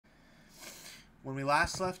When we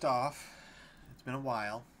last left off, it's been a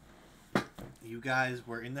while. You guys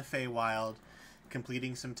were in the Feywild,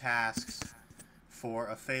 completing some tasks for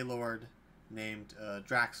a Feylord named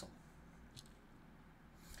Draxel.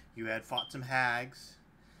 You had fought some hags.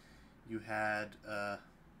 You had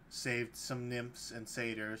saved some nymphs and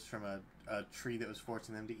satyrs from a tree that was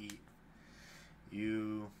forcing them to eat.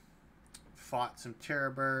 You fought some terror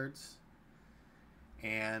birds,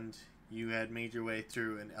 and you had made your way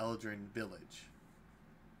through an Eldrin village.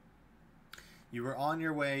 You were on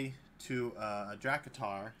your way to a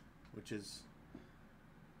Dracatar, which is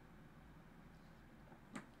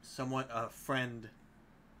somewhat a friend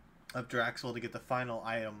of Draxel, to get the final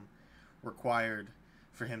item required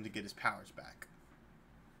for him to get his powers back.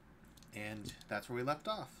 And that's where we left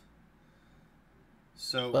off.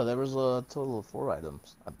 So Well, there was a total of 4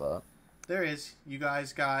 items, I thought. there is. You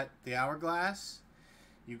guys got the hourglass.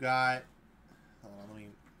 You got... Hold on, let me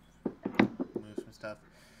move some stuff.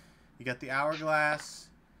 You got the hourglass.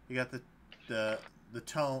 You got the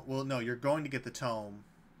tome. Well, no, you're going to get the tome.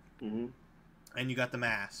 Mm-hmm. And you got the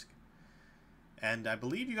mask. And I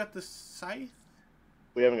believe you got the scythe?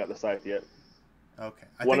 We haven't got the scythe yet. Okay.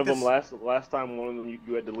 One of them last time. One of them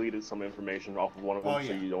you had deleted some information off of one of them, yeah.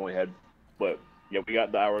 so you only had. But yeah, we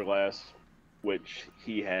got the hourglass, which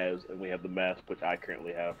he has, and we have the mask, which I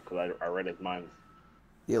currently have because I read his mind.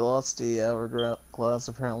 He lost the hourglass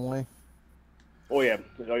apparently. Oh yeah,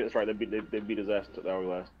 that's right. They beat his ass to the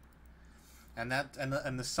hourglass. And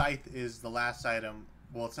the scythe is the last item.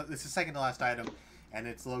 Well, it's the second to last item, and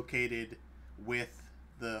it's located with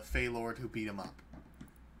the Feylord who beat him up.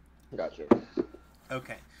 Gotcha.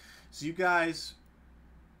 Okay, so you guys,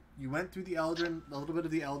 you went through a little bit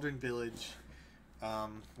of the Eldrin village,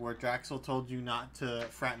 where Draxel told you not to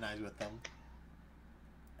fraternize with them.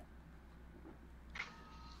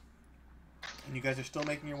 And you guys are still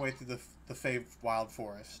making your way through the Feywild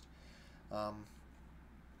forest. I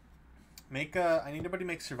need everybody to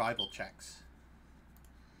make survival checks.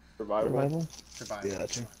 Survival. Yeah,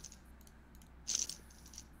 gotcha.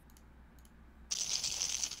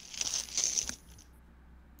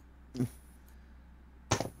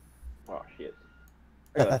 Oh shit!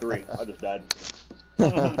 I got a 3. I just died.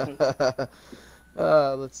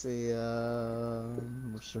 Let's see.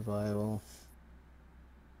 Survival.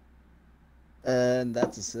 And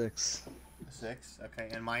that's a 6. A 6, okay.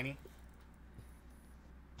 And Miney?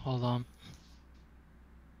 Hold on.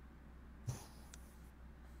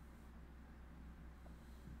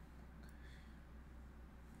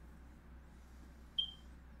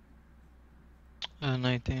 Uh,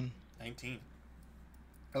 19. 19.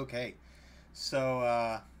 Okay.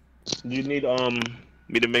 So, Do you need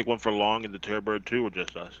me to make one for Long and the Terrorbird too, or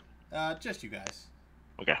just us? just you guys.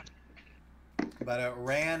 Okay. But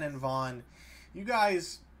Ran and Vaughn, you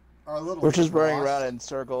guys are a little. We're just running lost. around in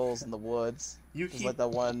circles in the woods. You Just keep like that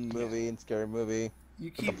one movie, Scary Movie.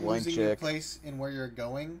 you the keep blind losing your chick. place in where you're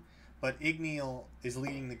going, but Igneal is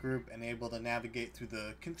leading the group and able to navigate through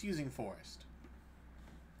the confusing forest.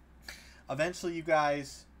 Eventually, you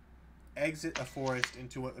guys exit a forest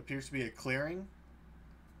into what appears to be a clearing,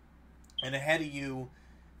 and ahead of you,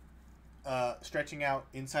 stretching out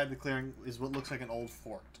inside the clearing, is what looks like an old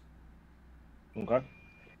fort. Okay.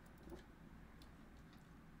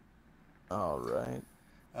 All right.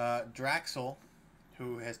 Draxel,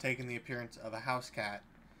 who has taken the appearance of a house cat,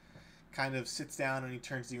 kind of sits down and he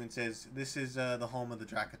turns to you and says, "This is the home of the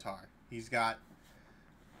Dracatar. He's got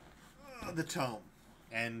the tome,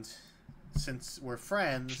 and since we're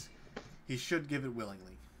friends, he should give it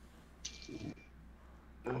willingly."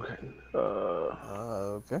 Okay.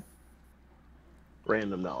 Okay.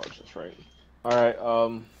 Random knowledge. That's right. All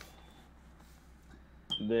right.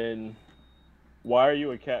 Then, why are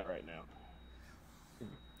you a cat right now?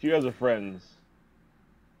 If you guys are friends,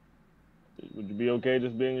 would you be okay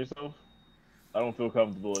just being yourself? I don't feel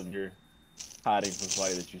comfortable if you're hiding from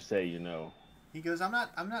somebody that you say you know. He goes, I'm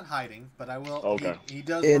not hiding, but I will." Okay. He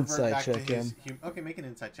does Insight revert back check to his. him. Okay, make an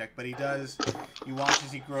insight check. But he does. You watch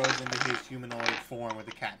as he grows into his humanoid form with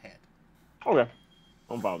a cat head. Okay.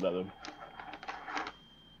 I'm fine with that then.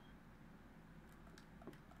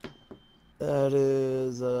 That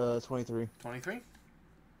is 23. 23.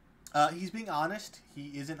 He's being honest.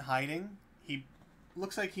 He isn't hiding. He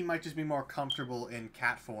looks like he might just be more comfortable in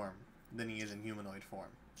cat form than he is in humanoid form.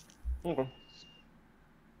 Okay.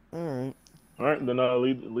 All right. All right. Then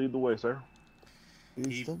lead the way, sir.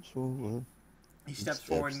 He- Steps forward. He steps Steps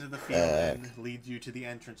forward into the field back. and leads you to the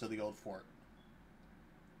entrance of the old fort.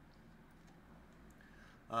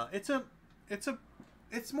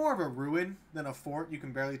 It's more of a ruin than a fort. You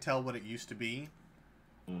can barely tell what it used to be.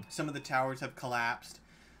 Some of the towers have collapsed.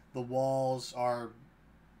 The walls are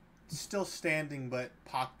still standing but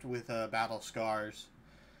pocked with battle scars.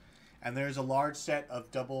 And there's a large set of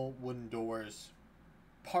double wooden doors,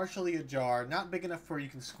 partially ajar, not big enough where you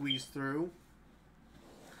can squeeze through,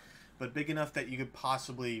 but big enough that you could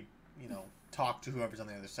possibly, talk to whoever's on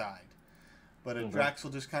the other side. But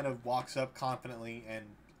Draxel just kind of walks up confidently and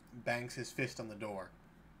bangs his fist on the door.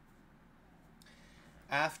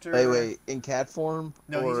 After Wait, in cat form?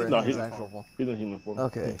 No, or he's in his human actual form. He's in human form.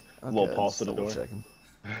 Okay. A little okay, pulse to the just door. double-checking.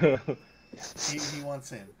 he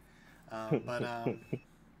wants in. But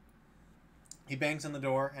he bangs on the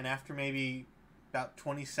door, and after maybe about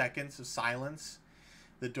 20 seconds of silence,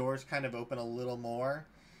 the doors kind of open a little more,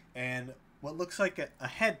 and what looks like a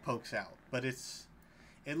head pokes out, but it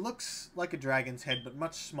looks like a dragon's head, but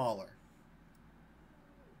much smaller.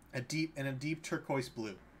 A deep turquoise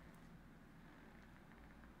blue.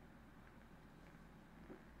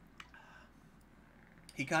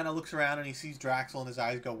 He kind of looks around and he sees Draxel, and his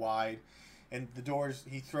eyes go wide, and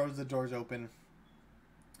he throws the doors open,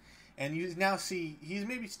 and you now see he's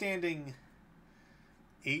maybe standing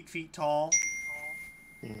 8 feet tall.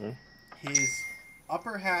 His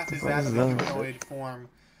upper half is that of a humanoid form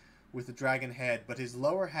with a dragon head, but his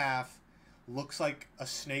lower half looks like a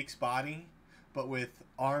snake's body, but with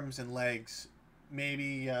arms and legs,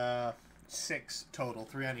 maybe 6 total,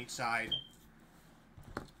 3 on each side.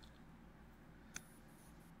 God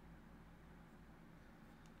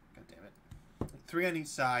damn it. 3 on each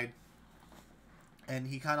side, and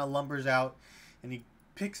he kind of lumbers out, and he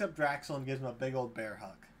picks up Draxel and gives him a big old bear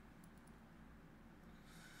hug.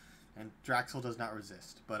 And Draxel does not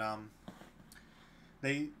resist, but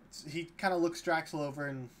he kind of looks Draxel over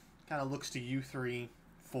and kind of looks to you 3,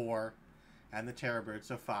 4, and the Terror Bird,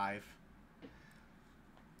 so 5.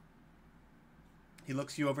 He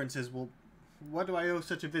looks you over and says, "Well, what do I owe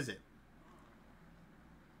such a visit?"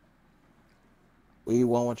 We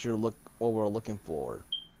want what we're looking for.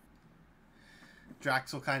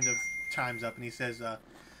 Draxel kind of chimes up and he says,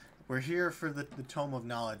 "We're here for the Tome of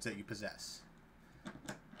Knowledge that you possess."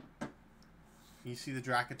 You see the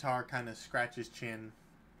Dracatar kind of scratch his chin,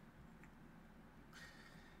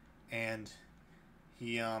 and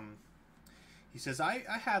he says, I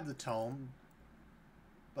have the tome,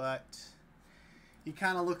 but he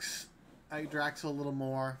kind of looks at Draxel a little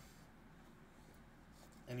more,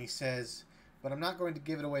 and he says, "But I'm not going to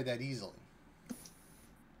give it away that easily."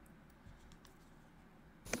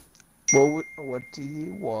 Well, what do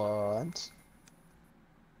you want?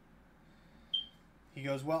 He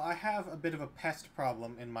goes, "Well, I have a bit of a pest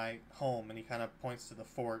problem in my home," and he kind of points to the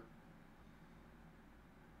fort.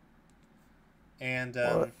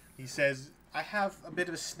 And he says, "I have a bit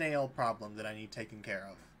of a snail problem that I need taken care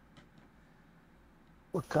of."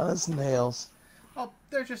 What kind of snails? Oh,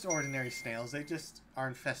 they're just ordinary snails. They just are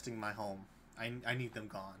infesting my home. I need them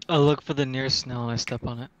gone. I look for the nearest snail and I step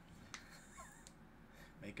on it.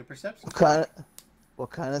 Make a perception.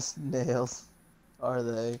 What kind of snails are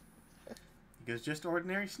they? He goes, "Just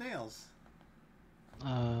ordinary snails."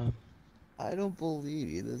 I don't believe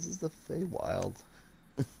you. This is the Feywild.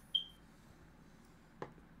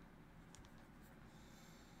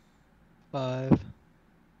 Five.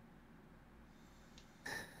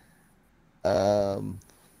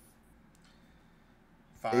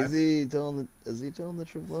 Five. Is he telling the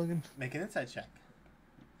truth, Logan? Make an insight check.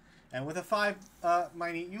 And with a 5,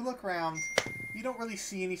 Miney, you look around. You don't really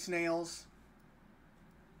see any snails.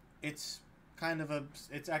 It's kind of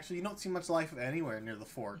it's actually, you don't see much life anywhere near the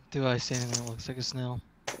fort. Do I see anything that looks like a snail?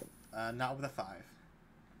 Not with a 5.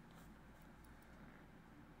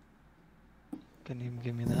 Couldn't even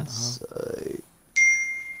give me that, huh?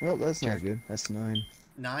 Well, that's not good. That's 9.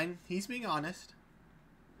 9. He's being honest.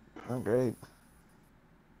 Oh, great.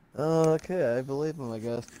 Okay, I believe him, I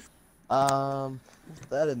guess. With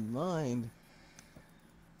that in mind,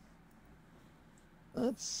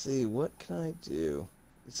 let's see, what can I do?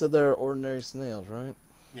 You said they're ordinary snails, right?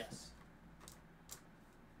 Yes.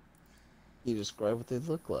 Can you describe what they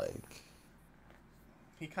look like?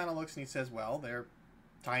 He kind of looks and he says, "Well, they're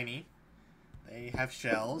tiny. They have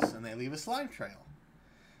shells and they leave a slime trail."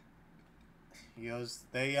 He goes,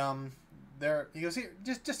 he goes, "Here,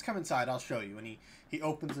 just come inside. I'll show you." And he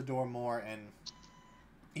opens the door more, and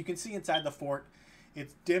you can see inside the fort.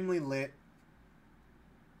 It's dimly lit.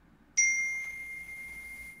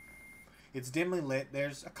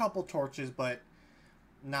 There's a couple torches, but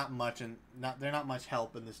not much, and they're not much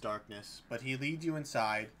help in this darkness. But he leads you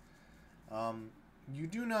inside. You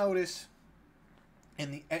do notice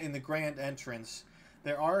in the grand entrance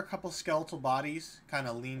there are a couple skeletal bodies kind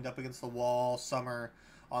of leaned up against the wall. Some are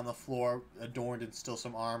on the floor, adorned in still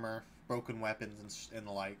some armor, broken weapons and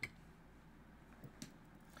the like.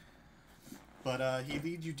 But he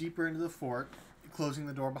leads you deeper into the fort, closing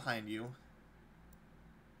the door behind you.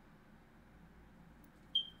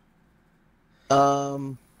 Okay.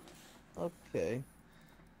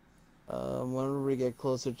 Whenever we get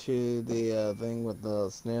closer to the thing with the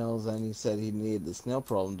snails, and he said he needed the snail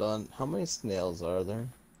problem done, how many snails are there?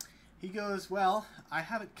 He goes, well, I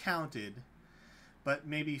haven't counted, but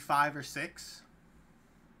maybe 5 or 6.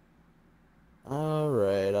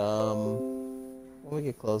 Alright, when we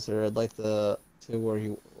get closer, I'd like to where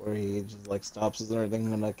he just like stops us and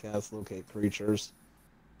everything. I'm gonna cast locate creatures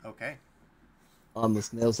Okay. on the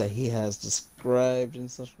snails that he has described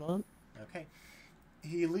and such not. Okay.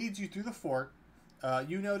 He leads you through the fort.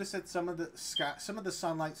 You notice that some of the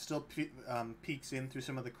sunlight still peeks in through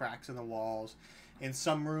some of the cracks in the walls. In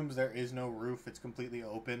some rooms, there is no roof; it's completely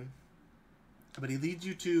open. But he leads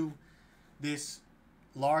you to this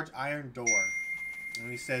large iron door,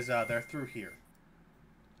 and he says, "They're through here."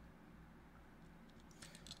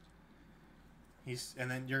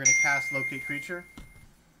 And then you're gonna cast locate creature.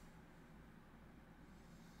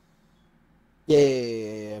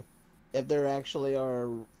 Yeah. If there actually are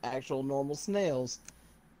actual normal snails,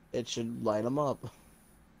 it should light them up.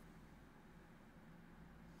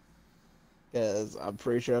 Because I'm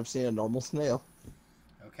pretty sure I've seen a normal snail.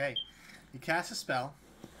 Okay. You cast a spell.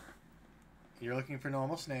 You're looking for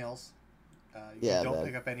normal snails. You don't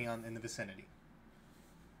pick up any in the vicinity.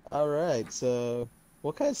 Alright, so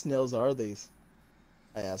what kind of snails are these?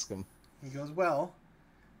 I ask him. He goes, well,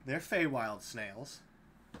 they're Feywild snails.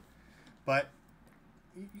 But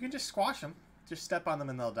you can just squash them. Just step on them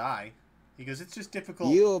and they'll die. He goes, it's just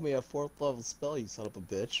difficult. You owe me a 4th level spell, you son of a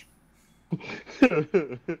bitch.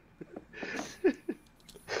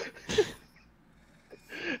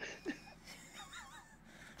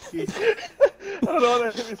 I don't know,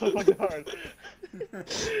 that hit me so fucking hard.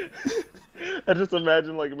 I just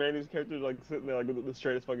imagine like Manny's character like sitting there like with the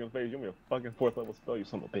straightest fucking face. You owe me a fucking 4th level spell, you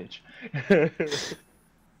son of a bitch.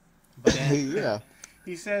 But Yeah.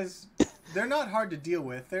 he says they're not hard to deal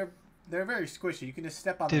with. They're very squishy. You can just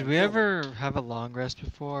step on them. Did we ever have a long rest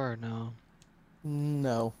before or no?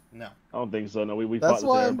 No. No. I don't think so. No, we That's fought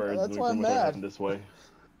why the I'm- birds. that's And why we I'm pretty much mad. happened this way.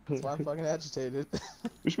 That's why I'm fucking agitated.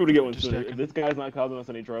 We should be able to get one Just soon. checking. If this guy's not causing us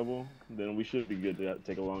any trouble, then we should be good to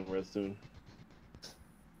take a long rest soon.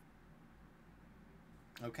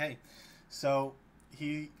 Okay. So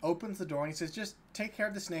he opens the door and he says, just take care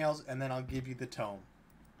of the snails and then I'll give you the tome.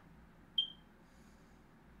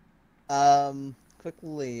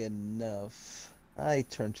 Quickly enough, I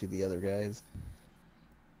turn to the other guys.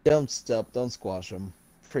 Don't squash them.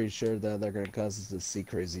 Pretty sure that they're gonna cause us to see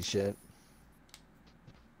crazy shit.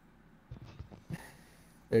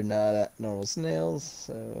 They're not normal snails,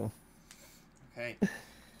 so... Okay.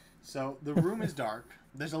 So the room is dark.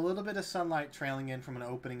 There's a little bit of sunlight trailing in from an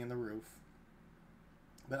opening in the roof.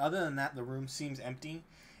 But other than that, the room seems empty.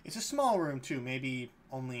 It's a small room, too. Maybe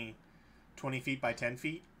only 20 feet by 10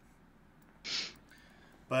 feet.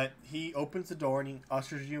 But he opens the door and he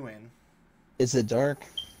ushers you in. Is it dark?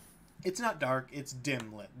 It's not dark. It's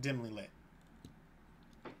dimly lit.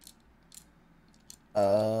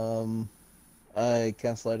 I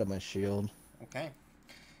cast light on my shield. Okay.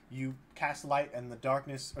 You cast light and the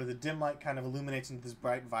darkness, or the dim light, kind of illuminates into this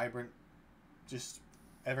bright, vibrant, just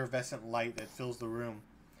effervescent light that fills the room.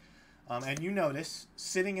 And you notice,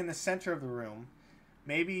 sitting in the center of the room,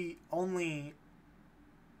 maybe only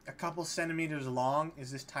a couple centimeters long,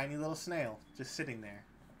 is this tiny little snail, just sitting there.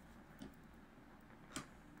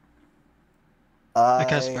 I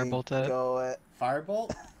cast Firebolt at it. go at...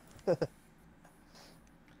 Firebolt?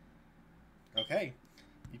 Okay.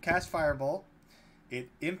 You cast Firebolt. It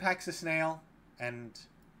impacts the snail, and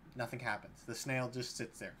nothing happens. The snail just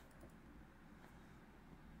sits there.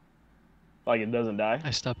 Like it doesn't die?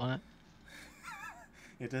 I step on it.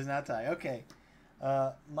 It does not die. Okay.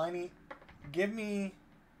 Miney, give me...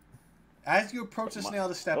 As you approach the snail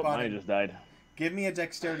to step on mine it, just died. give me a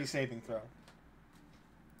dexterity saving throw.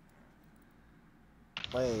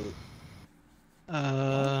 Wait,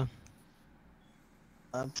 Uh,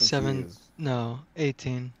 I'm confused. 7, no,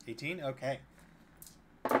 18. 18? Okay.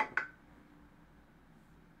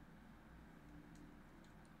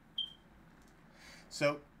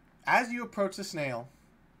 So, as you approach the snail,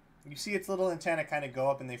 you see its little antenna kind of go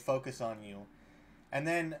up and they focus on you. And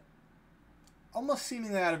then, almost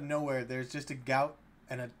seemingly out of nowhere, there's just a gout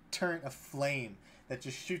and a torrent of flame that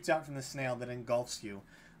just shoots out from the snail that engulfs you.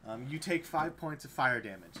 You take 5 points of fire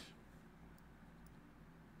damage.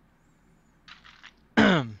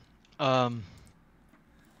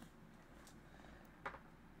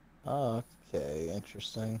 Okay,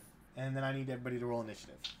 interesting. And then I need everybody to roll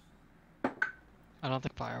initiative. I don't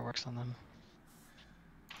think fire works on them.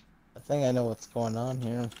 I think I know what's going on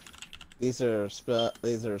here. These are snails.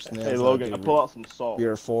 Hey Logan, I pull out some salt.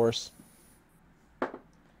 Pure force.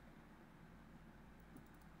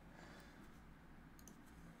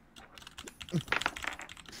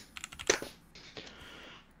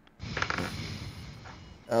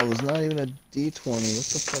 It was not even a D20. What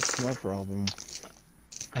the fuck's my problem?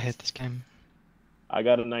 I hate this game. I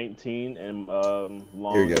got a 19, and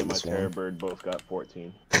Long Here you go, and my this one. Terror Bird both got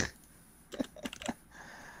 14.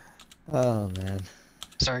 Oh man.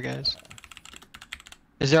 Sorry, guys.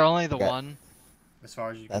 Is there only the Okay. one? As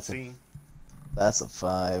far as you That's a- can see. That's a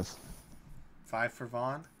 5. 5 for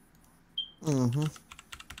Vaughn. Mm-hmm.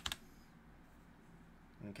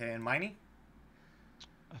 Okay, and Miney?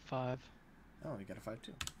 A 5. Oh, you got a 5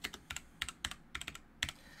 too.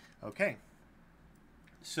 Okay.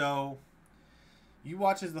 So, you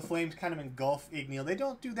watch as the flames kind of engulf Igneel. They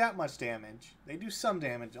don't do that much damage. They do some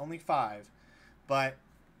damage, only 5. But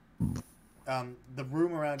the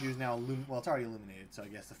room around you is now well, it's already illuminated, so I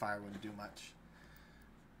guess the fire wouldn't do much.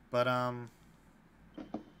 But up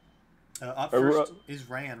first is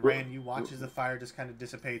Ran. Ran, you watch as the fire just kind of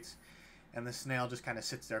dissipates, and the snail just kind of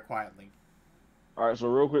sits there quietly. All right, so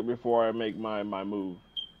real quick before I make my move,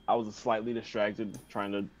 I was slightly distracted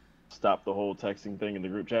trying to stop the whole texting thing in the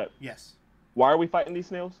group chat. Yes. Why are we fighting these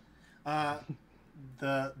snails? The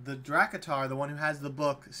Dracatar, the one who has the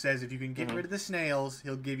book, says if you can get rid of the snails,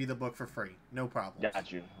 he'll give you the book for free. No problem.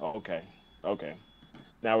 Got you. Oh, okay. Okay.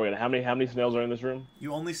 Now we're gonna. How many snails are in this room?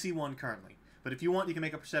 You only see one currently, but if you want, you can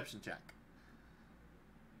make a perception check.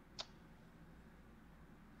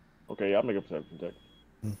 Okay, I'll make a perception check.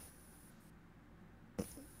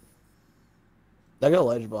 I got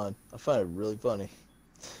Elijah on. I find it really funny.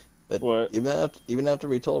 But What? even after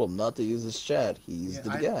we told him not to use his chat, he used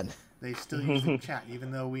it again. They still use the chat,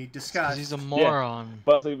 even though we discussed. He's a moron.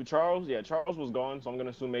 But so Charles was gone, so I'm gonna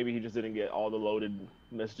assume maybe he just didn't get all the loaded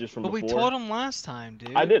messages from But before. we told him last time,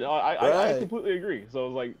 dude. I did. I Right. completely agree. So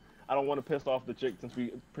it's like I don't want to piss off the chick since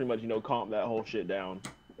we pretty much calmed that whole shit down.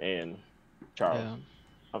 And Charles,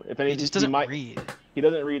 Yeah. if He anything, just doesn't might, read. He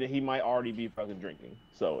doesn't read it. He might already be fucking drinking.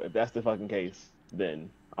 So if that's the fucking case, then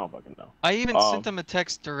I don't fucking know. I even sent him a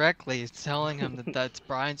text directly telling him that that's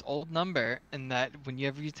Brian's old number and that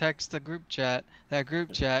whenever you text the group chat, you're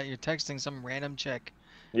texting some random chick.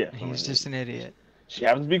 Yeah. And he's just an idiot. She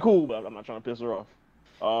happens to be cool, but I'm not trying to piss her off.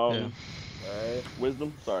 Yeah. Alright,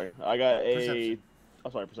 wisdom. Sorry, I got a. Perception. Oh,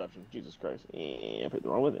 sorry, perception. Jesus Christ, I put the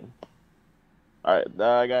wrong with him. All right,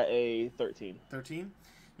 I got a 13. 13.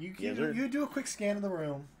 You Yes, sir. you do a quick scan of the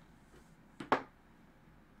room.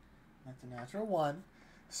 That's a natural 1.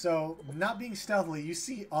 So, not being stealthily, you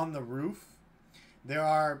see on the roof there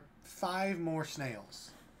are 5 more snails.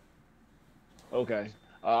 Okay,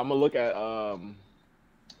 I'm gonna look at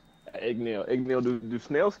Igneel. Igneel, do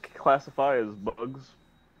snails classify as bugs?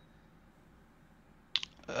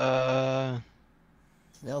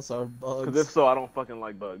 Snails are bugs. Because if so, I don't fucking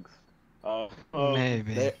like bugs.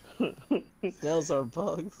 Maybe. Snails are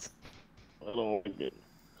bugs. I don't like it.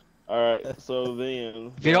 All right, so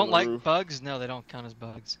then. If you don't on the like roof- bugs, no, they don't count as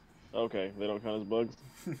bugs. Okay, they don't count as bugs.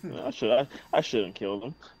 I shouldn't kill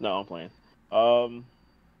them. No, I'm playing. Oh, We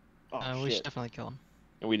should shit. definitely kill them.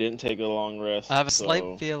 And we didn't take a long rest. I have a slight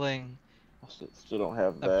so feeling I still don't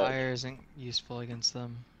have that that. fire isn't useful against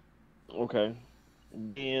them. Okay.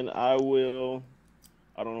 And I don't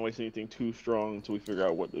want to waste anything too strong until we figure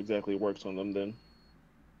out what exactly works on them then.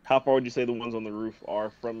 How far would you say the ones on the roof are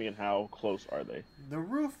from me and how close are they? The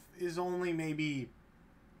roof is only maybe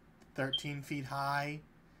 13 feet high,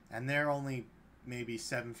 and they're only maybe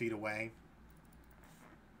 7 feet away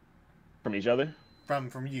From each other? from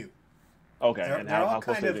you. Okay, They're- and they're all how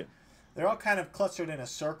close kind are of- they? They're all kind of clustered in a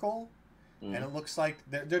circle, and it looks like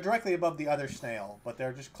they're directly above the other snail, but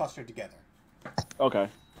they're just clustered together. Okay.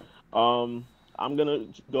 I'm gonna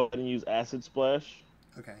go ahead and use Acid Splash.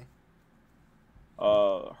 Okay.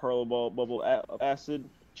 Hurl a bubble of acid.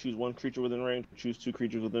 Choose one creature within range. Choose 2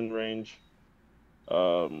 creatures within range.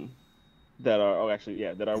 That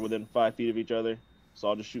are within 5 feet of each other. So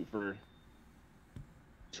I'll just shoot for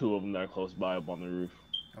 2 of them that are close by up on the roof.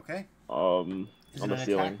 Okay. Is On it the an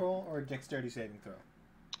ceiling. attack roll or a dexterity saving throw?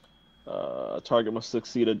 Target must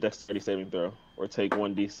succeed a dexterity saving throw or take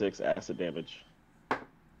 1d6 acid damage.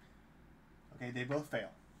 Okay, they both fail.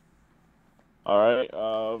 All right.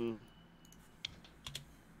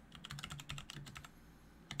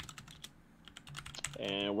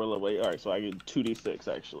 And we're level 8. All right, so I get 2d6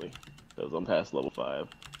 actually, because I'm past level 5.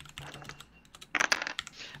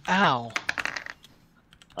 Ow!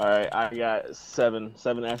 All right, I got seven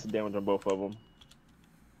acid damage on both of them.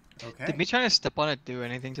 Okay. Did me trying to step on it do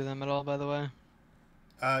anything to them at all, by the way?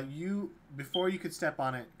 Before you could step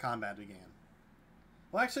on it, combat began.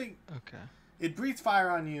 Well, actually, Okay. it breathes fire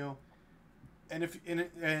on you, and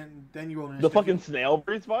then you roll an The initiative. fucking snail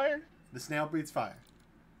breathes fire. The snail breathes fire.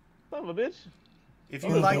 Son of a bitch. If Oh,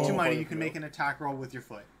 you would like no. to, Mighty, you can make an attack roll with your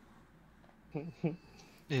foot. Yeah,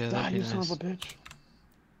 Die, that'd be you son nice. of a bitch.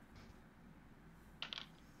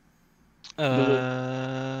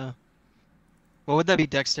 What would that be,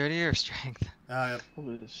 dexterity or strength? What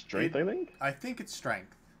is it, strength, I think. I think it's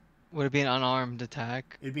strength. Would it be an unarmed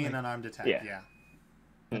attack? It'd be an Like, unarmed attack. Yeah.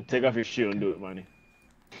 Take off your shoe and do it, Money.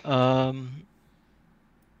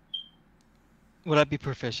 Would I be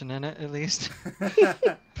proficient in it at least?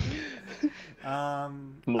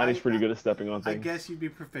 Money's pretty good at stepping on I things. guess you'd be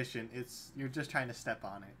proficient. You're just trying to step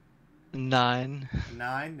on it. 9.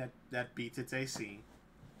 9. That beats its AC.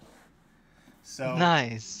 So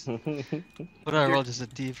Nice. What do I You're- roll? Just a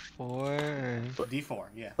D4? Or... D4.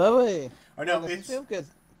 Yeah. By the way, Or no, this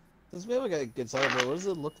maybe gets out, but what does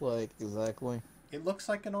it look like exactly? it looks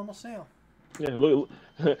like a normal snail. Yeah, look,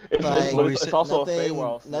 Like, it's also a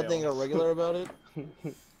Feywild snail. nothing irregular about it.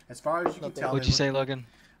 As far as you can Nothing. tell. What'd you say, Logan?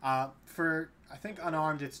 For I think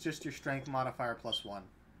unarmed, it's just your strength modifier +1.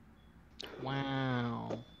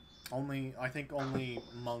 Wow. I think only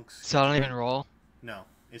monks. So I don't even roll? No,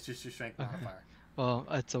 it's just your strength Okay. modifier. Well,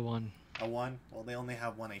 it's a 1. A 1. Well, they only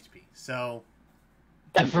have 1 HP. So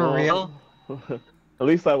For real? At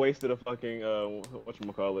least I wasted a fucking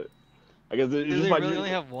whatchamacallit. I guess it's Do just they like really only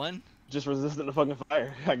have 1? just resistant to fucking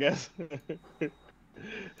fire, I guess.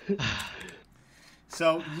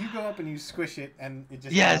 So you go up and you squish it, and it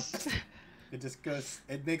just Yes! it just goes.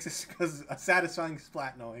 It makes a satisfying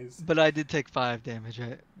splat noise. But I did take 5 damage,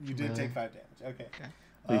 right? You did Really? take 5 damage. Okay.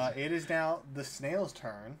 Okay. It is now the snail's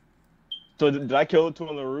turn. So did I kill the two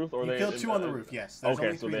on the roof, or You they killed 2 on the roof. Yes. There's Okay,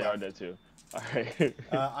 only so 3 they left. are dead too. All right.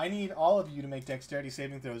 I need all of you to make dexterity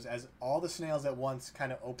saving throws as all the snails at once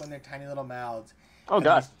kind of open their tiny little mouths. Oh and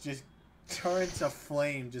god, Just turn to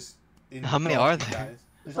flame. Just How many engulf are you there? guys. that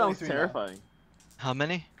There's only sounds 3 terrifying. How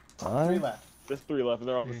many? Left. 3 Fine. left. There's 3 left, and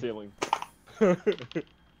they're on the Okay. ceiling.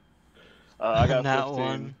 I got Nat 15.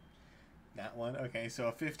 1. Nat 1. Okay, so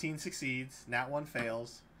a 15 succeeds. Nat 1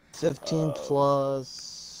 fails. 15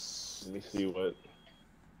 plus. Let me see what.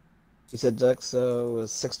 You said Dex, so it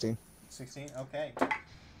was 16. 16. Okay.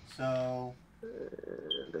 So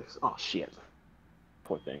Oh shit.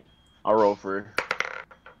 Poor thing. I'll roll for.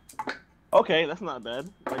 Okay, that's not bad.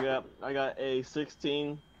 I got a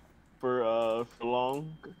 16 for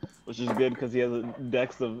long, which is good because he has a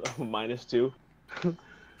dex of -2.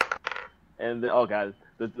 And then, oh god,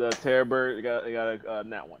 the terror bird got a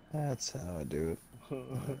nat 1. That's how I do it.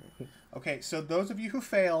 okay, so those of you who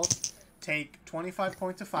failed take 25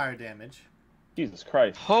 points of fire damage. Jesus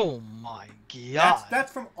Christ. Oh my god. That's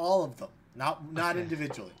from all of them, not Okay.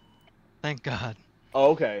 individually. Thank God.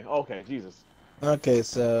 Oh, okay, Jesus. Okay,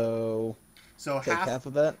 so So take half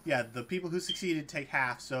of that. Yeah, the people who succeeded take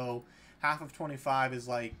half. So half of 25 is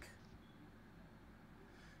like.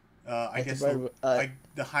 I guess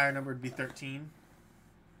the higher number would be 13.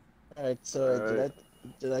 Alright, so Alright.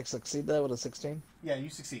 did I succeed that with a 16? Yeah, you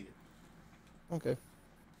succeeded. Okay.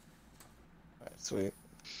 Alright, sweet.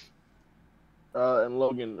 And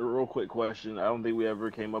Logan, a real quick question. I don't think we ever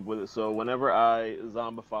came up with it. So whenever I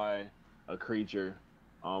zombify a creature,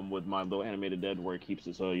 with my little animated dead where it keeps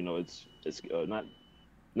it, so it's not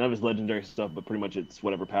none of its legendary stuff, but pretty much it's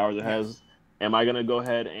whatever powers it has. Am I gonna go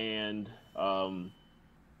ahead and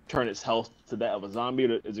turn its health to that of a zombie,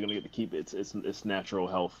 or is it gonna get to keep its natural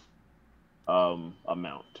health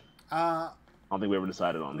amount? I don't think we ever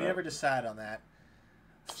decided on We that. never decided on that.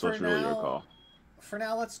 So it's really your call. For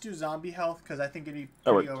now, let's do zombie health because I think it'd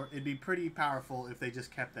That be pretty powerful if they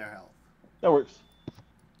just kept their health. That works.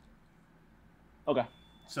 Okay.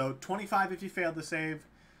 So 25 if you failed to save,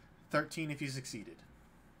 13 if you succeeded.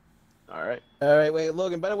 All right. Alright, wait,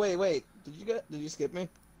 Logan, by the way, wait. Did you skip me?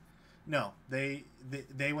 No, they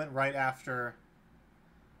went right after.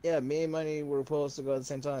 Yeah, me and Money were supposed to go at the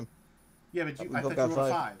same time. Yeah, but We I both thought you got rolled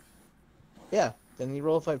 5. 5. Yeah, then you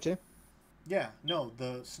roll a 5 too? Yeah, no,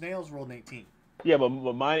 the snails rolled an 18. Yeah, but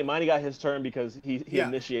Miney got his turn because he Yeah.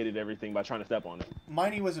 initiated everything by trying to step on it.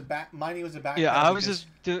 Miney was a back. Yeah, I was just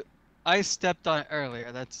I stepped on it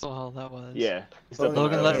earlier. That's all that was. Yeah. He Oh, stepped on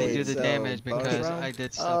Logan let me Okay, do the so damage bonus because round? I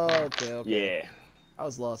did step Oh, on it. okay. Yeah. I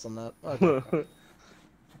was lost on that. Okay.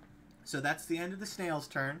 So that's the end of the snail's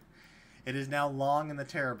turn. It is now Long and the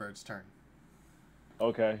Terror Bird's turn.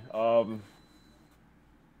 Okay.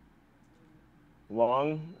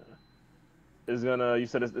 Long. is gonna. You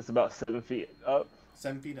said it's about 7 feet up.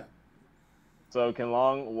 7 feet up. So can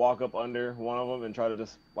Long walk up under one of them and try to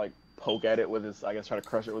just like poke at it with his? I guess try to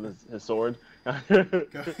crush it with his sword. Go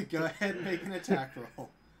ahead and make an attack roll.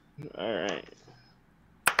 All right.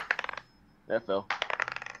 That fell.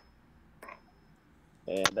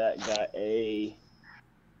 And that got a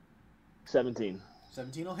 17.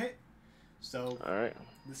 17 will hit. So, All right.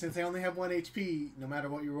 since they only have 1 HP, no matter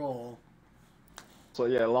what you roll. So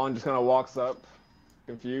yeah, Long just kind of walks up,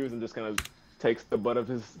 confused, and just kind of takes the butt of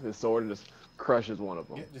his sword and just crushes one of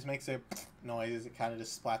them. It just makes a noise as it kind of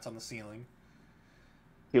just splats on the ceiling.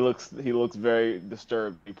 He looks very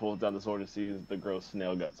disturbed. He pulls down the sword and sees the gross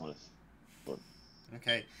snail guts on his sword.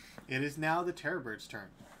 Okay. It is now the Terrorbird's turn.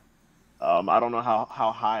 I don't know how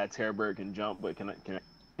high a Terrorbird can jump, but can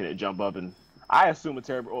it jump up? And I assume a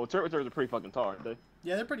Terrorbird. Well, Terrorbirds are pretty fucking tall, aren't they?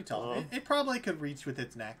 Yeah, they're pretty tall. It probably could reach with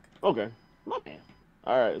its neck. Okay. My man.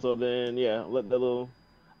 All right. So then, yeah, let the little.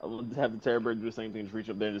 I'll have the Terrorbird do the same thing, just reach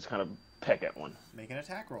up there and just kind of peck at one. Make an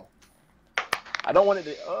attack roll. I don't want it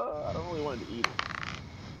to. I don't really want it to eat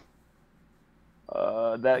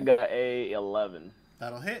it. That got a 11.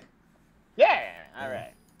 That'll hit. Yeah. All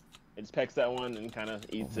right. It just pecks that one and kind of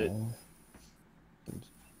eats it.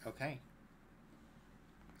 Okay.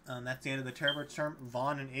 That's the end of the Terrorbird's turn.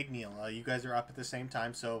 Vaughn and Igneal, you guys are up at the same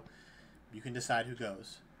time, so you can decide who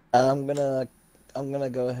goes. I'm gonna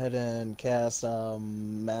go ahead and cast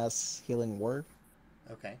Mass Healing Word.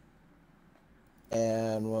 Okay.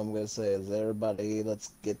 And what I'm gonna say is, everybody, let's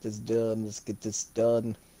get this done. Let's get this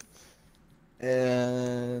done.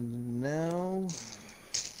 And now,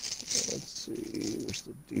 let's see, where's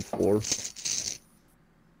the D4?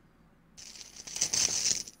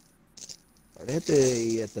 I hit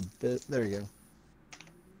the bit. There you go.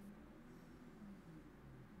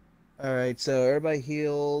 All right, so everybody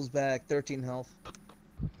heals back 13 health.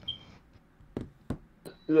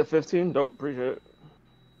 Is that 15? Don't appreciate it.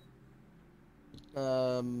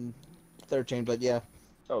 13, but yeah.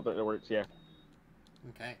 Oh, that works. Yeah.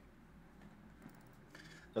 Okay.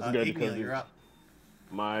 That's good Igneal, because you're up.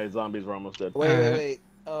 my zombies were almost dead. Wait.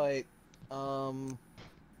 Oh, wait.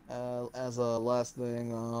 As a last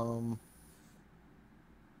thing, let's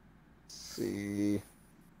see,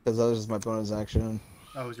 because that was just my bonus action.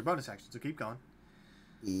 Oh, it was your bonus action, so keep going.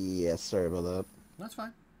 Yeah, sorry about that. That's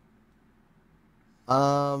fine.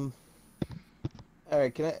 All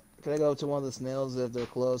right, can I go up to one of the snails if they're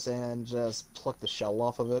close and just pluck the shell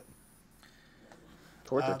off of it?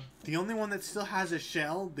 Torture. The only one that still has a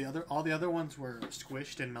shell, all the other ones were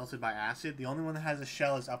squished and melted by acid. The only one that has a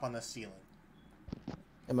shell is up on the ceiling.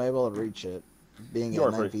 Am I able to reach it, being You are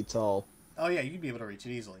at 9 free. feet tall? Oh yeah, you'd be able to reach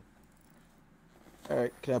it easily. All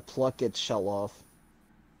right, can I pluck its shell off?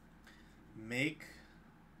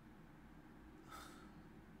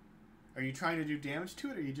 Are you trying to do damage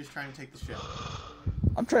to it, or are you just trying to take the shell?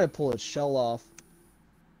 I'm trying to pull its shell off.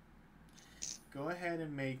 Go ahead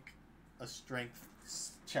and make a strength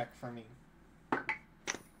check for me.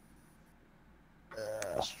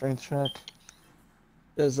 Strength check.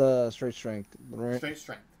 There's a straight strength, right? Straight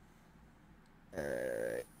strength.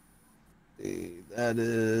 Alright. That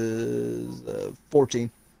is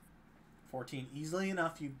 14. 14. Easily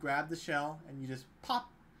enough, you grab the shell and you just pop.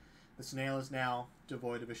 The snail is now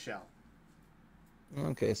devoid of a shell.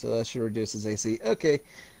 Okay, so that should reduce his AC. Okay.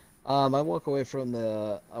 I walk away from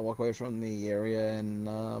the area and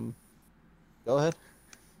go ahead.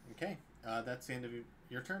 Okay. That's the end of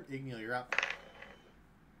your turn. Igneal, you're up.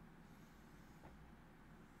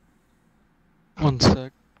 One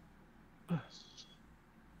sec.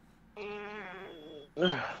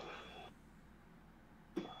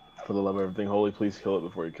 For the love of everything holy, please kill it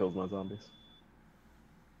before he kills my zombies.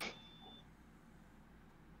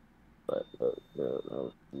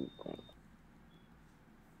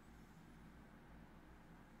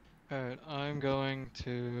 Alright, I'm going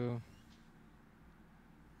to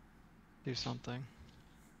do something.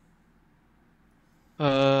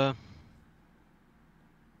 One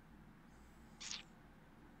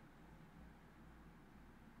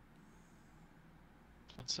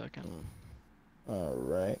second.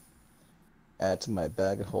 Alright. Add to my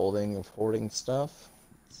bag of hoarding stuff.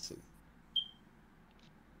 Let's see.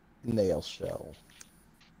 Nail shell.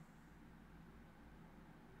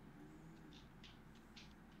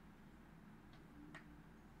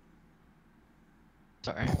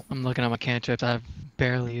 Sorry, I'm looking at my cantrips. I've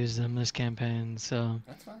barely used them this campaign, so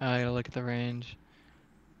That's fine. I gotta look at the range.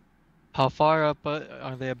 How far up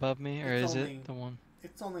are they above me, or It's is only- it the one?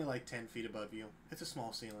 It's only like 10 feet above you. It's a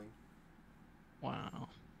small ceiling. Wow.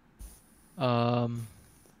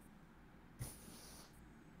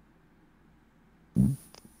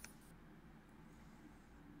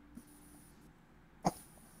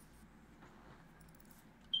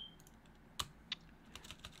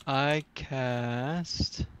 I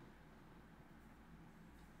cast.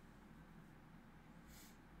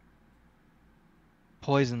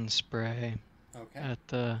 Poison spray Okay. at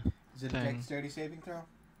the Is it a thing. dexterity saving throw?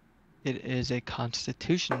 It is a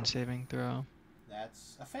Constitution saving throw.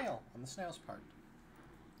 That's a fail on the snail's part.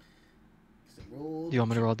 'Cause it rolled. Do you want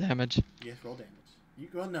me to roll damage? Yes, roll damage.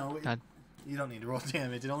 Well, no, God. you don't need to roll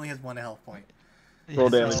damage. It only has 1 health point. Roll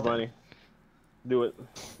Yes, damage, so- money. Do it.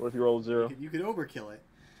 What if you roll 0? You could overkill it.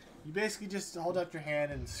 You basically just hold out your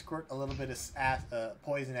hand and squirt a little bit of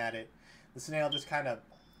poison at it. The snail just kind of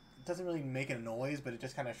doesn't really make a noise, but it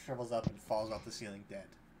just kind of shrivels up and falls off the ceiling dead.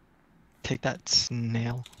 Take that,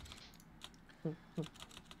 snail.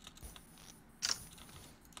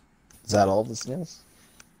 Is that all the snails?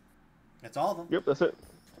 That's all of them. Yep, that's it.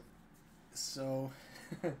 So,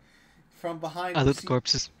 from behind, I you loot the see-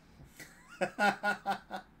 corpses.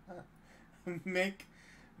 make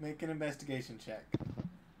an investigation check.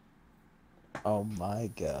 Oh my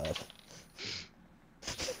god.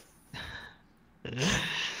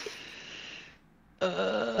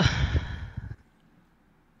 Uh,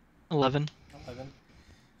 11. 11.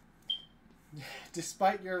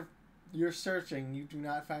 Despite your searching, you do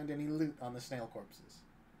not find any loot on the snail corpses.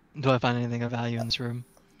 Do I find anything of value in this room?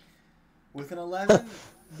 With an 11,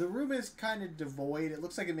 the room is kind of devoid. It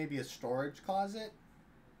looks like it may be a storage closet.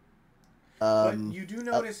 But you do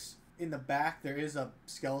notice in the back there is a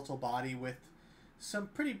skeletal body with some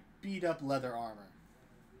pretty beat up leather armor.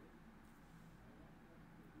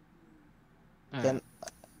 Alright.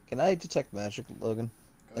 Can I detect magic, Logan,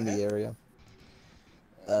 Go in ahead. the area? You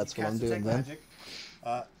That's what cast I'm doing Detect then.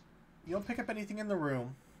 Magic. You don't pick up anything in the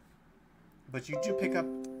room, but you do pick up.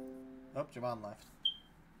 Oh, Javon left.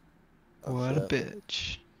 Oh, What a shit.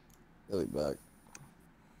 bitch. He'll be back.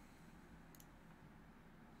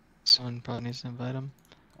 Someone probably needs to invite him.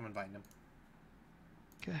 I'm inviting him.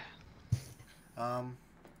 Okay.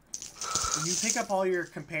 You pick up all your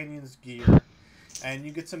companions' gear, and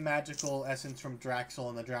you get some magical essence from Draxel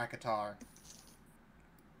and the Dracatar.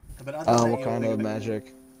 But other than that, What you kind don't of pick up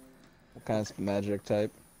magic? What kind of magic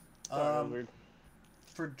type? Sorry, that was Um, weird.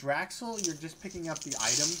 for Draxel, you're just picking up the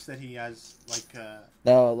items that he has, like,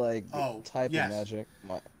 No, like Oh, type yes. of magic.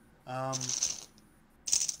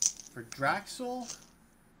 For Draxel,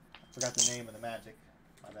 I forgot the name of the magic.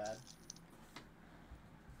 My bad.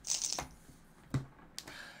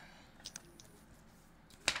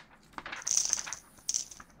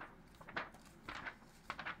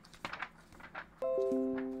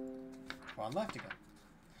 On left again.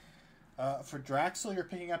 For Draxel, you're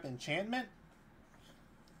picking up enchantment,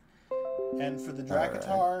 and for the Alright.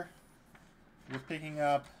 Dracatar, you're picking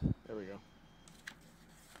up. There we go.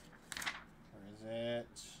 Where is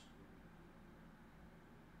it?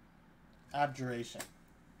 Abjuration.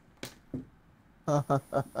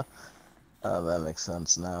 Oh, that makes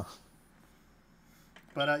sense now.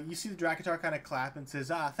 But you see the Dracatar kind of clap and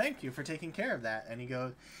says, thank you for taking care of that. And he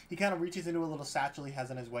kind of reaches into a little satchel he has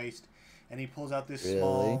on his waist, and he pulls out this Really?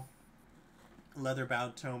 small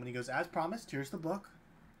leather-bound tome, and he goes, as promised, here's the book.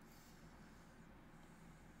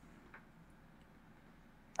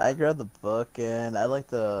 I grabbed the book and I'd like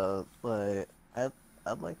to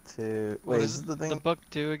I'd like to What wait. does Is it the thing? the book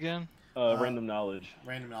do again? Random knowledge.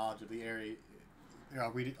 Random knowledge of the area. Here,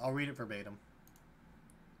 I'll read it verbatim.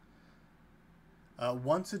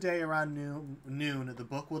 Once a day around noon, the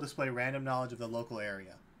book will display random knowledge of the local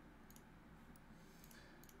area.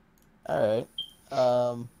 All right.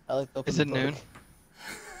 I like to open Is the it noon?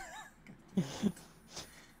 book.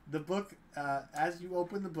 The book, as you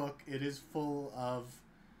open the book, it is full of...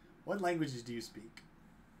 What languages do you speak?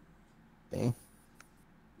 Me?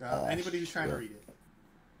 Anybody who's trying to shit. read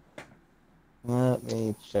it. Let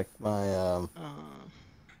me check my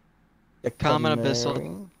Common, dictionary. Abyssal,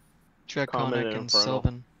 Common Draconic, and and Infernal.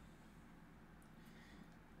 Sylvan.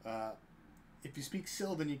 If you speak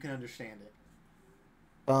Sylvan, you can understand it.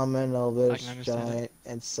 Common, Elvish, understand it. Giant,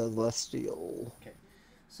 and Celestial.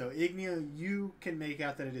 So, Igneo, you can make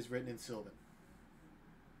out that it is written in Sylvan.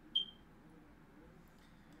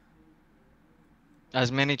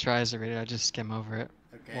 As Manny tries to read it, I just skim over it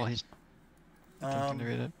Okay. while he's attempting to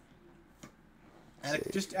read it. And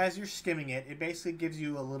just as you're skimming it, it basically gives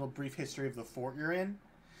you a little brief history of the fort you're in.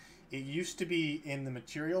 It used to be in the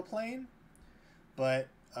material plane, but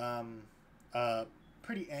a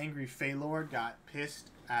pretty angry Feylord got pissed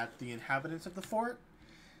at the inhabitants of the fort,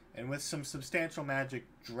 and with some substantial magic,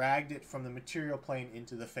 dragged it from the material plane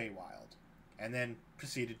into the Feywild, and then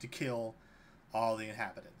proceeded to kill all the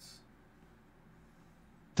inhabitants.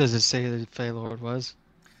 Does it say who the Fey Lord was?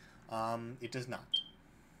 It does not.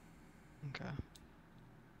 Okay.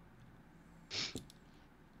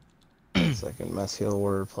 Second mass heal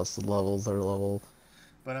word plus the levels, their level.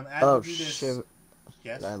 But as Oh, we do this, shit.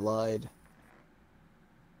 yes. I lied.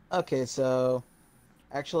 Okay, so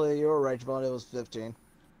actually, you were right, Javon. It was 15.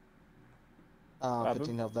 happened?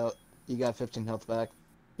 15 health out. You got 15 health back.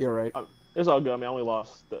 You're right. It's all good. I mean, I only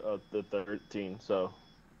lost the 13, so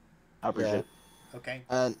I appreciate it. Okay.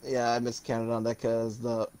 And yeah, I miscounted on that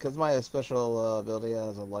because my special ability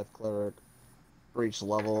as a life cleric for each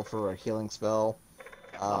level for a healing spell.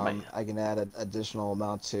 Oh, man. I can add an additional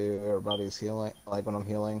amount to everybody's healing, like when I'm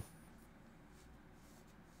healing.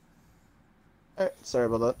 Alright, sorry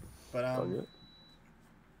about that. But All good.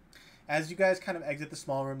 as you guys kind of exit the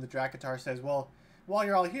small room, the Dracatar says, "Well, while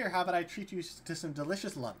you're all here, how about I treat you to some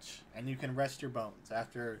delicious lunch, and you can rest your bones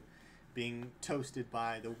after being toasted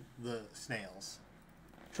by the snails."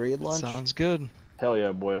 Tree lunch? Sounds good. Hell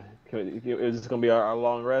yeah, boy. Is this gonna be our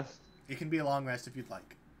long rest? It can be a long rest if you'd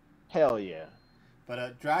like. Hell yeah.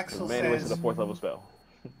 But Draxel Man, wait to the says, 4th level spell.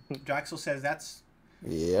 Draxel says that's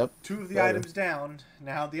Yep. 2 of the Better. items down.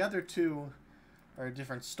 Now the other 2 are a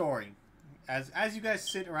different story. As you guys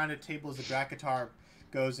sit around a table, as the Dracatar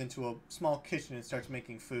goes into a small kitchen and starts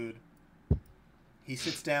making food, he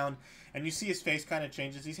sits down, and you see his face kind of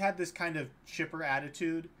changes. He's had this kind of chipper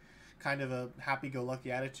attitude, kind of a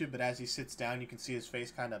happy-go-lucky attitude, but as he sits down, you can see his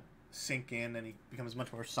face kind of sink in, and he becomes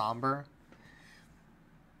much more somber.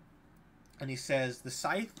 And he says, "The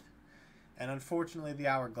scythe, and unfortunately the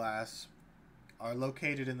hourglass, are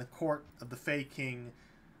located in the court of the Fey King,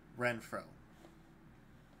 Renfro."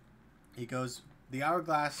 He goes, "The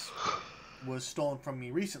hourglass was stolen from me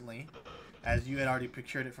recently, as you had already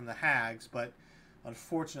procured it from the hags, but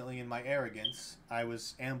unfortunately in my arrogance, I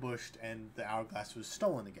was ambushed and the hourglass was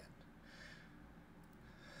stolen again.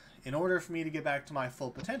 In order for me to get back to my full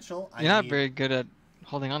potential, I You're not need..." very good at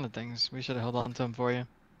holding on to things. We should have held on to them for you.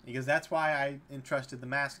 Because that's why I entrusted the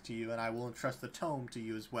mask to you, and I will entrust the tome to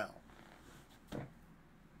you as well.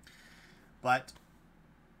 But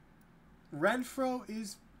Renfro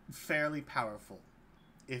is fairly powerful.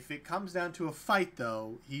 If it comes down to a fight,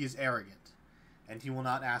 though, he is arrogant, and he will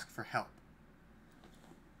not ask for help.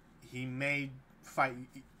 He may fight...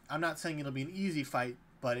 I'm not saying it'll be an easy fight,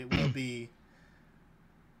 but it will be...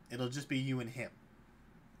 It'll just be you and him.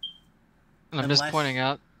 And I'm just Unless- pointing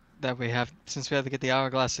out that since we have to get the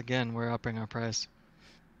hourglass again, we're upping our price.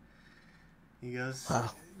 He goes...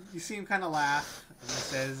 Wow. You see him kind of laugh, and he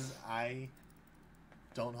says, "I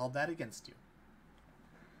don't hold that against you."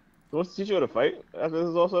 He wants to teach you how to fight after this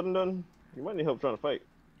is all said and done? You might need help trying to fight.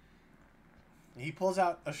 He pulls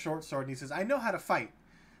out a short sword and he says, "I know how to fight.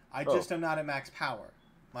 I just am not at max power.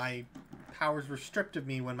 My powers were stripped of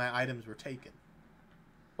me when my items were taken."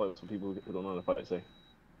 Like some people who don't know how to fight say.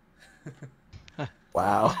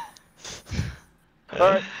 Wow.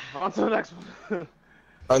 Alright, on to the next one.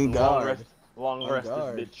 On Long guard. rest, long On rest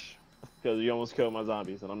guard. this bitch. Because you almost killed my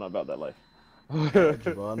zombies, and I'm not about that life.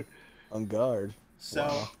 Javon. On guard. So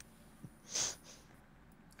Wow.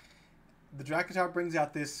 the Dracatar brings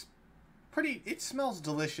out this it smells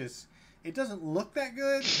delicious. It doesn't look that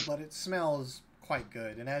good, but it smells quite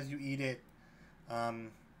good. And as you eat it,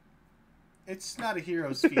 it's not a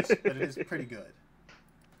hero's feast, but it is pretty good.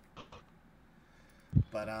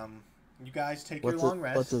 But you guys take your long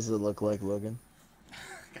rest. What does it look like, Logan?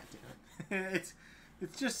 God damn it.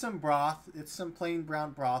 It's just some broth. It's some plain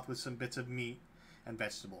brown broth with some bits of meat and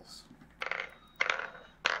vegetables.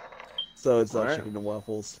 So it's not Alright. chicken and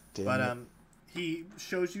waffles. Damn But it. he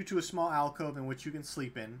shows you to a small alcove in which you can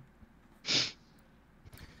sleep in.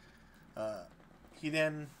 He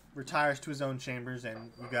then retires to his own chambers,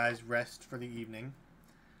 and you guys rest for the evening.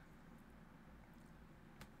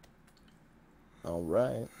 All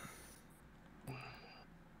right.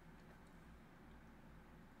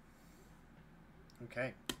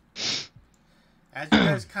 Okay. As you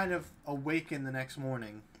guys kind of awaken the next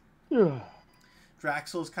morning, Yeah.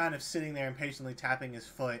 Draxel's kind of sitting there impatiently tapping his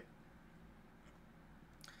foot.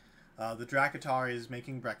 The Dracatar is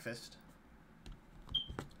making breakfast.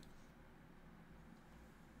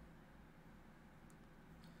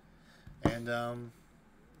 And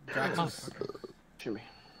Jimmy.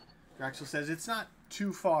 Draxel says it's not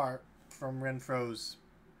too far from Renfro's,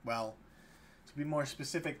 well, to be more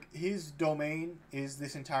specific, his domain is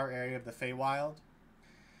this entire area of the Feywild.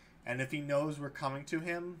 And if he knows we're coming to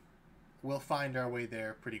him, we'll find our way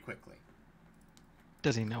there pretty quickly.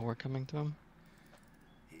 Does he know we're coming to him?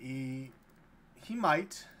 He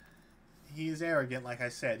might. He is arrogant, like I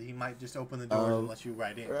said. He might just open the doors and let you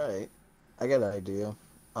right in. Right. I got an idea.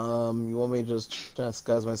 You want me to just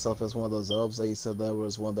disguise myself as one of those elves that you said that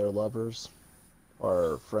was one of their lovers?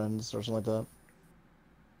 Or friends, or something like that?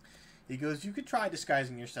 He goes, you could try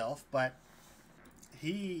disguising yourself, but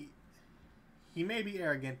he may be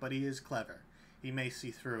arrogant, but he is clever. He may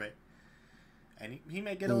see through it. And he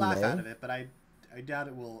may get a laugh out of it, but I doubt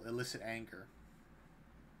it will elicit anger.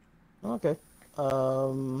 Okay. If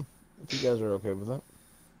you guys are okay with that.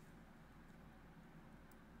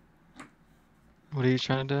 What are you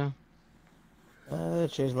trying to do?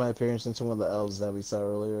 Change my appearance into one of the elves that we saw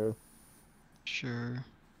earlier. Sure.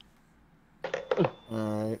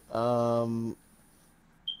 Alright.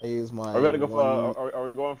 I use my. Are we gonna go one... for? Are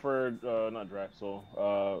we going for not Draxel?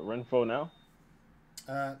 Renfro now?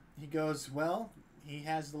 He goes, well, he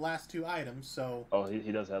has the last two items, so. Oh,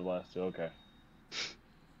 he does have last two. Okay.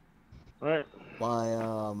 All right.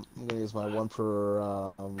 I'm gonna use my one per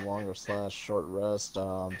longer / short rest.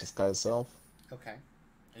 Disguise self. Okay.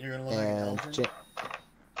 And you're gonna look like an Eldrin?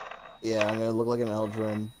 Yeah, I'm gonna look like an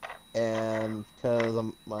Eldrin, and because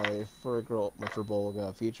I'm my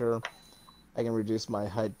Furbolg feature, I can reduce my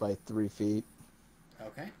height by 3 feet.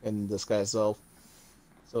 Okay. In disguise self,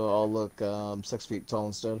 so I'll look 6 feet tall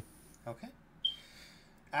instead. Okay.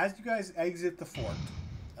 As you guys exit the fort,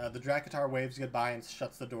 the Dracatar waves goodbye and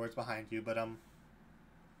shuts the doors behind you, but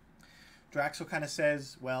Draxel kind of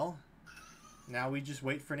says, well, now we just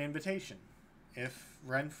wait for an invitation. If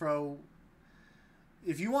Renfro...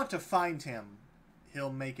 If you want to find him,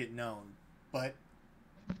 he'll make it known. But...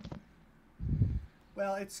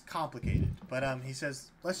 Well, it's complicated. But he says,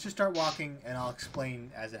 let's just start walking, and I'll explain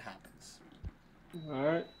as it happens.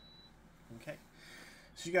 Alright. Okay.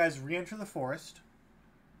 So you guys re-enter the forest.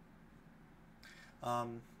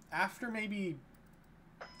 After maybe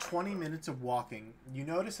 20 minutes of walking, you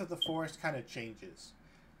notice that the forest kind of changes.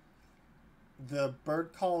 The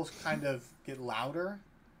bird calls kind of get louder,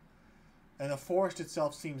 and the forest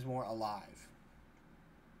itself seems more alive.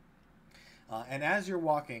 And as you're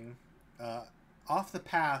walking, off the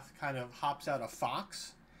path kind of hops out a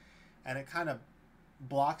fox, and it kind of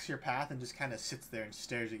blocks your path and just kind of sits there and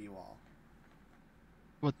stares at you all.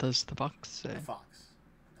 What does the fox say? The fox.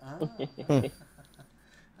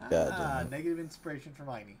 Negative inspiration from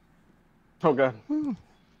Heine. Oh god.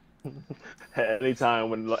 At any time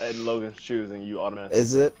when Logan's choosing, you automatically.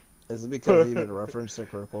 Is it because he even referenced the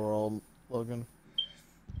Critical Role, Logan?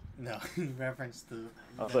 No, he referenced the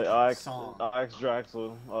song. I asked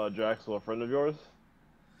Draxel, a friend of yours?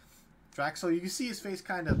 Draxel, you can see his face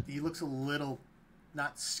he looks a little,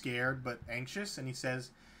 not scared, but anxious, and he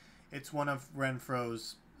says, it's one of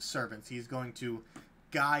Renfro's servants. He's going to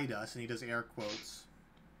guide us, and he does air quotes,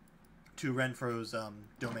 to Renfro's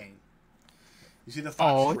domain. You see the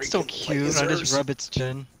fox? Oh, it's so cute. I just rub its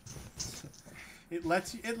chin. It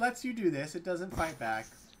lets you do this. It doesn't fight back.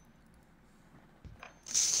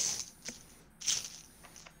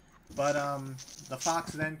 But the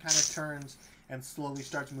fox then kind of turns and slowly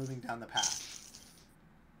starts moving down the path.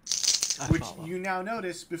 Which you now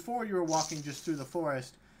notice, before you were walking just through the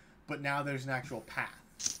forest, but now there's an actual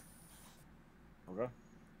path. Okay.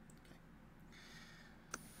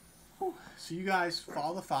 So you guys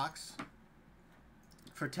follow the fox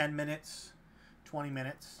for 10 minutes, 20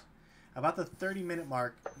 minutes. About the 30-minute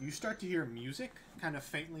mark, you start to hear music kind of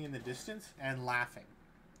faintly in the distance and laughing.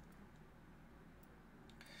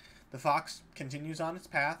 The fox continues on its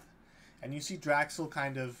path, and you see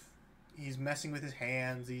Draxel he's messing with his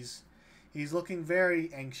hands. He's looking very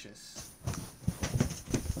anxious.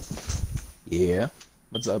 Yeah.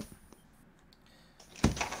 What's up?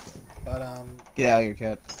 But get out of here,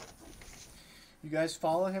 cat. You guys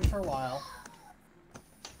follow him for a while.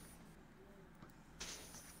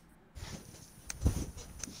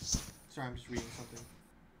 Sorry, I'm just reading something.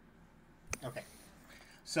 Okay.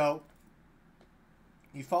 So,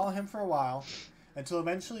 you follow him for a while until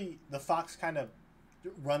eventually the fox kind of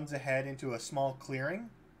runs ahead into a small clearing.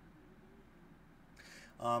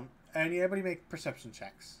 And everybody make perception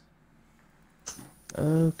checks.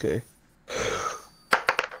 Okay.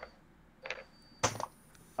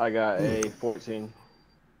 I got a 14.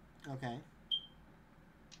 Okay.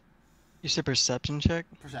 You said perception check?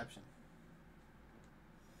 Perception.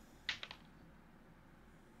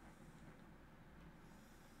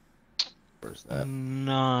 Where's that?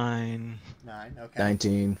 9. 9, okay.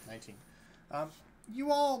 19. 19.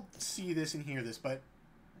 You all see this and hear this, but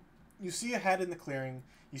you see ahead in the clearing,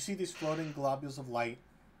 you see these floating globules of light.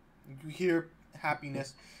 You hear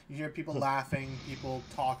happiness. You hear people laughing, people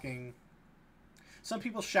talking. Some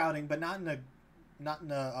people shouting, but not in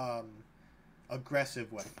a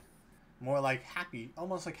aggressive way. More like happy,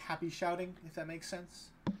 almost like happy shouting, if that makes sense.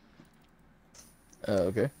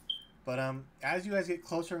 Okay. But as you guys get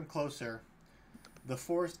closer and closer, the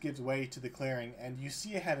forest gives way to the clearing, and you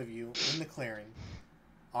see ahead of you in the clearing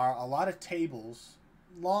are a lot of tables,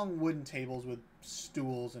 long wooden tables with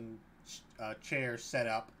stools and chairs set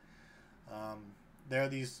up. There are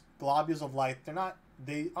these globules of light.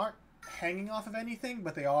 They aren't hanging off of anything,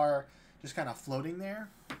 but they are just kind of floating there,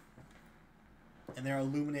 and they're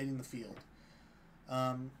illuminating the field.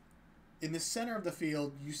 In the center of the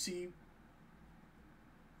field, you see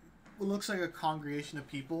what looks like a congregation of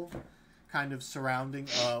people kind of surrounding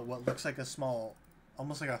what looks like a small,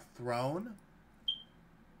 almost like a throne.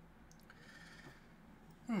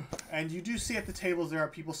 And you do see at the tables there are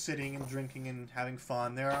people sitting and drinking and having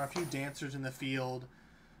fun. There are a few dancers in the field.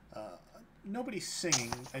 Nobody's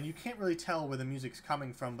singing, and you can't really tell where the music's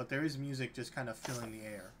coming from, but there is music just kind of filling the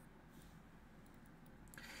air.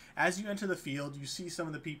 As you enter the field, you see some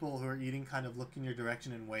of the people who are eating kind of look in your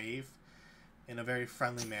direction and wave in a very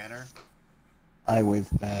friendly manner. I wave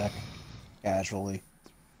back casually.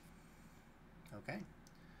 Okay.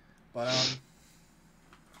 But,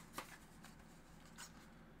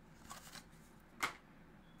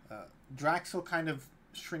 Draxel kind of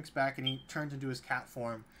shrinks back and he turns into his cat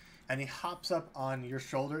form and he hops up on your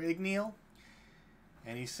shoulder, Igneal,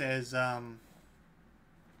 and he says,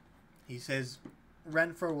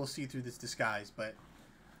 Renfro will see through this disguise, but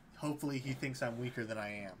hopefully he thinks I'm weaker than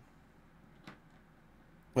I am.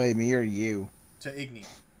 Wait, me or you? To Igneal.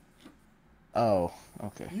 Oh,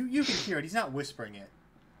 okay. You can hear it. He's not whispering it.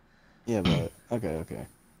 Yeah, but okay.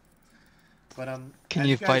 But Can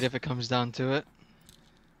you fight if it comes down to it?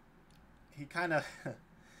 He kind of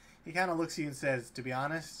looks at you and says, "To be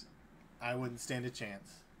honest, I wouldn't stand a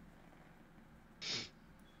chance."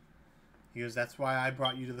 He goes, "That's why I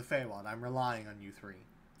brought you to the Feywild. I'm relying on you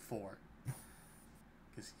 4.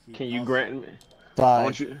 Can you grant me?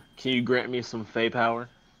 Five. Can you grant me some Fey power?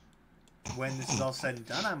 When this is all said and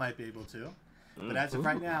done, I might be able to. But as of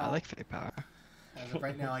right now, I like Fey power. As of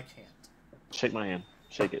right now, I can't. Shake my hand.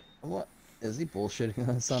 Shake it. What? Is he bullshitting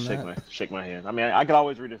us on that? Shake my hand. I mean, I could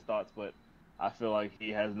always read his thoughts, but I feel like he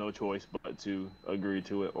has no choice but to agree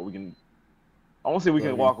to it, or we can. I won't say we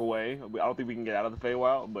can walk away. I don't think we can get out of the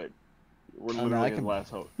Feywild, but we're literally his last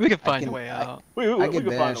hope. We can find a way out. We can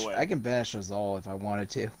find a way. I can bash us all if I wanted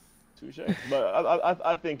to. Touche. But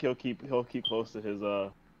I think he'll keep close to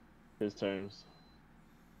his terms.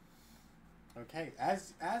 Okay,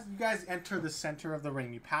 as you guys enter the center of the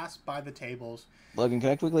ring, you pass by the tables. Logan, can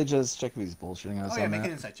I quickly just check if he's bullshitting us Oh yeah, on make that?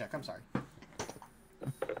 an insight check. I'm sorry.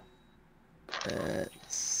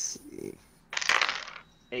 Let's see.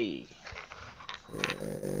 Hey.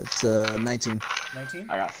 It's 19. 19?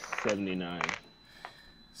 I got 79.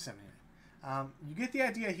 79. You get the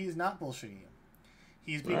idea he's not bullshitting you.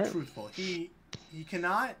 He's being truthful. He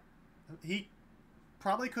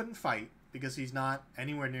probably couldn't fight because he's not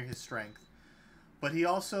anywhere near his strength. But he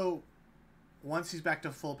also, once he's back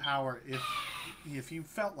to full power, if you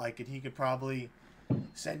felt like it, he could probably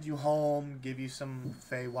send you home, give you some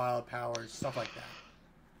Feywild powers, stuff like that.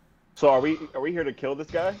 So are we here to kill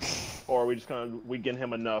this guy, or are we just gonna weaken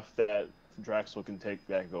him enough that Draxel can take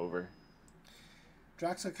back over?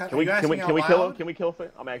 Draxel, can we kill him? Can we kill Fey?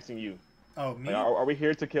 I'm asking you. Oh, me? Like, are we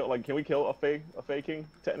here to kill? Like, can we kill a Fey King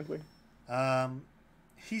technically?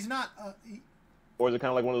 He's not. Or is it kind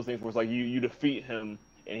of like one of those things where it's like you defeat him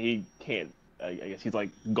and he can't? I guess he's like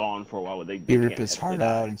gone for a while. But they rip his heart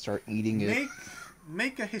out and start eating it.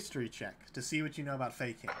 Make a history check to see what you know about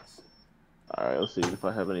Fey Kings. All right, let's see if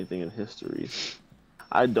I have anything in history.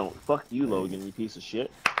 I don't. Fuck you, Logan, you piece of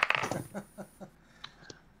shit.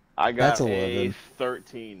 I got a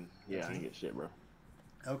 13. Yeah, I get shit, bro.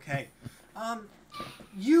 Okay.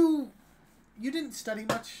 You didn't study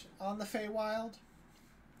much on the Feywild,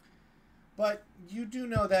 but you do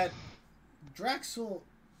know that Draxel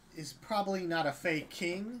is probably not a Fey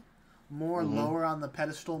King, more lower on the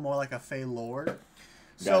pedestal, more like a Fey Lord.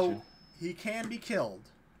 So he can be killed.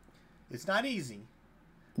 It's not easy.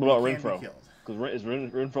 What about Renfro? Because is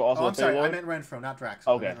Renfro also a Fey Lord? I meant Renfro, not Draxel.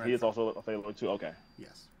 Okay, he is also a Fey Lord too. Okay.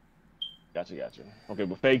 Yes. Gotcha. Okay,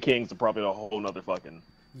 but Fey Kings are probably a whole nother fucking.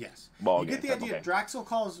 Yes. Ball you get the idea. Okay. Draxel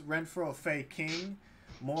calls Renfro a Fey King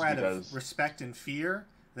more out of respect and fear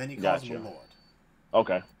than he calls him a Lord.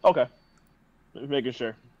 Okay. Just making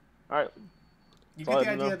sure. All right. You get the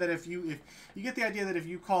idea that if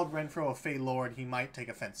you called Renfro a Fey Lord, he might take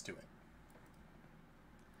offense to it.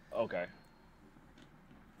 Okay.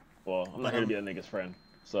 Well, I'm not here to be a nigga's friend,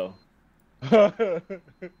 so. All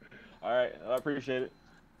right, I appreciate it.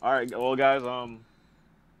 All right, well, guys,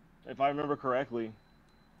 if I remember correctly,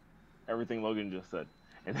 everything Logan just said.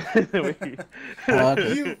 And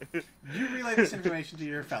you relay this information to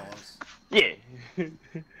your fellows. Yeah.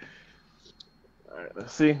 All right,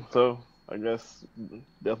 let's see. So I guess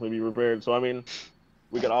definitely be prepared. So I mean,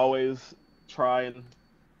 we could always try and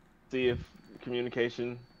see if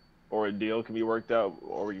communication or a deal can be worked out,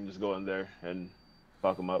 or we can just go in there and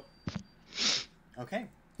fuck them up. Okay.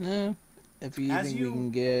 Yeah. If you As think you-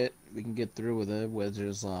 we can get through with it with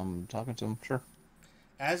just talking to him, sure.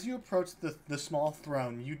 As you approach the small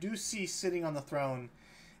throne, you do see sitting on the throne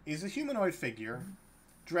is a humanoid figure,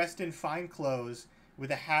 dressed in fine clothes, with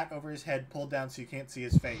a hat over his head pulled down so you can't see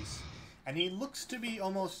his face. And he looks to be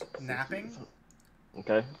almost napping.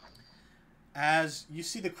 Okay. As you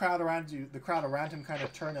see the crowd around him kind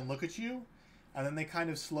of turn and look at you, and then they kind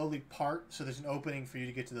of slowly part so there's an opening for you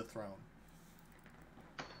to get to the throne.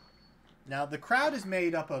 Now, the crowd is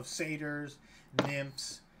made up of satyrs,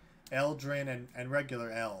 nymphs, eldrin, and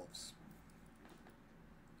regular elves.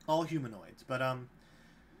 All humanoids. But,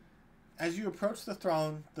 as you approach the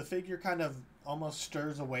throne, the figure kind of almost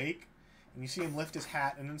stirs awake, and you see him lift his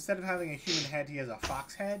hat, and instead of having a human head, he has a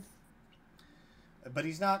fox head. But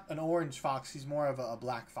he's not an orange fox, he's more of a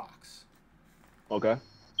black fox. Okay.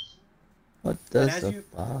 What does as the you-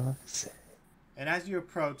 fox say? And as you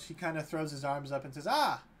approach, he kind of throws his arms up and says,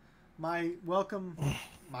 "Ah, my welcome,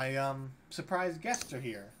 my surprise guests are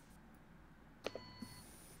here."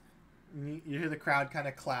 And you hear the crowd kind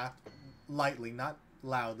of clap, lightly, not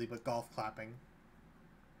loudly, but golf clapping.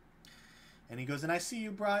 And he goes, "And I see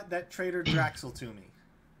you brought that traitor Draxel to me."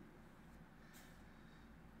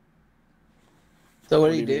 So what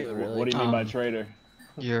What do you mean- do, really? What do you mean by traitor?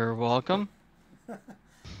 You're welcome.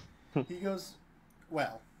 He goes,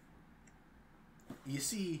 "Well, you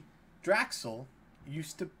see, Draxel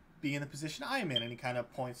used to be in the position I'm in," and he kind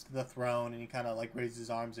of points to the throne, and he kind of like raises his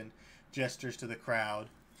arms and gestures to the crowd.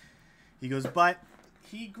 He goes, "But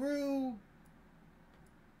he grew.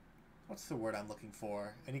 What's the word I'm looking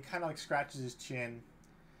for?" And he kind of like scratches his chin,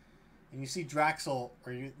 and you see Draxel,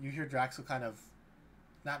 or you hear Draxel kind of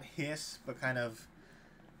not hiss, but kind of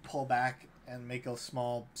pull back and make a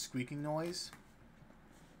small squeaking noise.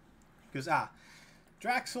 He goes,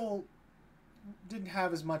 Draxel didn't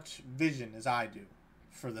have as much vision as I do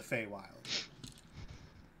for the Feywild.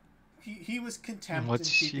 He was content in What's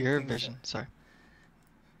keeping your things vision? Sorry.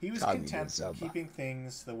 He was Cognitive content in Zelda. keeping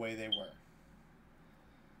things the way they were.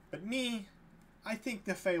 But me, I think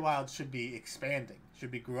the Feywild should be expanding,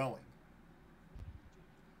 should be growing.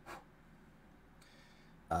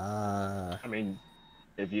 I mean,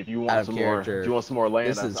 if you Out want of some more, character, if you want some more land,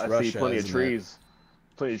 this I is see Russia, plenty of isn't it? trees,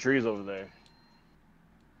 plenty of trees over there.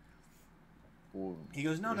 Ooh, He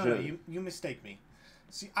goes, no, should- you mistake me.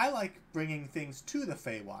 See, I like bringing things to the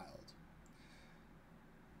Feywild.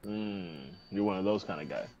 You're one of those kind of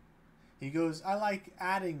guy. He goes, I like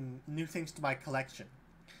adding new things to my collection.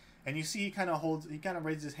 And you see he kind of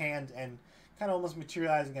raises his hand, and kind of almost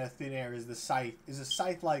materializing out of thin air is a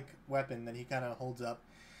scythe-like weapon that he kind of holds up.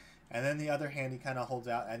 And then the other hand he kind of holds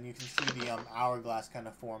out, and you can see the hourglass kind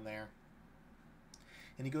of form there.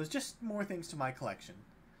 And he goes, just more things to my collection.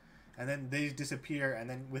 And then they disappear, and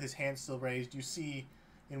then with his hand still raised, you see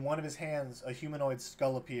in one of his hands a humanoid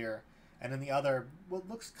skull appear, and in the other what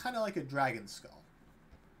looks kind of like a dragon skull.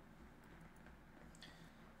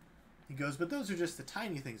 He goes, but those are just the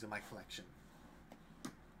tiny things in my collection.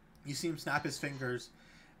 You see him snap his fingers,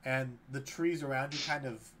 and the trees around you kind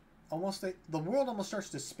of the world almost starts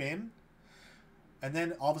to spin, and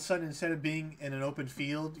then all of a sudden, instead of being in an open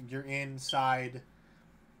field, you're inside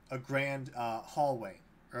a grand hallway,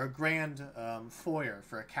 or a grand foyer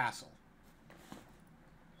for a castle.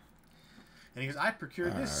 And he goes, I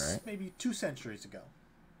procured this Alright. maybe 2 centuries ago.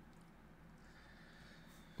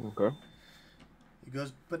 Okay. He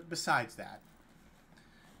goes, but besides that,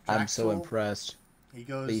 I'm so Draxel," impressed. He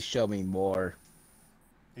goes, Please show me more.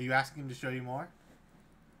 are you asking him to show you more?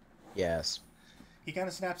 Yes. He kind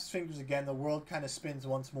of snaps his fingers again. The world kind of spins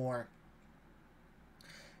once more.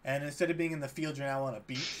 And instead of being in the field, you're now on a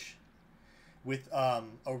beach with a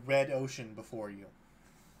red ocean before you.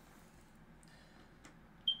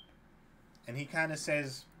 And he kind of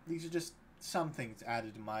says, these are just some things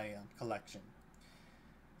added to my collection.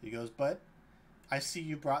 He goes, but I see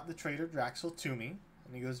you brought the traitor Draxel to me.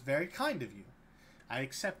 And he goes, very kind of you. I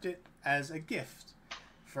accept it as a gift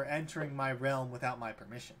for entering my realm without my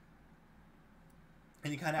permission.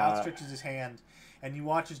 And he kind of outstretches his hand, and you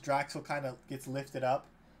watch as Draxel kind of gets lifted up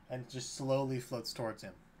and just slowly floats towards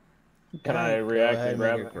him. Can I Go react ahead and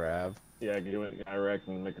grab make it? a grab? Yeah, can I react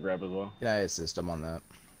and make a grab as well? Can I assist him on that?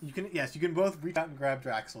 You can both reach out and grab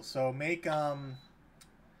Draxel. So make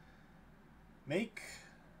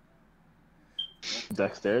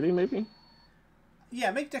Dexterity, maybe?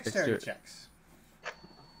 make dexterity Dexter- checks.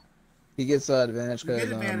 He gets advantage You get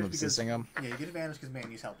because advantage I'm because assisting him. yeah, you get advantage because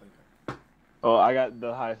Manny's helping you. Oh, I got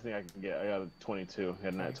the highest thing I can get. I got a 22.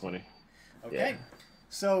 Had that 20. Okay. Yeah.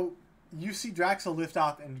 So you see Draxel lift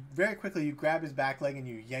off, and very quickly you grab his back leg and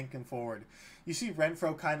you yank him forward. You see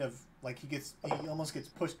Renfro kind of like he almost gets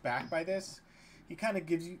pushed back by this. He kind of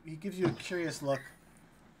gives you a curious look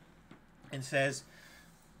and says,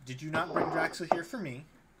 "Did you not bring Draxel here for me?"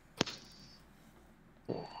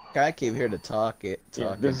 I came here to talking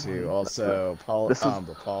to also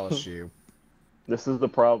polish you. This is the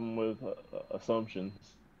problem with assumptions.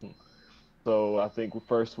 So I think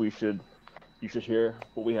first you should hear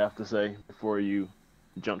what we have to say before you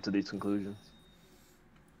jump to these conclusions.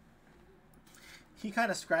 He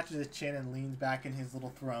kind of scratches his chin and leans back in his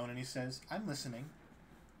little throne, and he says, "I'm listening."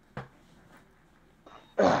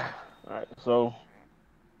 All right, so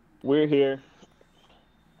we're here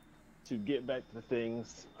to get back to the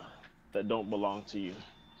things that don't belong to you.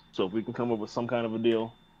 So if we can come up with some kind of a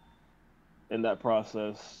deal in that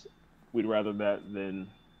process, we'd rather that than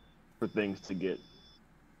for things to get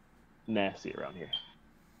nasty around here.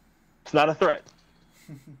 It's not a threat.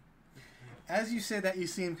 As you say that, you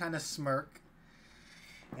see him kind of smirk,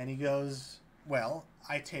 and he goes, "Well,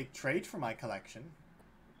 I take trade for my collection.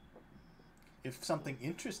 If something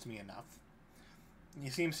interests me enough." And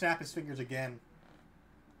you see him snap his fingers again,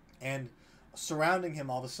 and surrounding him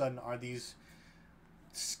all of a sudden are these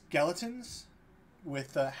skeletons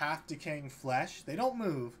with half-decaying flesh. They don't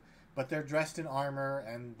move, but they're dressed in armor,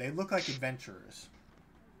 and they look like adventurers.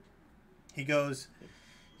 He goes,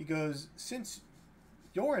 "Since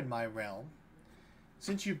you're in my realm,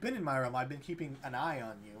 since you've been in my realm, I've been keeping an eye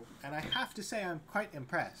on you, and I have to say I'm quite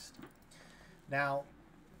impressed. Now,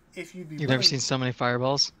 if you'd be You've never seen so many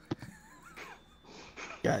fireballs?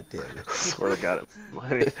 God damn it. Swear to God.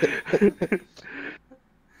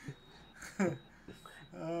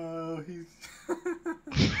 Oh, he's...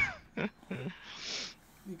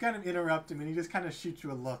 You kind of interrupt him, and he just kind of shoots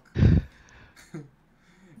you a look.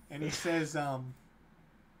 And he says, I'm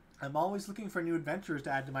always looking for new adventurers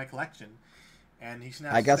to add to my collection. And he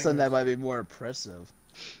snaps I guess his then that fingers. might be more impressive.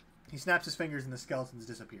 He snaps his fingers, and the skeletons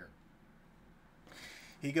disappear.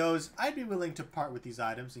 He goes, "I'd be willing to part with these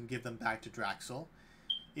items and give them back to Draxel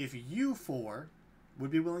if you four would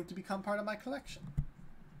be willing to become part of my collection."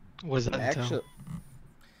 What does that entail? Actually,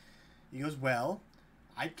 He goes, "Well,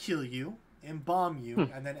 I'd kill you, embalm you,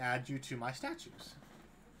 and then add you to my statues."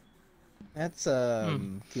 that's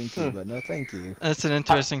kinky, but no thank you. That's an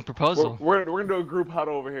interesting proposal. We're gonna do a group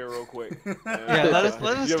huddle over here real quick. Yeah, let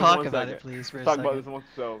us Give talk one about second. it, please, for a Talk second. about this amongst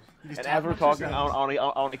ourselves. You just And talk as we're amongst talking, I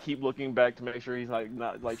yourselves. want to keep looking back to make sure he's like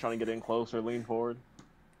not like trying to get in close or lean forward.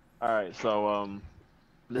 All right, so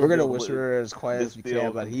We're gonna whisper as quiet as we this deal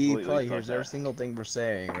can, but he completely probably hears sucks every ass. single thing we're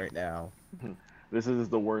saying right now. This is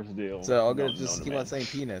the worst deal. So I'm gonna known just to keep man. on saying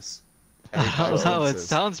penis. I don't know. It Sentences.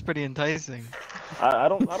 sounds pretty enticing. I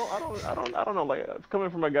don't know. Like coming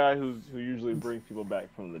from a guy who usually brings people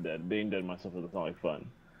back from the dead, being dead myself doesn't sound like fun.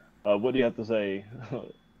 What do you have to say,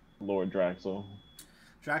 Lord Draxel?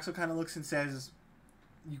 Draxel kind of looks and says,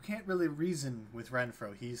 "You can't really reason with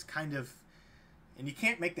Renfro. He's kind of... And you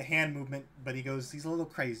can't make the hand movement, but he goes, he's a little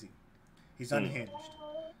crazy. He's unhinged."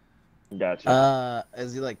 Gotcha.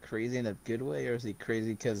 Is he like crazy in a good way, or is he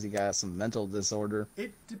crazy because he got some mental disorder?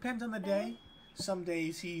 It depends on the day. Some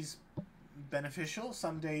days he's beneficial.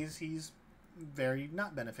 Some days he's very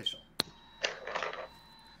not beneficial.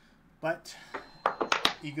 But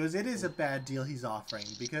he goes, "It is a bad deal he's offering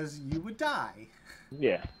because you would die."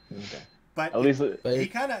 Yeah. Okay. But At least But he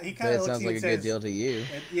kind of That looks sounds at you like and a good says, deal to you.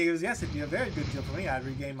 and he goes, "Yes, it'd be a very good deal for me. I'd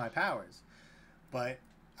regain my powers. But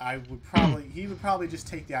he would probably just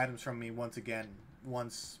take the items from me once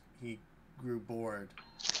he grew bored."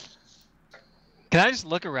 Can I just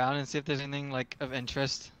look around and see if there's anything like of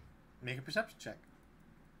interest, Make a perception check.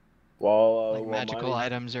 while like magical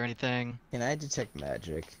items or anything? Can I detect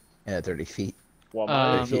magic at 30 feet? while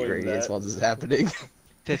Um, Monty's 30 feet doing radius that, while this is happening.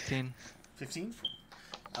 15. 15.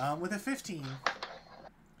 With a 15,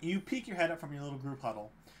 you peek your head up from your little group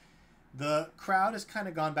huddle. The crowd has kind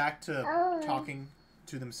of gone back to talking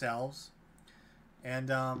to themselves, and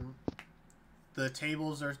the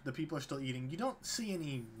people are still eating. You don't see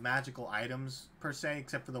any magical items per se,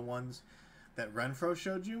 except for the ones that Renfro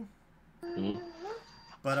showed you. Mhm.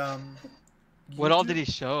 But What all did he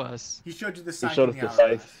show us? He showed you the He sign showed in us the the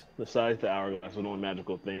hourglass. size, the hourglass was the only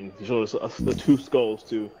magical thing. He showed us the two skulls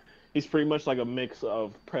too. He's pretty much like a mix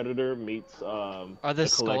of Predator meets Are a the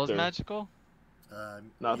skulls collector. magical?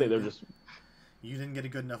 No, I think they're just. You didn't get a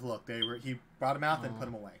good enough look. He brought them out and put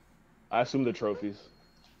them away. I assume they're trophies.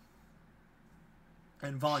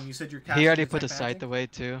 And Vaughn, you said your cat. He already put the scythe away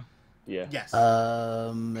too. Yeah. Yes.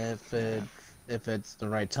 If it if it's the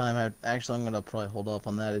right time. I'm gonna probably hold off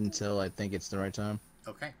on that until I think it's the right time.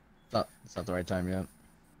 Okay, It's not the right time yet.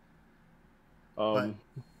 but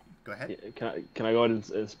go ahead. Can I go ahead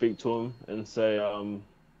and speak to him and say,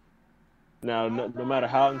 now no matter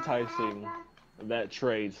how enticing that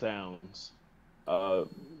trade sounds,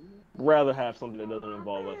 rather have something that doesn't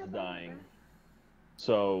involve us dying.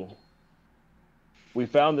 So we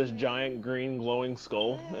found this giant green glowing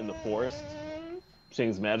skull in the forest.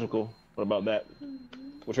 Seems magical. What about that?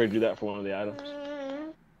 We'll trade you that for one of the items.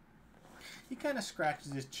 He kind of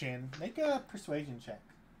scratches his chin. Make a persuasion check.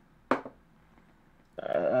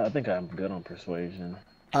 I think I'm good on persuasion.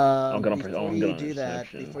 I'm good on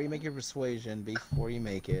perception. Before you make your persuasion, before you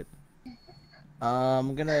make it,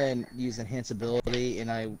 I'm gonna use enhance ability,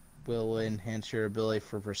 and I will enhance your ability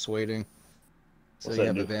for persuading, so What's you that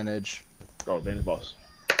have do? advantage. Oh, advantage boss.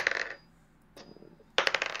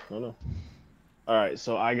 No. All right,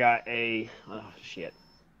 so I got a. Oh shit.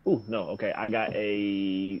 Ooh, no. Okay, I got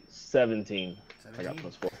a 17. I got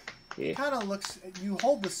 17. +4. Yeah. Kind of looks. You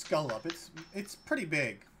hold the skull up. It's pretty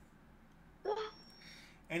big.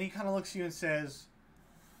 And he kind of looks at you and says,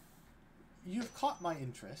 "You've caught my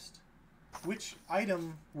interest. Which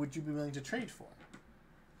item would you be willing to trade for?"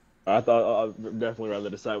 I thought I'd definitely rather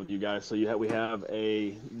decide with you guys. So we have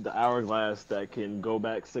the hourglass that can go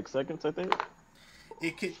back 6 seconds, I think.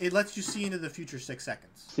 It lets you see into the future 6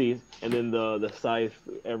 seconds. See, and then the scythe,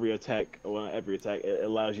 every attack, it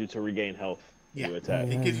allows you to regain health when you attack.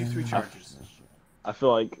 It gives you 3 charges. I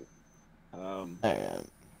feel like, and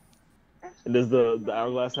does the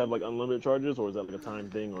hourglass have like unlimited charges, or is that like a time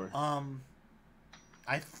thing, or?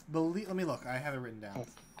 I believe. Let me look. I have it written down.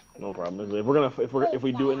 No problem. If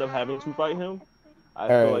we do end up having to fight him, I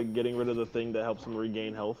feel like getting rid of the thing that helps him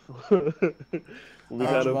regain health.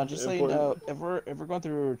 Just so you know, if we're going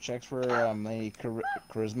through checks for any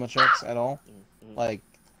charisma checks at all, like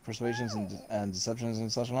persuasions and deceptions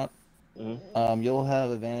and such not, you'll have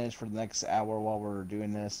advantage for the next hour while we're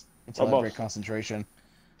doing this until I break concentration.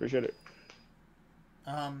 Appreciate it.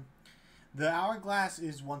 The hourglass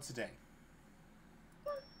is once a day.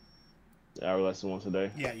 The hourglass is once a day.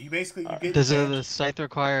 Yeah, you basically get. Does the scythe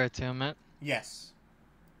require attunement? Yes.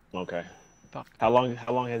 Okay. Fuck. How long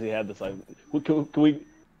has he had this? Like, will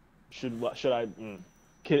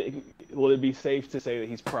it be safe to say that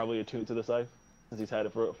he's probably attuned to the scythe since he's had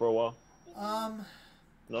it for a while?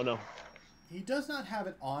 No. He does not have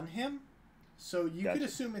it on him, so you could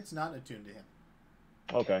assume it's not attuned to him.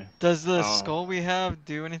 Okay. Does the skull we have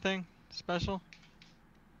do anything special?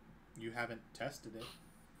 You haven't tested it.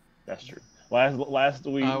 That's true. Last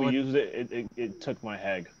we used it. It took my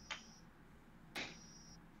hag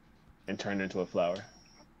and turned into a flower.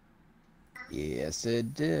 Yes,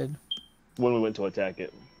 it did. When we went to attack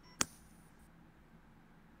it.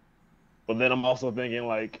 But then I'm also thinking,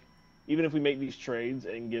 like, even if we make these trades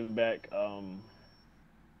and give back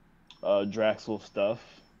Draxel stuff,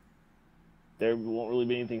 there won't really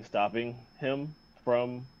be anything stopping him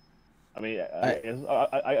from. I mean,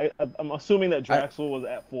 I'm assuming that Draxel was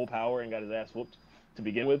at full power and got his ass whooped to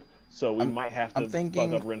begin with, so we might have to fuck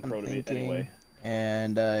up Renfro anyway.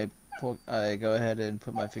 And I go ahead and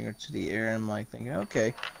put my finger to the air, and I'm like thinking,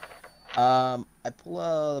 okay. I pull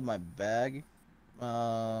out of my bag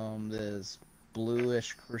this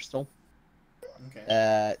bluish crystal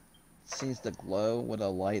that seems to glow with a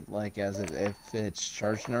light, like as if it's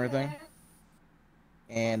charged and everything.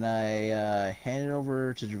 And I hand it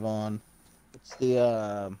over to Javon. It's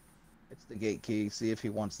the gate key. See if he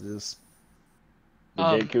wants this.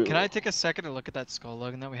 Can I take a second to look at that skull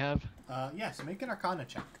Logan that we have? Yes, make an Arcana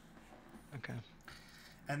check. Okay.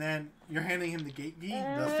 And then you're handing him the gate key,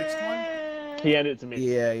 the fixed one? He handed it to me.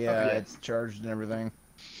 Yeah, okay. It's charged and everything.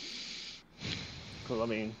 Because, I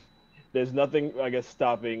mean, there's nothing, I guess,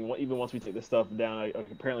 stopping, even once we take the stuff down,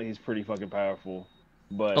 apparently he's pretty fucking powerful.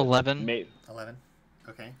 But 11? 11.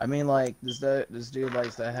 Okay. I mean, like, this dude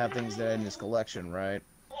likes to have things there in his collection, right?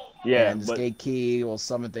 Yeah, and this gate key will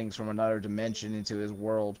summon things from another dimension into his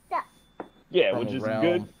world. Yeah, which is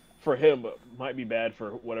good for him, but might be bad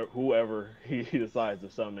for whoever he decides to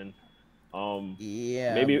summon.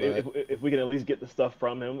 Yeah. Maybe if we can at least get the stuff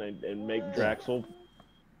from him and make Draxel,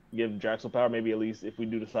 give Draxel power. Maybe at least if we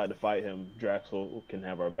do decide to fight him, Draxel can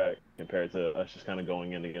have our back compared to us just kind of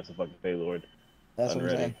going in against a fucking Paylord. That's what I'm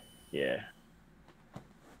saying. Yeah.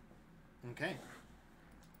 Okay.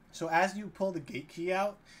 So as you pull the gate key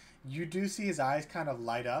out, you do see his eyes kind of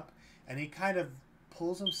light up, and he kind of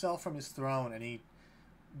pulls himself from his throne, and he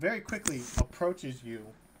very quickly approaches you.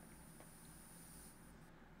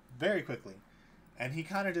 Very quickly. And he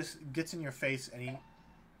kind of just gets in your face, and he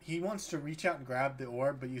he wants to reach out and grab the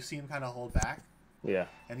orb, but you see him kind of hold back. Yeah.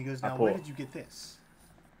 And he goes, I "Now, pull. where did you get this?"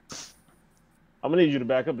 I'm gonna need you to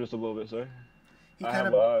back up just a little bit, sir. He I kind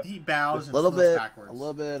have, of he bows A and little floats bit, backwards. a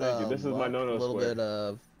little bit Thank you. of This is my luck, no-no a little square. bit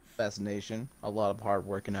of fascination, a lot of hard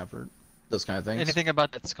work and effort, those kind of things. Anything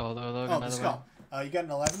about that skull though, Logan? Oh, by the the skull. You got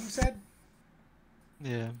an 11, you said? way?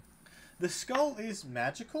 Yeah. The skull is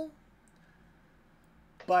magical,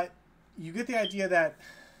 but you get the idea that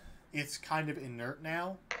it's kind of inert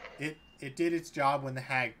now. It did its job when the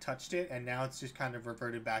hag touched it, and now it's just kind of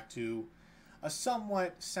reverted back to a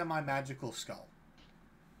somewhat semi-magical skull.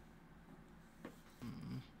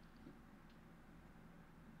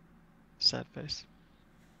 Sad face.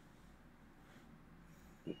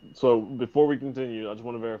 So before we continue, I just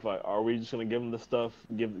want to verify: are we just gonna give him the stuff,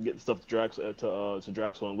 get the stuff to Drax to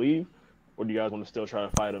Draxel and leave, or do you guys want to still try to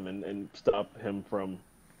fight him and stop him from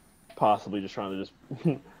possibly just trying to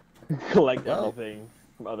just collect Well- everything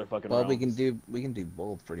from other fucking Well, realms? we can do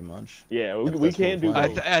both pretty much. Yeah, if we that's can do what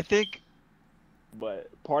we're both. I think But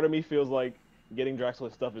part of me feels like getting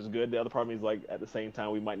Draxler's stuff is good. The other part of me is like, at the same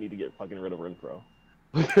time, we might need to get fucking rid of Renfro.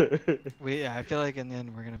 I feel like in the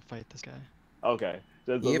end we're gonna fight this guy. Okay.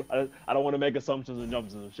 Yep. I don't want to make assumptions and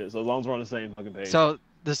jumps and shit. So as long as we're on the same fucking page. So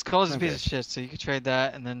the skull is a piece Okay. of shit, so you could trade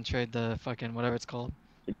that and then trade the fucking whatever it's called.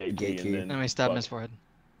 The gate Gate key key. and And we stab him in fuck. his forehead.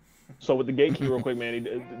 So with the gate key, real quick, man,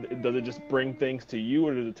 does it just bring things to you,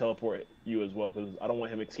 or does it teleport you as well? Because I don't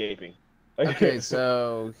want him escaping. Okay,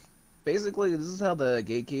 so basically this is how the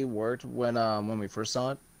gate key worked when we first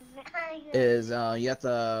saw it. Is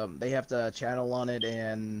they have to channel on it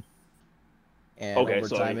and Okay, over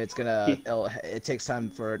so time he- it takes time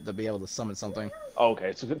for it to be able to summon something.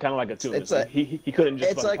 Okay, so kind of like a tune. It's a- He couldn't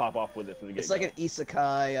just it's fucking like- pop off with it from the gate. It's like an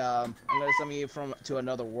isekai, I'm gonna summon you to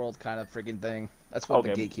another world kind of freaking thing. That's what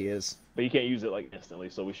the Okay. gate key is. But you can't use it like instantly,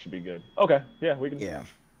 so we should be good. Okay, yeah, we can. Yeah.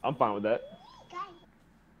 I'm fine with that.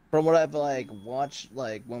 From what I've like watched,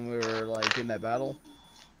 like when we were like in that battle,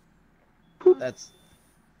 that's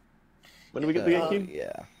When do we get the gate key?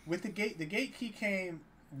 yeah. With the gate key came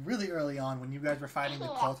really early on when you guys were fighting the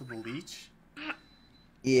cult of the leech.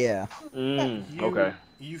 Yeah. Okay.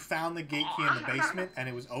 You found the gate key in the basement, and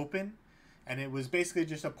it was open, and it was basically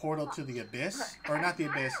just a portal to the abyss, or not the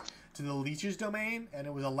abyss, to the leech's domain, and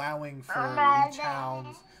it was allowing for leech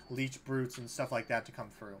hounds, leech brutes, and stuff like that to come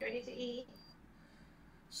through. Ready to eat?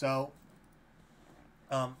 So,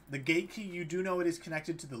 the gate key, you do know it is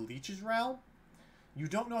connected to the leech's realm. You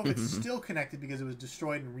don't know if it's still connected because it was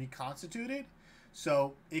destroyed and reconstituted.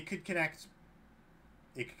 So it could connect.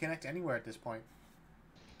 It could connect anywhere at this point.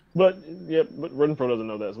 But but Renfro doesn't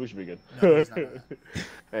know that, so we should be good. No, he's not know that.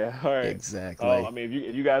 Yeah, all right. Exactly. I mean,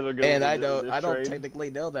 if you guys are good. And with I this don't trade,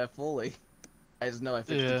 technically know that fully. I just know I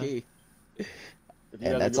fixed Yeah. the key. if you and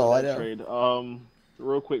guys are that's good all with I that know. Trade,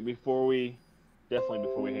 real quick before we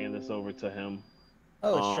hand this over to him.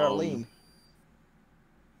 Oh, it's Um, Charlene.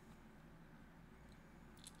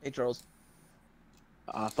 Hey, Charles.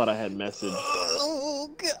 I thought I had message. Oh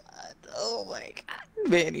God! Oh my God!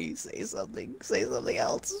 Manny, say something. Say something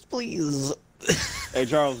else, please. Hey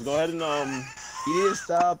Charles, go ahead and You need to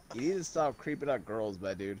stop. You need to stop creeping out girls,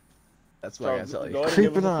 my dude. That's what I Charles, gotta tell go you. ahead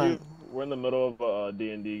and give us Creeping a few. on. We're in the middle of a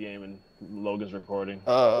D&D game and Logan's recording.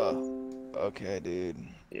 Okay, dude.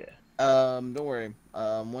 Yeah. Don't worry.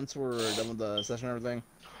 Once we're done with the session and everything.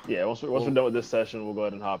 Yeah, once we're done with this session, we'll go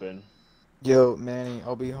ahead and hop in. Yo, Manny,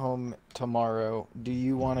 I'll be home tomorrow. Do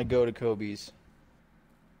you want to go to Kobe's?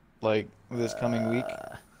 Like, this coming week?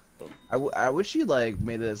 I wish you like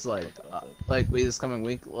made this like wait this coming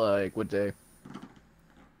week like what day?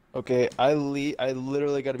 Okay, I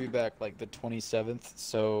literally got to be back like the 27th,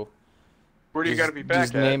 so Where do you got to be back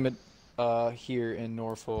just at? name it here in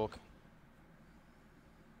Norfolk.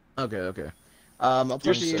 Okay. You're I'll talk to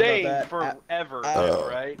you staying about that. forever, uh, though,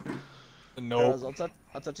 right? Charles, I'll talk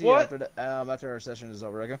to you What? after our session is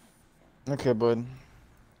over. Okay. Okay, bud.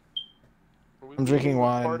 Are we I'm drinking leaving the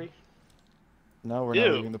wine. Party? No, we're Ew.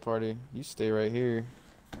 not leaving the party. You stay right here.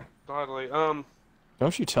 Godly.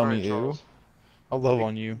 Don't you tell alright, me, ew. Charles. I'll love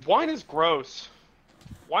on you. Wine is gross.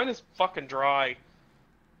 Wine is fucking dry.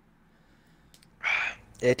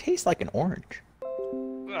 It tastes like an orange.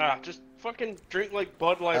 Just fucking drink like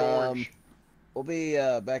Bud Light Orange. We'll be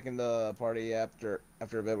back in the party after a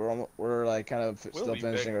bit. We're like kind of We'll still be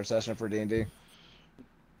finishing back. our session for D&D.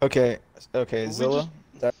 Okay, Well, Zilla.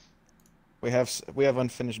 We have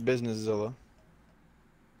unfinished business, Zilla.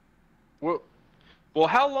 Well,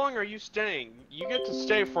 how long are you staying? You get to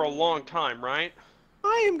stay for a long time, right?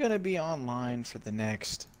 I am gonna be online for the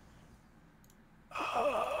next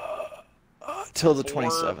till the Or-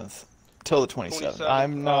 27th. Till the 27th.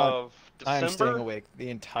 I'm not. Of I'm staying December? awake the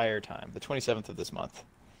entire time. The 27th of this month.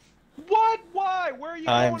 What? Why? Where are you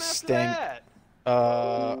I'm going after staying- that?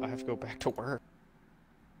 I have to go back to work.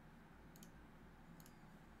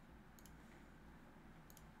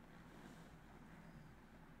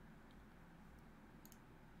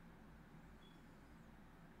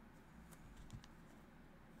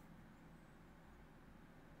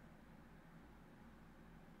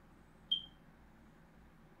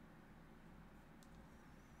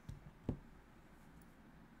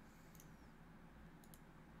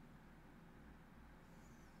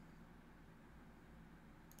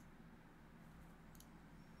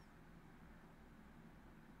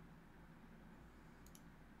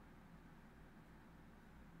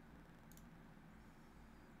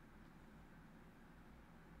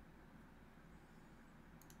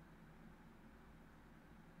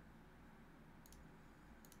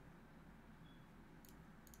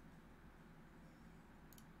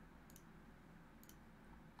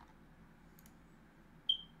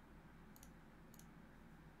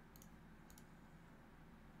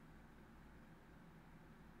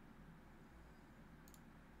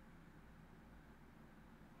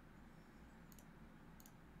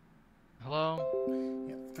 Hello?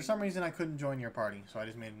 Yeah. For some reason, I couldn't join your party, so I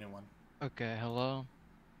just made a new one. Okay, hello?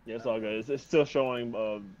 Yeah, it's all good. It's still showing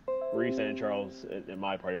Reese and Charles in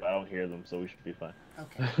my party. But I don't hear them, so we should be fine.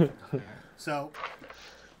 Okay. So,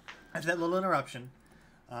 after that little interruption,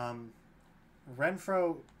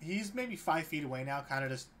 Renfro, he's maybe 5 feet away now, kind of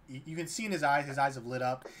just, you can see in his eyes have lit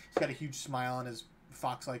up. He's got a huge smile on his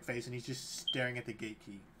fox-like face, and he's just staring at the gate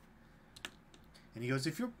key. And he goes,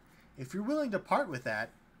 if you're willing to part with that,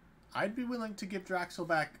 I'd be willing to give Draxel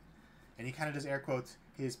back, and he kind of does air quotes,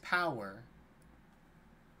 his power.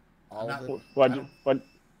 All not- of it.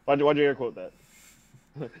 Why'd you air quote that?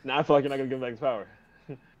 Now I feel like you're not gonna give him back his power.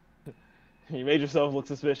 You made yourself look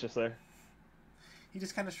suspicious there. He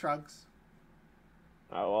just kind of shrugs.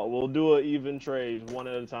 Well, we'll do an even trade, one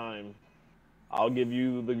at a time. I'll give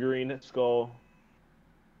you the green skull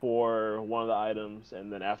for one of the items,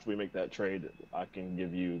 and then after we make that trade, I can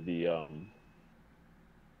give you the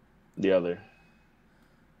other.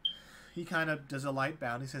 He kind of does a light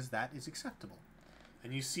bow and he says that is acceptable.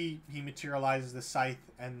 And you see he materializes the scythe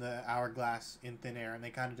and the hourglass in thin air, and they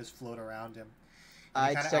kind of just float around him. And I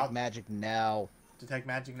he kinda detect magic now. detect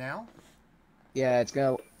magic now. Yeah, it's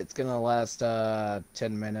gonna last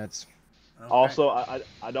 10 minutes. Okay. Also,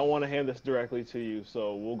 I don't want to hand this directly to you,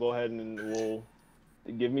 so we'll go ahead and we'll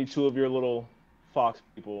give me 2 of your little fox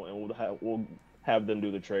people, and we'll have them do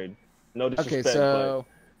the trade. No disrespect, Okay, so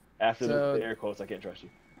but after so- the air quotes, I can't trust you.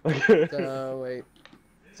 so wait,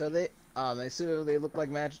 so they look like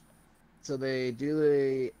magic. So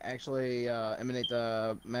they actually emanate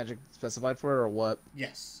the magic specified for it, or what?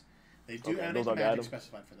 Yes, they do Okay, emanate those the are the magic items?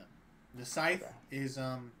 specified for them. The scythe is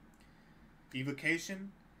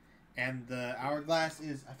evocation, and the hourglass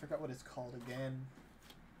is, I forgot what it's called again.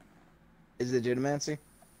 Is it Geomancy?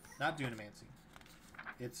 Not dunamancy.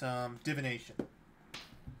 It's divination.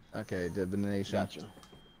 Okay, divination. Gotcha.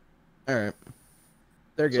 All right,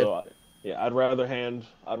 they're good. So yeah, I'd rather hand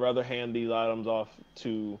these items off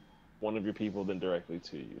to one of your people than directly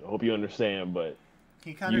to you. I hope you understand, but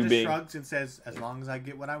He kind You of just being- shrugs and says, "As long as I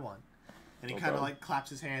get what I want," and he No kind of problem. like claps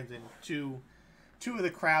his hands, and two of the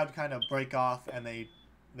crowd kind of break off, and they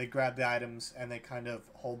grab the items and they kind of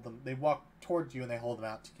hold them. They walk towards you and they hold them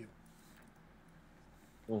out to you.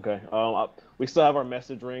 okay. We still have our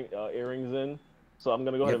message earrings in, so I'm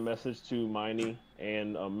gonna go ahead and message to Miney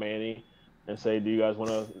and Manny and say, do you guys want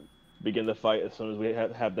to begin the fight as soon as we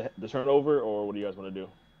have the turnover, or what do you guys want to do?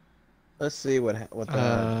 Let's see what the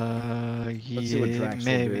see what Yeah, Drax will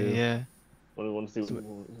maybe, do. yeah. Want to see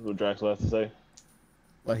what Draxel has to say?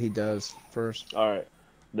 what he does first. All right,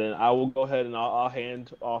 then I will go ahead and I'll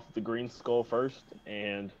hand off the green skull first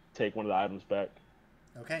and take one of the items back.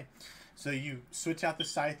 Okay, so you switch out the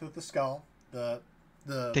scythe with the skull. I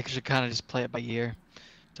think we should kind of just play it by ear.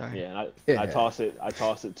 Sorry. Yeah, and I Yeah. toss it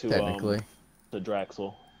to Technically, to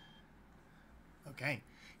Draxel. Okay,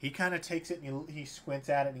 he kind of takes it and he squints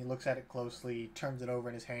at it and he looks at it closely. He turns it over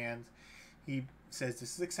in his hands. He says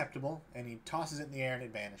this is acceptable, and he tosses it in the air and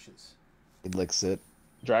it vanishes. he licks it.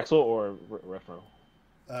 Draxel or Renfro?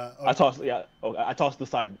 I tossed the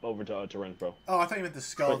side over to Renfro. Oh, I thought you meant the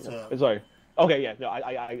skull to. Sorry. Okay, yeah, no,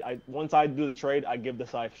 I once I do the trade, I give the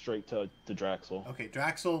scythe straight to Draxel. Okay,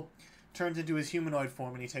 Draxel turns into his humanoid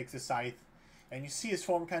form and he takes the scythe, and you see his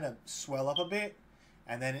form kind of swell up a bit,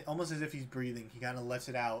 and then almost as if he's breathing, he kind of lets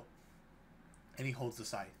it out, and he holds the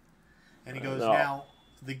scythe, and he goes, No. "Now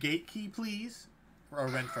the gate key, please," or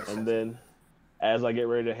Renfro says. And then as I get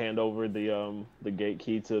ready to hand over the gate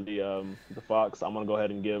key to the fox, I'm gonna go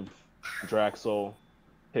ahead and give Draxel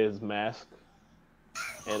his mask,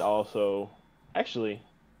 and also, actually,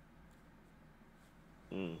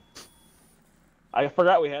 I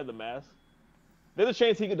forgot we had the mask. There's a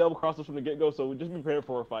chance he could double cross us from the get go, so we just be prepared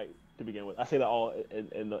for a fight to begin with. I say that all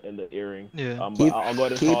in the earring. Yeah. But I'll go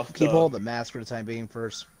ahead and toss. Keep hold of the mask for the time being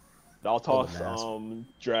first. I'll toss the mask.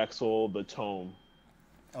 Draxel the tome.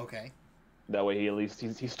 Okay. That way, he at least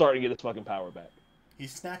he's starting to get his fucking power back. He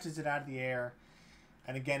snatches it out of the air,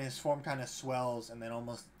 and again his form kind of swells and then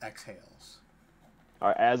almost exhales. All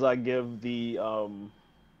right, as I give the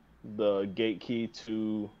gate key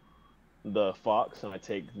to the fox, and I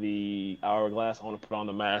take the hourglass, I want to put on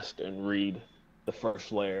the mask and read the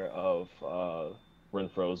first layer of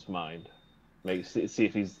Renfro's mind. See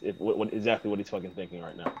if he's exactly what he's fucking thinking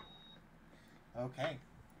right now. Okay.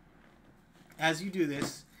 As you do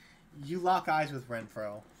this, you lock eyes with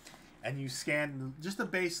Renfro, and you scan just the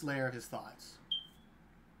base layer of his thoughts.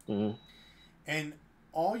 Mm-hmm. And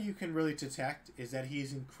all you can really detect is that he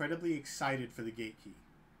is incredibly excited for the gate key.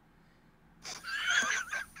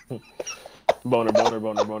 Boner, boner,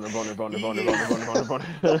 boner, boner, boner, boner, boner, boner, boner, boner,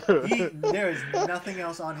 boner. There is nothing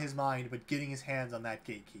else on his mind but getting his hands on that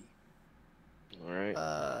gate key. All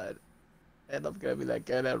right. And I'm gonna be that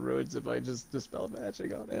guy that ruins if I just dispel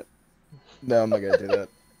magic on it. No, I'm not gonna do that.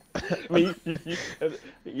 I mean,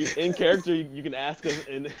 you, in character, you can ask us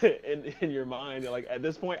in your mind. Like at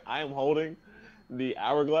this point, I am holding the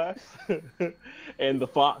hourglass, and the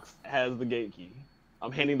fox has the gate key.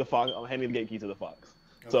 I'm handing the gate key to the fox.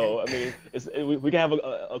 Okay. So I mean, we can have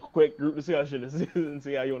a quick group discussion and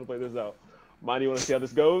see how you want to play this out. Mind, you want to see how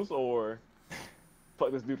this goes, or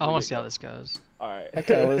fuck this dude? I want to see how this goes. All right. I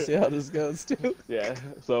kind of want to see how this goes too. Yeah.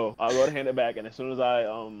 So I'll go ahead and hand it back, and as soon as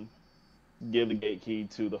I give the gate key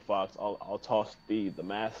to the fox, I'll toss the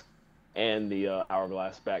mask and the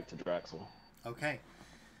hourglass back to Draxel. Okay.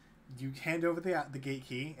 You hand over the gate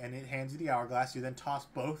key, and it hands you the hourglass. You then toss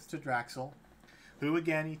both to Draxel, who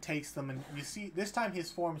again, he takes them, and you see this time his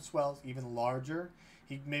form swells even larger.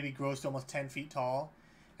 He maybe grows to almost 10 feet tall,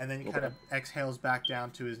 and then he kind of exhales back down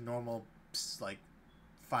to his normal, like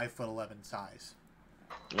 5'11" size.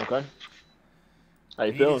 Okay. How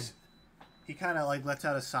you feeling? He kind of like lets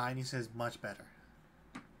out a sigh and he says, "Much better."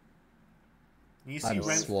 And you see the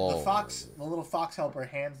little fox helper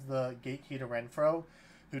hands the gate key to Renfro,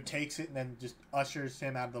 who takes it and then just ushers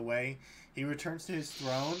him out of the way. He returns to his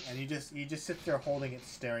throne and he just sits there holding it,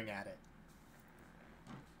 staring at it.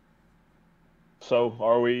 So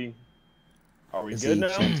are we Is good he now?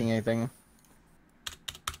 chanting anything?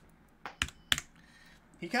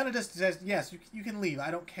 He kind of just says, "Yes, you can leave.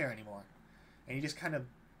 I don't care anymore," and he just kind of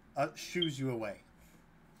shoos you away.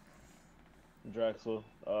 Draxel,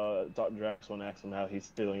 talk to Draxel and ask him how he's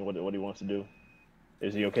feeling, what he wants to do.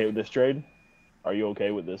 Is he okay with this trade? Are you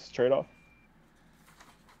okay with this trade-off?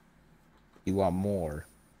 You want more?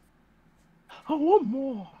 I want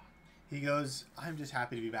more. He goes, "I'm just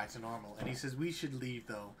happy to be back to normal," and he says, "We should leave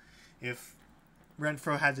though. If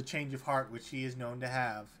Renfro has a change of heart, which he is known to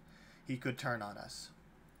have, he could turn on us."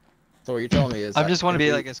 So what you're telling me is I just want to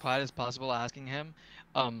be like as quiet as possible, asking him.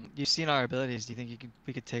 You've seen our abilities. Do you think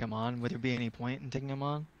we could take him on? Would there be any point in taking him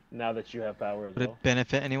on? Now that you have power as Would well. it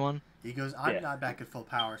benefit anyone? He goes, "I'm not back at full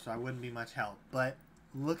power, so I wouldn't be much help. But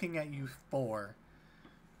looking at you four,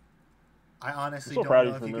 I honestly don't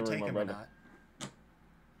know if you could take him or not."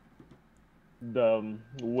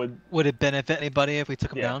 Would it benefit anybody if we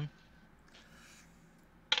took him down?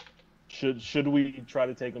 Should we try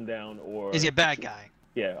to take him down, or is he a bad guy?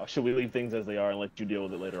 Yeah, should we leave things as they are and let you deal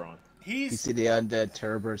with it later on? You see the undead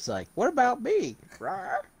Turbert's like, "What about me?"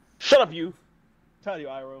 Shut up, you! Tell you,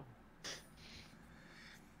 Iroh.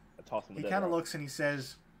 I toss him. He kind of looks and he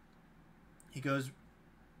says, he goes,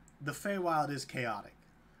 "The Feywild is chaotic.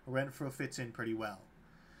 Renfro fits in pretty well.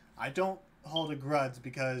 I don't hold a grudge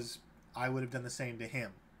because I would have done the same to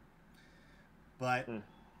him. But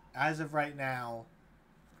as of right now,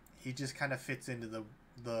 he just kind of fits into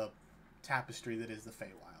the tapestry that is the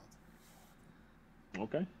Feywild."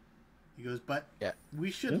 Okay. He goes, "But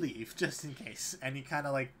we should leave just in case." And he kind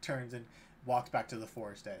of like turns and walks back to the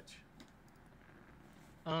forest edge.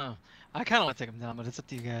 I don't know. I kind of want to take him down, but it's up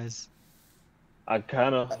to you guys. I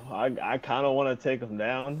kind of want to take him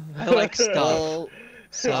down. I like stuff.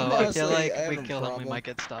 So honestly, I feel like I if we have a kill him, we problem. might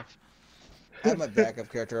get stuff. I have my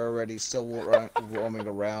backup character already still roaming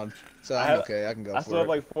around, so I'm okay. I can go I for still it. have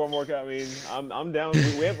like 4 more. I mean, I'm down.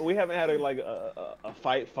 We haven't had a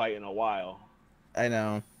fight in a while. I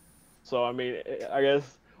know. So I mean, I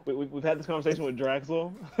guess we've had this conversation with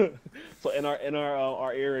Draxel. So in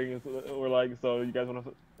our earrings, we're like, so you guys want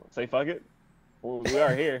to say fuck it? Well, we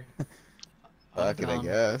are here. I'm Fuck it, I down.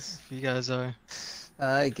 guess. If you guys are.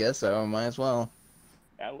 I guess so. Might as well.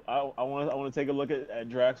 I want to take a look at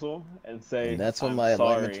Draxel and say And that's when I'm my sorry.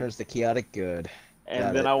 enlightenment turns to chaotic good. And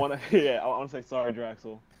Got then it. I want to I want to say sorry,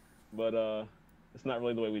 Draxel, but it's not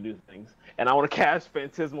really the way we do things. And I want to cast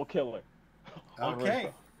Phantasmal Killer. on Okay.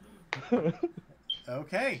 Renfro.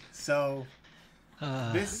 Okay, so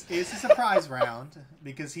Uh, this is a surprise round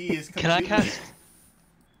because he is Can I completely... cast?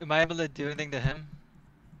 Am I able to do anything to him?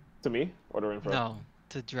 To me or to Renfro? No,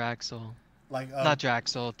 to Draxel. Like, Not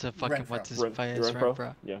Draxel, to fucking Renfro. what's his Ren- face, Renfro?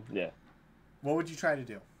 Renfro. Yeah. what would you try to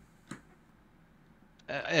do?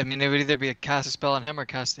 I mean, it would either be a cast a spell on him or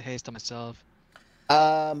cast a haste on myself.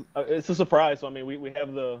 It's a surprise. So I mean, we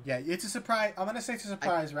have the Yeah, it's a surprise. I'm gonna say it's a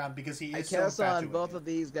surprise round because he I is so cast on infatuated. both of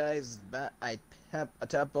these guys. I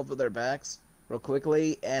tap both of their backs real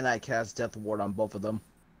quickly, and I cast Death Ward on both of them.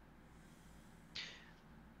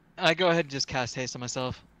 I go ahead and just cast haste on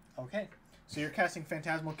myself. Okay, so you're casting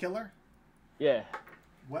Phantasmal Killer. yeah.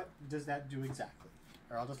 What does that do exactly?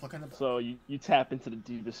 Or I'll just look in the book. So you tap into the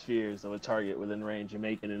deepest spheres of a target within range and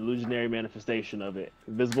make an illusionary manifestation of it,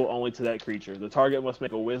 visible only to that creature. The target must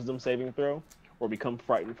make a Wisdom saving throw or become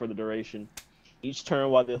frightened for the duration. Each turn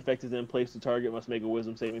while the effect is in place, the target must make a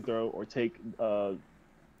Wisdom saving throw or take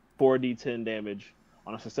 4d10 damage.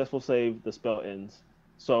 On a successful save, the spell ends.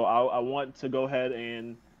 So I want to go ahead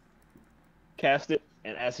and cast it,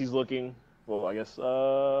 and as he's looking, well, I guess,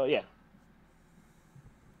 yeah.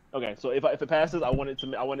 Okay, so if it passes, I want it to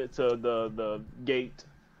the gate,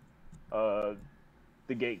 the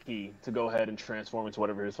gate key to go ahead and transform into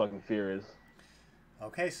whatever his fucking fear is.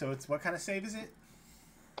 Okay, so it's what kind of save is it?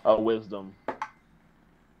 Wisdom.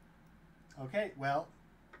 Okay, well,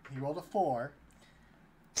 he rolled a 4,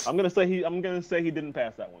 I'm gonna say he didn't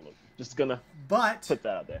pass that one. Look, just gonna but put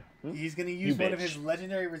that out there. he's gonna use one of bitch. his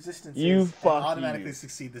legendary resistances You and fuck automatically you.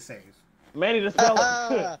 succeed the save. Manny, dispel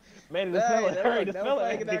it. Manny, dispel it. Hey, Hurry, look, dispel now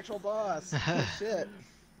make an it. actual boss. Oh, shit.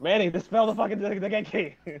 Manny, dispel the fucking the gate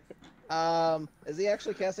key. Is he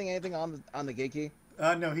actually casting anything on the gate key?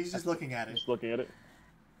 No, he's just looking at it. Just looking at it.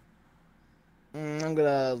 I'm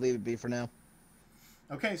gonna leave it be for now.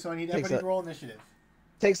 Okay, so I need Takes everybody a- to roll initiative.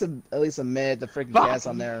 Takes at least a minute to freaking Fuck. cast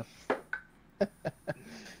on there.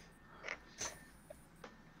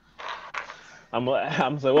 I'm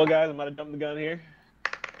saying, well, guys, I'm about to jump the gun here.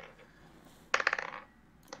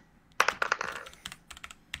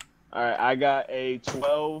 All right, I got a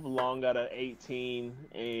 12, Long got a 18,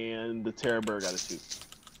 and the Terror Bird got a 2.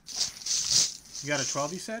 You got a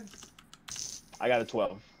 12, you said? I got a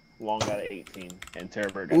 12, Long got an 18, and Terror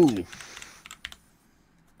Bird got a Ooh. 2.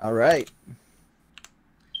 All right.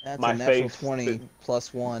 That's My a natural face- 20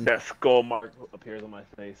 plus 1. That skull mark appears on my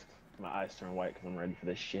face. My eyes turn white because I'm ready for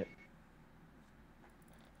this shit.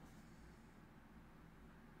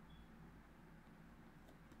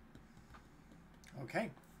 Okay.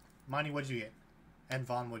 Monty, what'd you get? And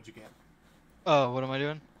Vaughn, what'd you get? Oh, what am I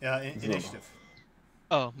doing? Initiative.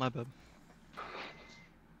 Oh, my bad.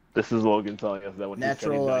 This is Logan telling us that when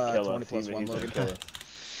Natural, he said he's gonna kill 20 us, plus he's 1 gonna Logan. kill us.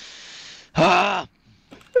 Ah!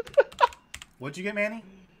 What'd you get, Manny?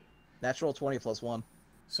 Natural 20 plus 1.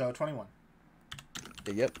 So 21.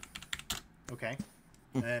 Yep. Okay.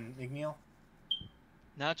 And Igneal?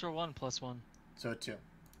 Natural 1 plus 1. So 2.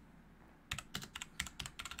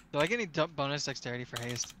 Do I get any bonus dexterity for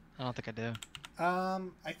haste? I don't think I do.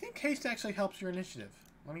 I think haste actually helps your initiative.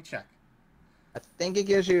 Let me check. I think it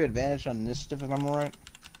gives you advantage on initiative if I'm right.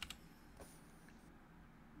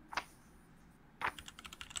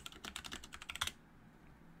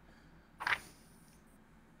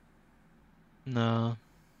 No.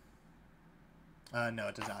 No,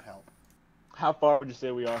 it does not help. How far would you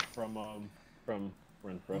say we are from You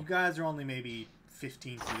Renfro? guys are only maybe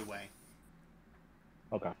 15 feet away.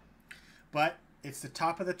 Okay. But it's the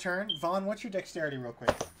top of the turn. Vaughn, what's your dexterity real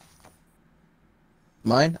quick?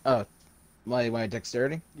 Mine? Oh, my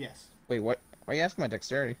dexterity? Yes. Wait, what? Why are you asking my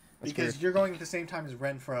dexterity? That's Because weird. you're going at the same time as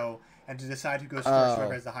Renfro, and to decide who goes first, Oh.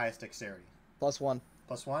 whoever has the highest dexterity. Plus 1.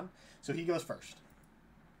 Plus 1. So he goes first.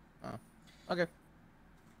 Okay.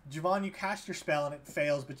 Javon, you cast your spell and it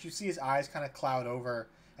fails, but you see his eyes kind of cloud over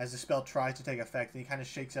as the spell tries to take effect, and he kind of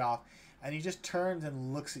shakes it off, and he just turns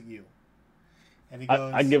and looks at you. And he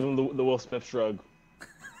goes... I give him the Will Smith shrug.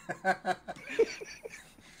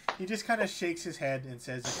 He just kind of shakes his head and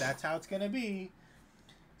says that that's how it's going to be.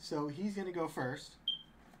 So he's going to go first.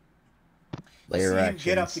 Layer See him actions.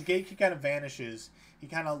 get up, the gate kind of vanishes. He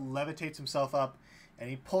kind of levitates himself up, and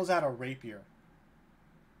he pulls out a rapier.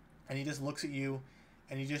 And he just looks at you,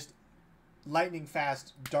 and he just lightning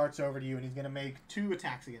fast darts over to you, and he's going to make 2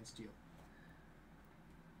 attacks against you.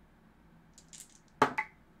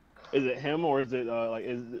 Is it him or is it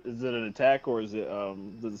is it an attack or is it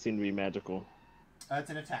does it seem to be magical? It's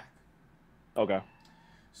an attack. Okay.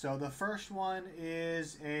 So the first one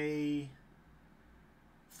is a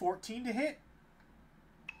 14 to hit.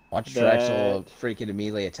 Watch your actual freaking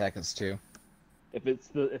melee attack us too. If it's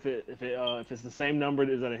the same number,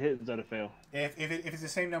 is that a hit? Is that a fail? If it's the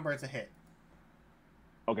same number, it's a hit.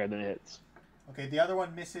 Okay, then it hits. Okay, the other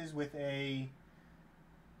one misses with a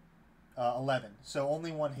 11. So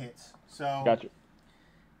only 1 hits. So Gotcha.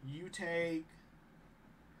 you take.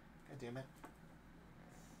 God damn it.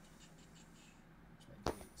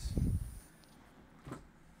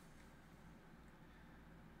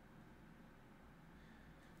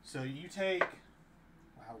 So you take.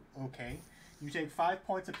 Wow. Okay. You take 5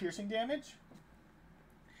 points of piercing damage,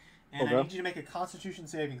 and I Okay. need you to make a Constitution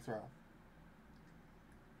saving throw.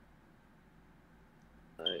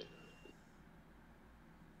 All right.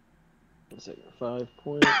 1 second. 5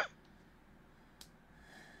 points.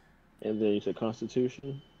 And then you said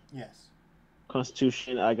Constitution. Yes.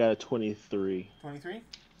 Constitution, I got a 23. 23.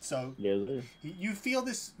 So Yeah. you feel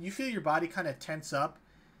this. You feel your body kind of tense up,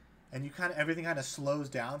 and everything kind of slows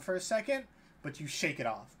down for a second, but you shake it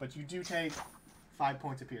off. But you do take 5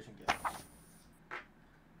 points of piercing damage.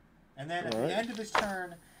 And then at Alright. the end of his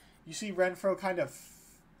turn, you see Renfro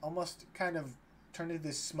almost turn into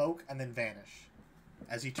this smoke and then vanish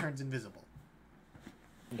as he turns invisible.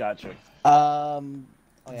 Gotcha. Oh,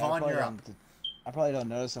 yeah, Vaughn, you're up. I probably don't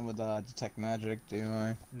notice him with detect magic, do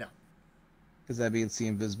I? No. Because that'd be the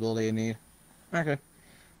invisibility I need. Okay.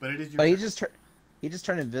 But it is your But turn. he just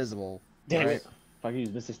turned invisible. Damn right? it. If I could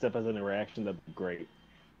use Mystic Step as an reaction, that'd be great.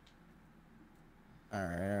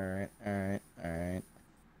 Alright.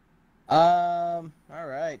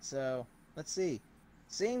 Alright, so let's see.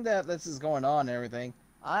 Seeing that this is going on and everything,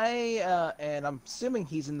 and I'm assuming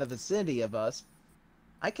he's in the vicinity of us,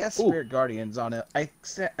 I cast Ooh. Spirit Guardians on it. I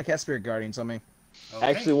cast Spirit Guardians on me. Okay.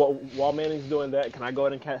 Actually, while Manning's doing that, can I go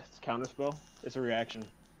ahead and cast Counterspell? It's a reaction.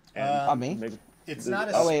 On me? Maybe It's not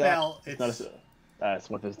a Oh, wait, spell. it's not it's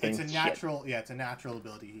one of his things. It's a natural. Yeah, it's a natural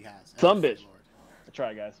ability he has. Some Lord. bitch.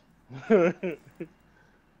 Try it, guys.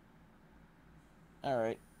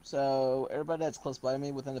 Alright, so everybody that's close by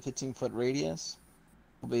me within a 15-foot radius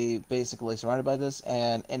will be basically surrounded by this,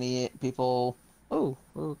 and any people... Oh,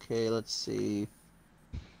 okay, let's see.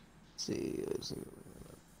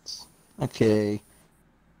 Okay.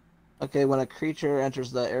 Okay, when a creature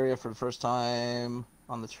enters the area for the first time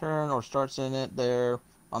on the turn or starts in it there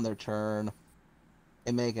on their turn,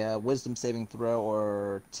 they make a wisdom saving throw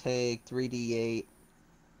or take 3d8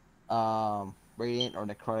 radiant or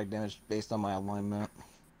necrotic damage based on my alignment.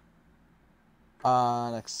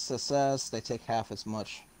 On a success, they take half as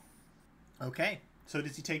much. Okay. So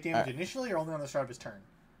does he take damage Alright. initially or only on the start of his turn?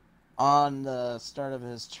 On the start of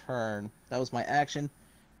his turn. That was my action.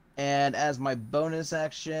 And as my bonus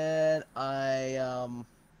action, I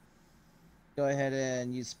go ahead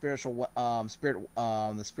and use the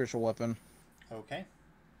spiritual weapon, Okay.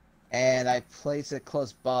 and I place it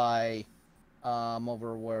close by,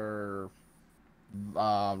 over where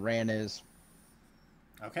Ran is,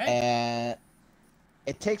 Okay. and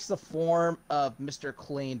it takes the form of Mr.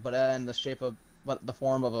 Clean, but in the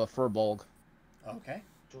form of a furbolg, Okay.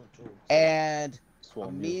 and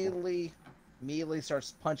Swallow me. immediately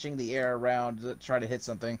starts punching the air around to try to hit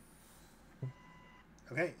something.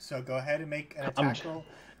 Okay. So go ahead and make an I'm- attack roll.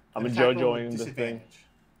 I'm an attack roll with JoJoing this thing. disadvantage.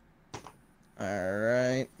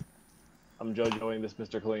 Alright. I'm JoJoing this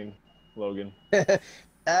Mr. Clean, Logan.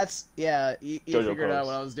 That's, yeah, you JoJo figured out pose.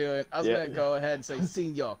 what I was doing. I was Yeah. gonna go ahead and say,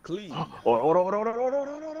 Senior Clean.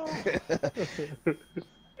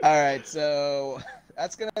 Alright, so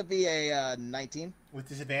that's gonna be a 19. With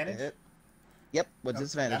disadvantage? Hit. Yep, with Oh,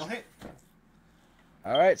 disadvantage. That'll hit.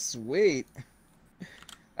 Alright, sweet.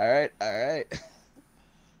 Alright.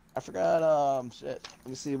 I forgot, shit. Let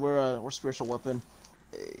me see, we're spiritual weapon.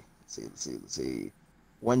 Okay, let's see.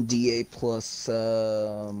 1d8 plus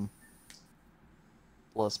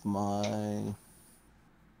my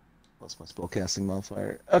spellcasting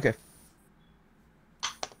modifier. Okay.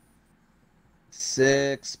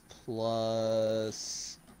 6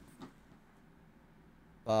 plus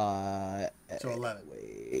 5. So 11.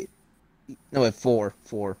 Wait. No, wait, 4.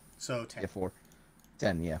 So 10. Yeah, 4.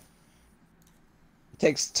 10, yeah. It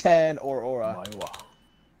takes 10 or aura.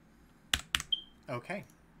 Okay.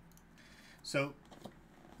 So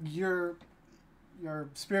your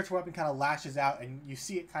spiritual weapon kind of lashes out, and you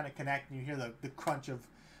see it kind of connect, and you hear the crunch of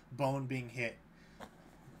bone being hit.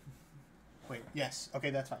 Wait. Yes. Okay,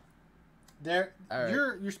 that's fine. There. All right.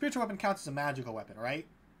 Your spiritual weapon counts as a magical weapon, right?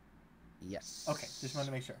 Yes. Okay. Just wanted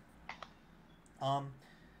to make sure.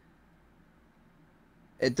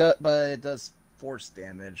 It does, but it does force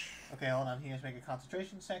damage. Okay, hold on. He has to make a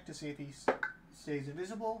concentration check to see if he stays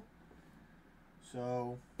invisible.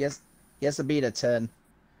 So Yes. He has to beat a 10.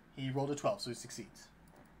 he rolled a 12, so he succeeds.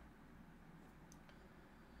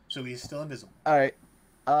 So he's still invisible. All right.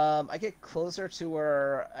 I get closer to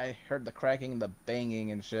where I heard the cracking and the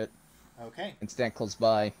banging and shit, Okay. and stand close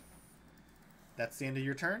by. That's the end of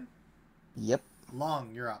your turn. Yep. Long,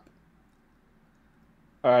 you're up.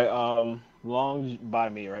 All right. Long by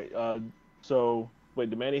me, right? So wait,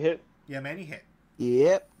 did Manny hit? Yeah, man, he hit.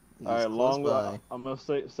 Yep. He's All right, close Long. by. I'm gonna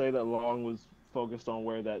say that Long was focused on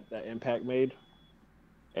where that impact made,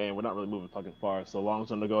 and we're not really moving fucking far. So Long's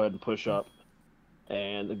gonna go ahead and push up,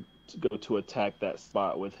 and go to attack that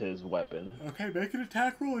spot with his weapon. Okay, make an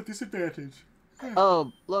attack roll at disadvantage.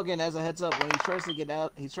 Oh, Logan, as a heads up, when he tries to get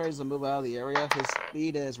out, he tries to move out of the area, his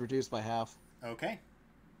speed is reduced by half. Okay,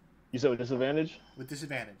 You said with disadvantage? with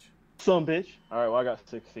disadvantage. Some bitch. All right, well I got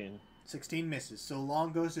 16. 16 misses. So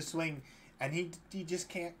Long goes to swing, and he just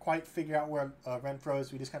can't quite figure out where Renfro is,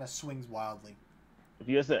 so he just kind of swings wildly. If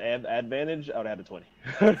you had said advantage, I would have had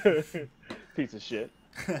a 20. Piece of shit.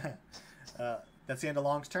 That's the end of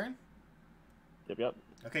Long's turn. Yep.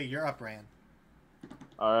 Okay, you're up, Rand.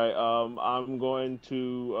 All right. I'm going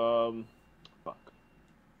to fuck.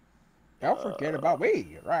 Don't forget about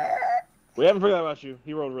me, right? We haven't forgot about you.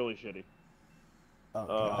 He rolled really shitty. Oh,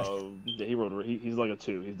 God. Yeah, he rolled. He's like a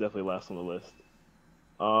 2. He's definitely last on the list.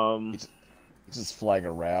 He's just flying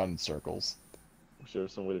around in circles. I'm sure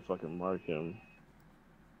there's some way to fucking mark him.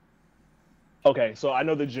 Okay, so I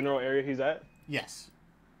know the general area he's at. Yes.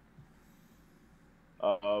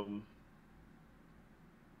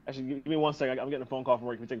 Actually, give me 1 second. I'm getting a phone call from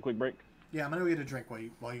work. Can we take a quick break? Yeah, I'm gonna go get a drink while you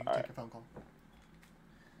All take right. your phone call.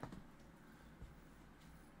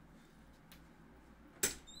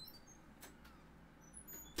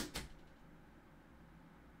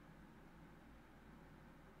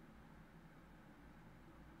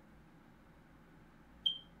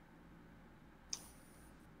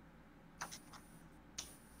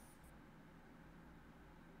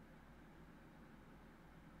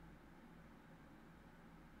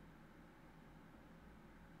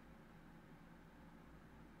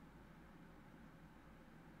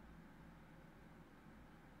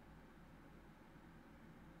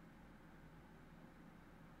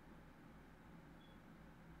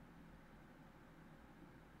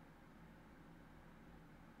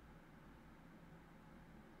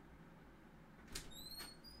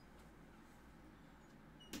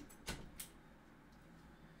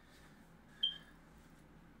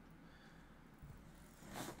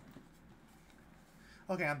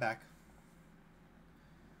 Okay, I'm back.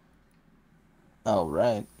 All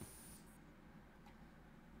right.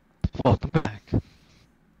 Welcome back.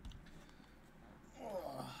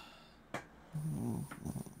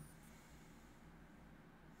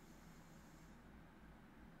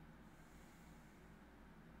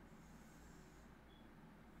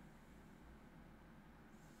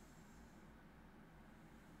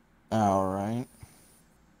 All right.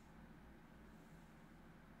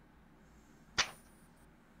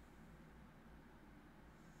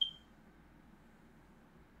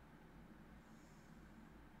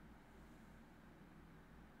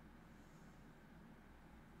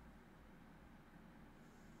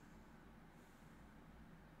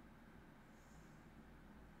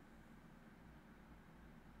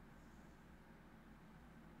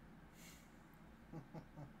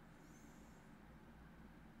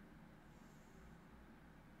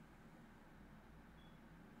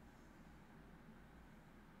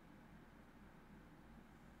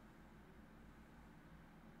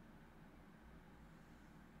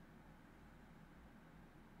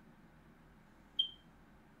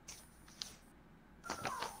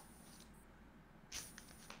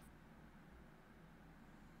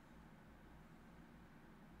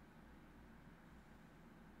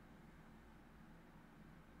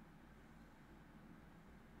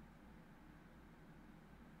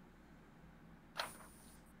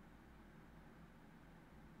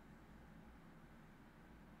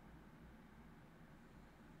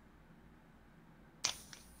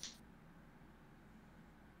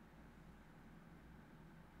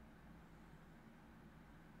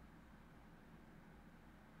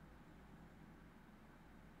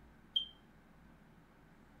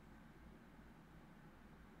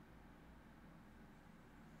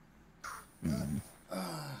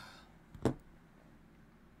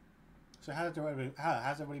 So how's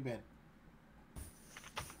everybody been?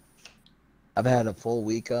 I've had a full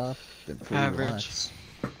week off. Been pretty Average. relaxed.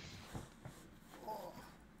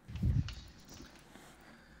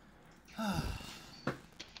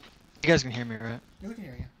 You guys can hear me, right? We can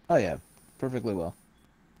hear you. Oh yeah, perfectly well.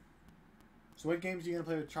 So what games are you gonna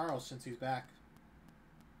play with Charles since he's back?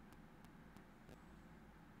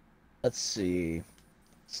 Let's see.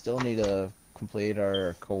 Still need to complete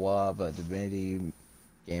our co-op Divinity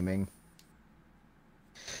gaming.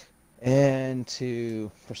 And to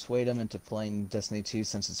persuade him into playing Destiny 2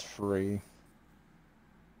 since it's free.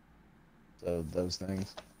 So those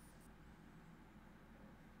things.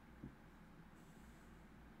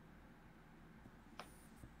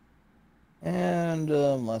 And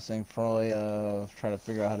last thing, probably try to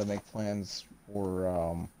figure out how to make plans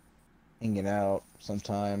for hanging out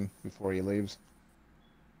sometime before he leaves.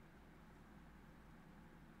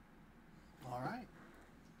 All right.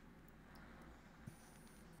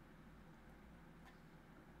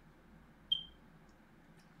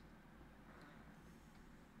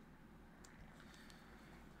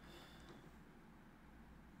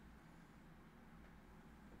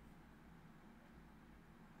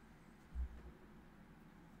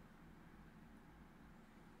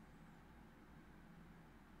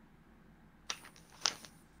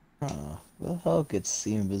 The hell gets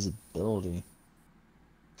the invisibility?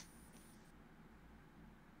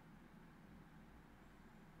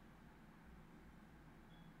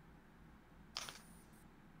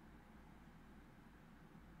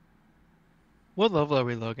 What level are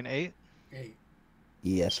we, Logan? 8? 8.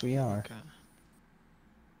 Yes, we are. Okay.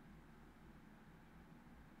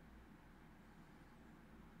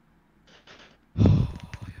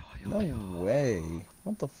 No way.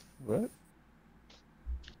 What the what?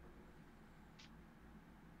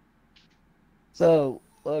 So,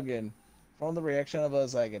 Logan, from the reaction of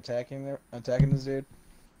us like attacking this dude,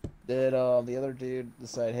 did the other dude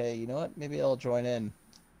decide, hey, you know what? Maybe I'll join in,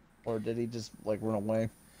 or did he just like run away?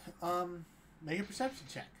 Make a perception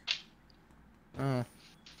check.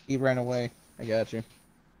 He ran away. I got you.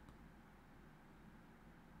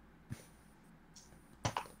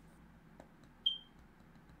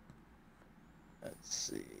 Let's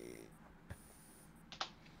see.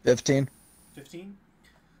 15. 15.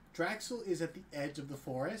 Draxel is at the edge of the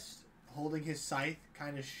forest, holding his scythe,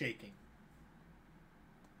 kind of shaking.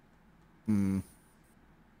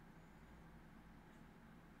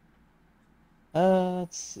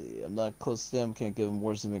 Let's see. I'm not close to them. Can't give him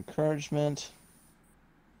words of encouragement.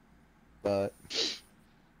 But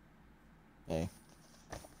hey.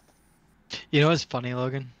 You know what's funny,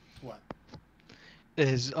 Logan? What?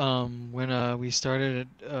 Is when we started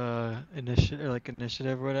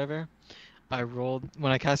initiative or whatever, I rolled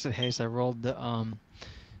when I casted haste. I rolled the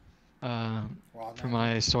for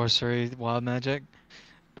my sorcery wild magic,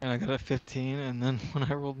 and I got a 15. And then when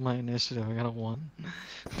I rolled my initiative, I got a 1.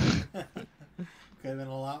 Could have been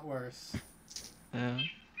a lot worse. Yeah.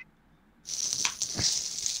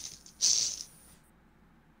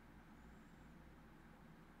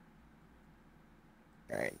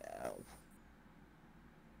 Right now.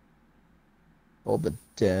 All the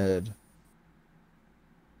dead.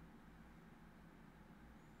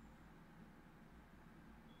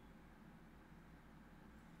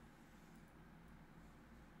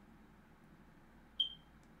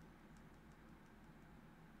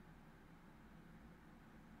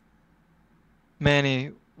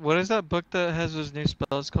 Manny, what is that book that has those new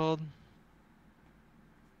spells called?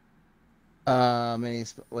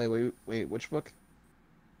 Wait, which book?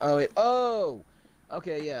 Oh, wait. Oh!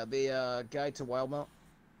 Okay, yeah, the Guide to Wildmount.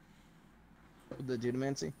 The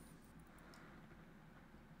Dunamancy.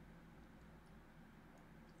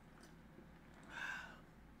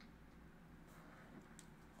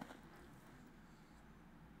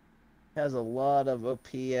 Has a lot of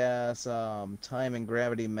OPS, time and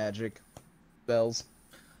gravity magic spells.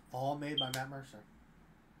 All made by Matt Mercer.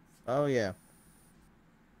 Oh, yeah.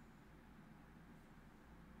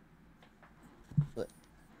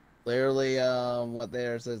 Literally, what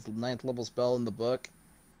there's this 9th level spell in the book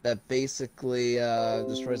that basically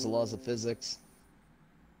destroys the laws of physics.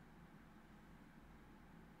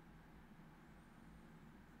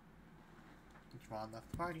 Ron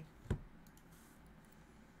left the party.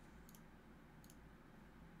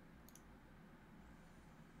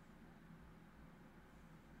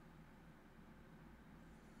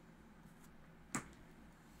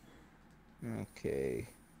 Okay.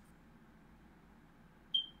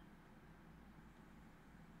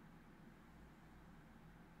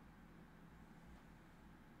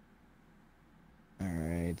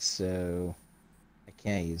 Alright, so I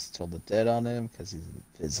can't use Toll the Dead on him because he's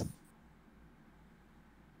invisible.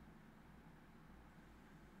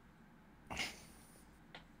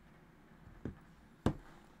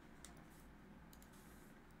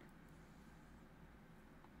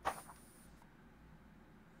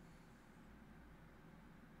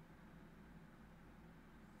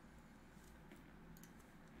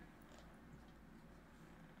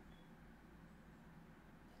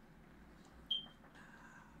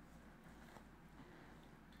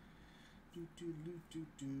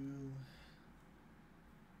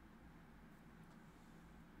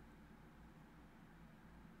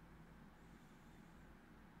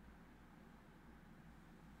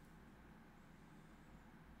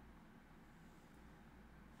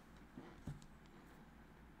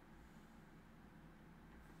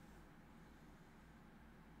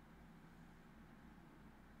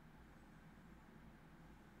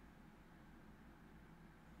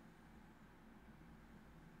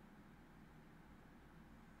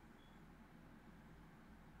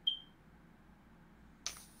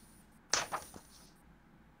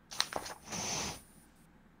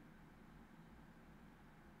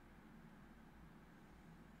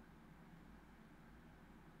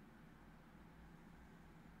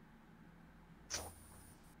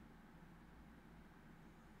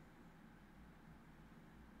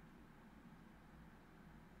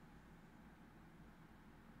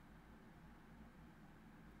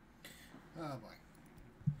 Oh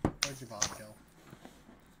boy. Where'd your bomb go?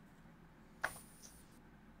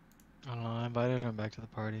 I don't know. I invited him back to the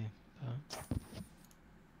party. But...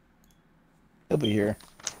 He'll be here.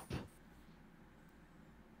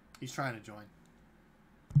 He's trying to join.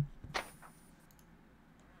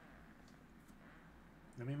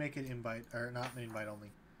 Let me make it invite, or not invite only.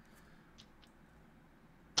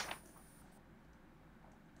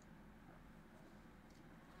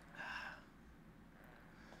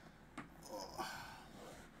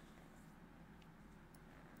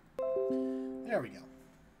 There we go.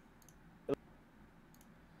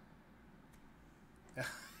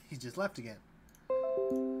 He just left again.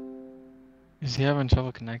 Is he having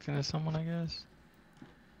trouble connecting to someone, I guess?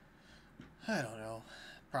 I don't know.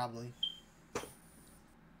 Probably.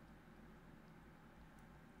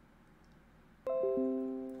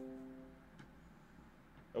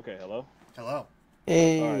 Okay, hello. Hello.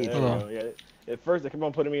 Hey. All right, there Hello. we go. Yeah. At first, they kept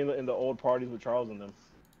on putting me in the old parties with Charles and them.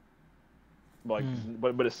 Like,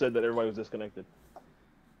 but it said that everybody was disconnected.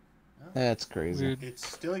 That's crazy. Weird. It's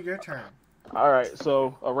still your turn. All right,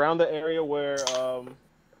 so around the area where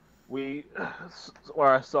where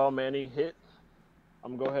I saw Manny hit,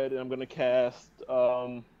 I'm gonna go ahead and I'm gonna cast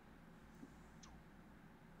where's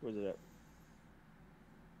it at?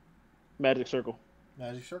 Magic Circle.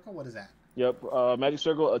 Magic circle. What is that? Yep, Magic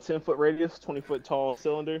Circle, a 10-foot radius, 20-foot tall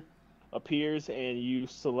cylinder, appears, and you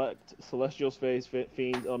select celestials, phase,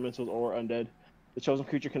 fiends, elementals, or undead. The chosen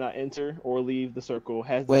creature cannot enter or leave the circle.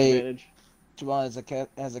 Has disadvantage. Jamal has a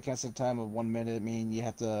casting time of 1 minute, meaning you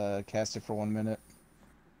have to cast it for 1 minute.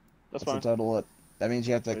 That's The fine. total. That means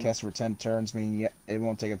you have to cast it for 10 turns, meaning it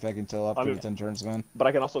won't take effect until after the 10 turns, man. But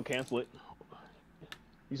I can also cancel it.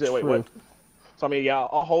 You said, wait, True. what? So I mean, yeah,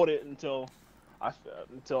 I'll hold it until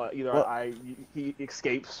either Well- he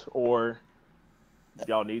escapes or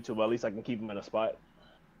y'all need to, but at least I can keep him in a spot.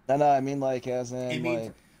 No, I mean like as in It means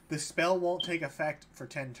like the spell won't take effect for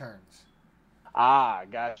 10 turns. Ah,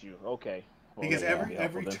 got you. Okay. Well, Because then, yeah,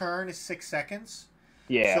 every then. turn is 6 seconds.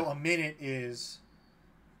 Yeah. So a minute is.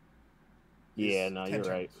 Yeah, no, 10 you're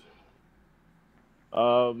turns.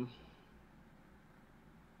 right.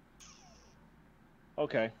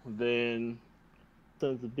 Okay, then,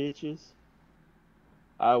 sons of bitches.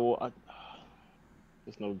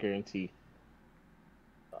 There's no guarantee.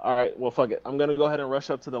 All right, well, fuck it. I'm gonna go ahead and rush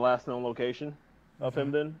up to the last known location of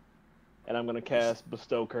him then, and I'm gonna cast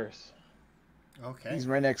Bestow Curse. Okay. he's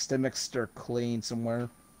right next to Mr. Clean somewhere.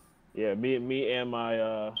 Yeah, me and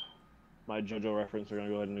my my JoJo reference are gonna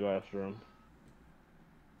go ahead and go after him.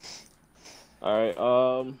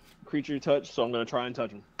 All right, creature touch. So I'm gonna try and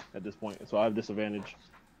touch him at this point. So I have disadvantage.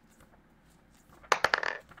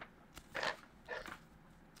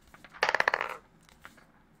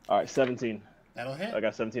 All right, 17. That'll hit. I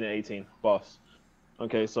got 17 and 18. Boss.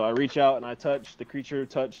 Okay, so I reach out and I touch. The creature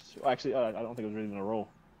touched. Actually, I don't think it was really gonna roll.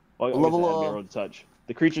 Well, I guess it had to be a roll to touch.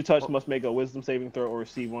 The creature touched must make a Wisdom saving throw or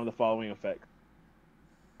receive one of the following effects.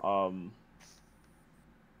 And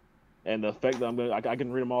the effect that I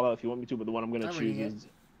can read them all out if you want me to, but the one I'm gonna I'm choose reading is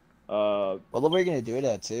What level are you gonna do it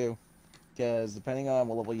at too? Because depending on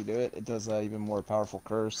what level you do it, it does even more powerful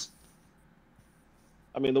curse.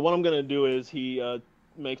 I mean, the one I'm gonna do is he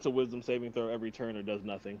makes a Wisdom saving throw every turn or does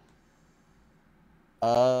nothing.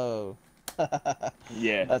 Oh.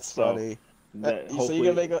 Yeah, That's so funny. that So hopefully...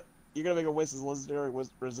 you're gonna make a Wisdom's legendary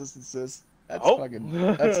resistances. That's Oh.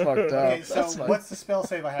 that's fucked up. Okay, so That's what's the spell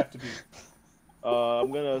save I have to beat?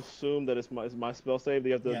 I'm gonna assume that it's my spell save. They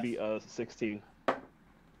have to Yes. be 16.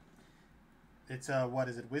 It's what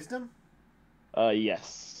is it? Wisdom? Yes.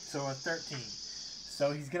 So a 13.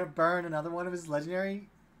 So he's gonna burn another one of his legendary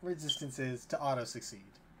resistances to auto succeed.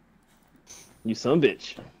 You son of a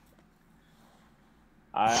bitch.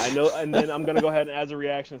 I know, and then I'm gonna go ahead and as a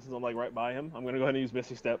reaction, since I'm like right by him, I'm gonna go ahead and use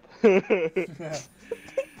Misty Step. And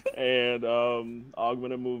I'm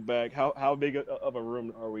gonna move back. How big of a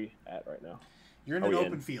room are we at right now? You're in Are an we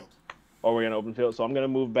open in? field. Are we in an open field? So I'm gonna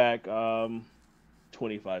move back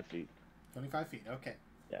 25 feet. 25 feet. Okay.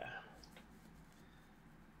 Yeah.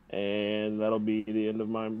 And that'll be the end of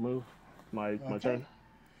my move. My turn.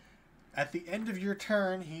 At the end of your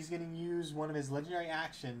turn, he's going to use one of his legendary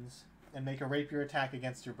actions and make a rapier attack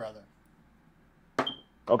against your brother.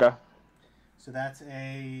 Okay. So that's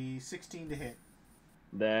a 16 to hit.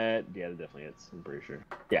 That definitely hits. I'm pretty sure.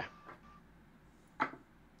 Yeah.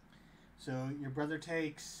 So your brother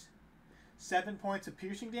takes 7 points of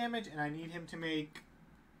piercing damage, and I need him to make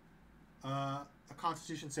a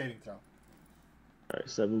Constitution saving throw. All right,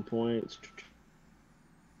 7 points.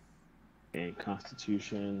 And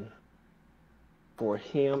Constitution for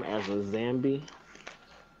him as a Zambi.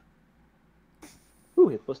 Ooh,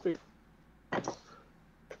 hit +3.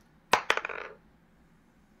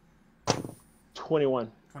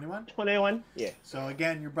 21. 21? 21? Yeah. So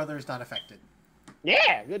again, your brother is not affected.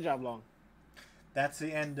 Yeah, good job, Long. That's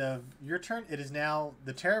the end of your turn. It is now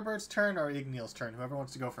the Terrorbird's turn or Igneal's turn. Whoever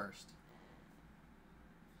wants to go first.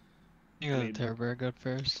 You go to Terrorbird, go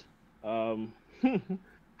first.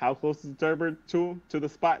 How close is the Terrorbird to the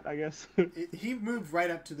spot, I guess? He moved right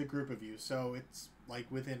up to the group of you, so it's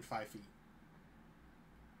like within 5 feet.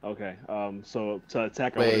 Okay, so to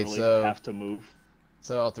attack, I Wait, wouldn't really so- have to move.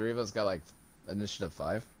 So all three of us got like initiative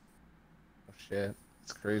 5. Oh shit,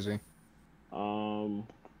 it's crazy. Oh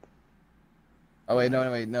wait,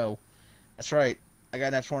 no. That's right. I got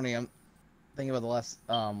that 20. I'm thinking about the last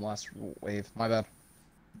wave. My bad.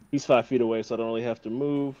 He's 5 feet away, so I don't really have to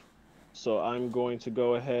move. So I'm going to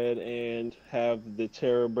go ahead and have the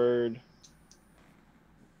Terrorbird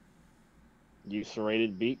use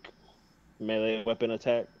Serrated Beak, melee weapon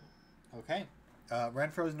attack. Okay.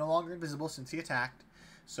 Renfro is no longer invisible since he attacked,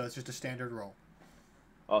 so it's just a standard roll.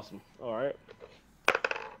 Awesome. All right.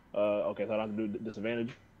 Okay, so I don't have to do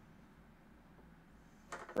disadvantage.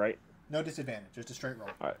 Right? No disadvantage, just a straight roll.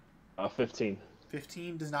 15.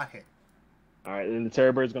 15 does not hit. All right, and the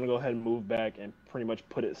Terrorbird's gonna go ahead and move back and pretty much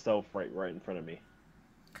put itself right in front of me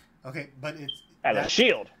Okay, but it's as a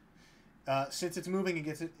shield. Since it's moving,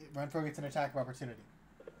 Renfro gets an attack of opportunity.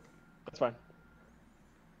 That's fine.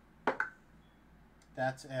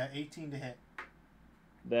 That's 18 to hit.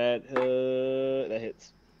 That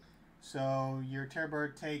hits. So your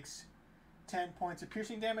Terrorbird takes 10 points of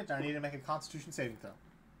piercing damage. I need you to make a Constitution saving throw.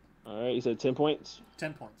 All right, you said 10 points.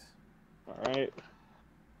 10 points. All right,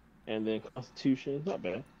 and then Constitution, not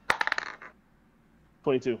bad.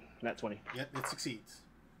 22, not 20. Yep, it succeeds.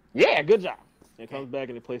 Yeah, good job. It comes back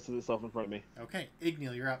and it places itself in front of me. Okay,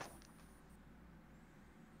 Igneal, you're up.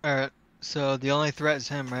 Alright, so the only threat is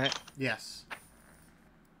him, right? Yes.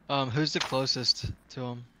 Who's the closest to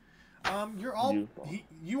him? You're all You.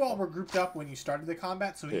 you all were grouped up when you started the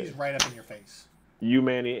combat, so he's Yeah. right up in your face. You,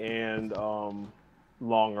 Manny, and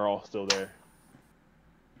Long are all still there.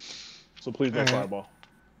 So please don't Alright. fireball.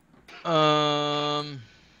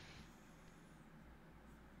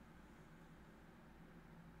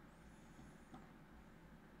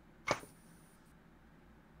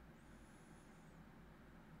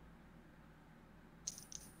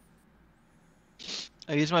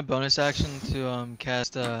 I use my bonus action to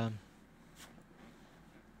cast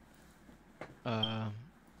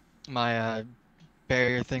my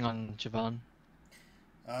barrier thing on Javon.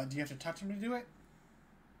 Do you have to touch him to do it?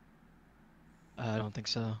 I don't think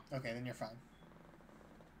so. Okay, then you're fine.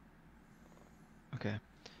 Okay.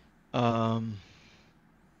 Let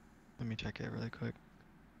me check it really quick.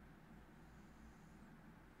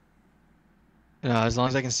 No, as long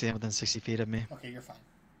as I can see him within 60 feet of me. Okay, you're fine.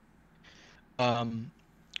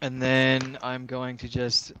 And then I'm going to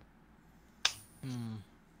just.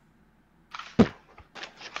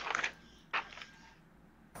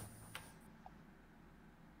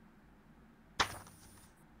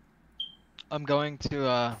 I'm going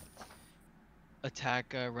to attack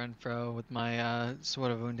Renfro with my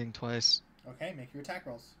Sword of Wounding twice. Okay, make your attack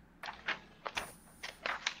rolls.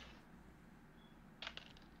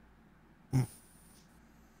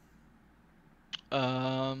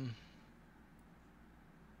 Um,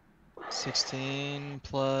 16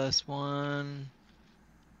 plus 1.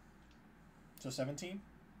 So 17?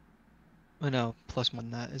 Oh no, plus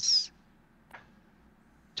 1. That is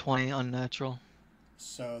 20 unnatural.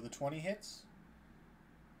 So the 20 hits.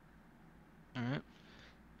 Alright.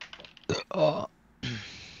 Oh.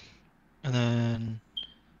 And then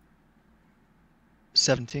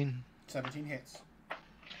 17. 17 hits.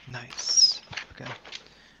 Nice. Okay.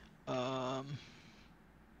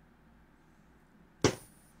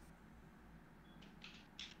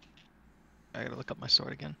 Sorry, I gotta look up my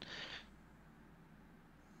sword again.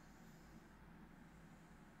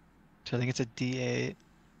 So I think it's a D8.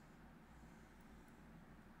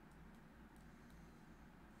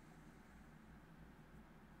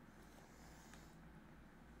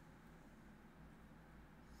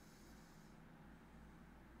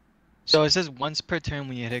 So it says once per turn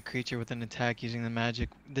when you hit a creature with an attack using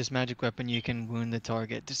this magic weapon, you can wound the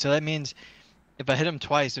target. So that means if I hit him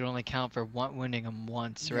twice, it only count for wounding him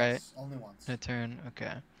once, right? Yes, only once. In a turn.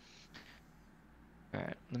 Okay. All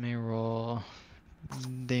right. Let me roll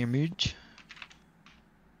damage.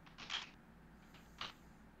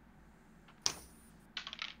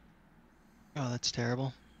 Oh, that's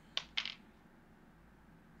terrible.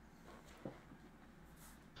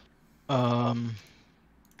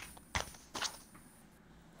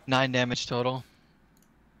 9 damage total.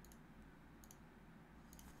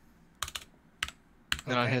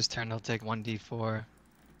 Then on Okay. his turn, he'll take 1d4.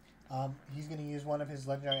 He's going to use one of his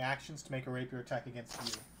legendary actions to make a rapier attack against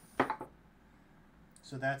you.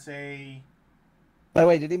 So that's a... By the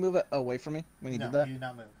way, did he move it away from me when he no, did that? he did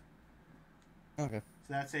not move. Okay.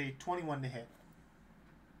 So that's a 21 to hit.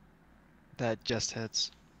 That just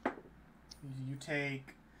hits. You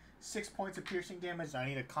take 6 points of piercing damage. I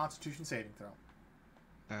need a Constitution saving throw.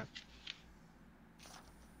 Alright.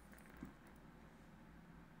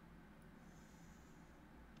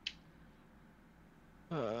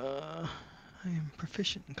 I am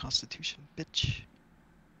proficient in Constitution, bitch.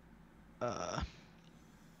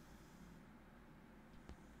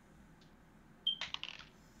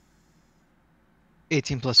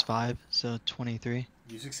 18 plus 5, so 23.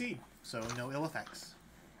 You succeed, so no ill effects.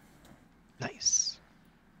 Nice. Is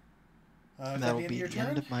that That'll the end be of your the turn?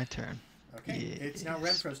 end of my turn. Okay, it's now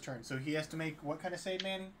Yes. Renfro's turn. So he has to make what kind of save,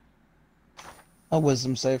 Manny? A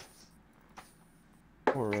wisdom save.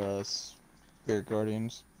 For Spirit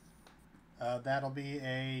Guardians. That'll be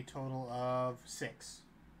a total of 6.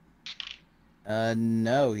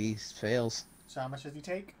 No, he fails. So how much does he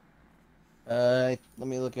take? Let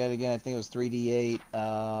me look at it again. I think it was 3d8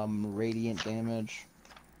 radiant damage.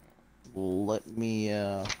 Let me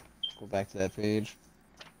go back to that page.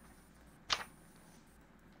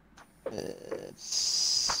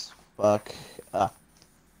 It's fuck.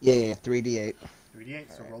 Yeah, 3d8.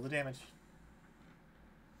 3d8, so roll the damage.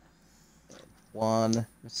 1,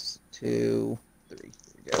 2, 3. Here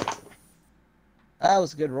we go. That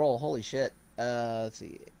was a good roll. Holy shit. Let's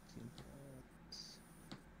see.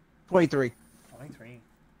 23 23.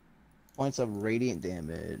 points of radiant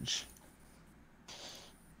damage.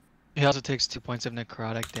 He also takes 2 points of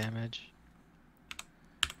necrotic damage.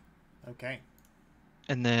 Okay.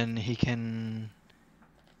 And then he can...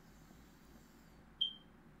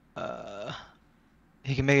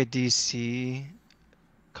 he can make a DC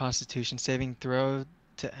Constitution saving throw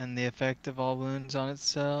to end the effect of all wounds on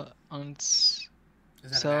itself. Is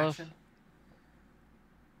that Self. an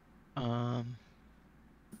action?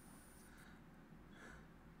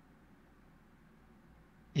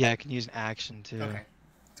 Yeah, I can use an action too. Okay.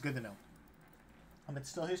 It's good to know. It's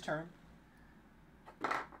still his turn.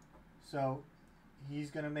 So he's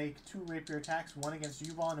going to make 2 rapier attacks, one against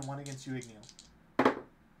Yuvon and one against you, Igneal.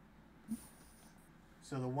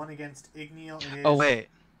 So the one against Igneal is... Oh wait,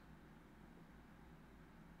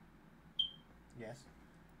 Yes.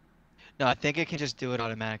 no, I think it can just do it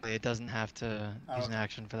automatically. It doesn't have to use an okay.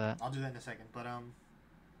 action for that. I'll do that in a second. But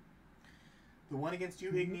the one against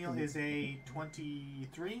you, Igneal, is a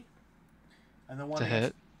 23. And the one To against...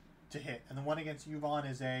 hit. To hit. And the one against Yuvon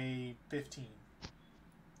is a 15.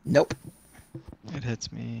 Nope. It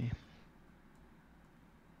hits me.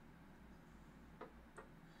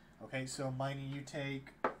 Okay, so Miney, you take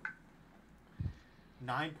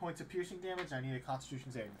 9 points of piercing damage. I need a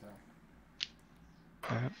Constitution saving throw.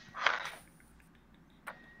 Alright.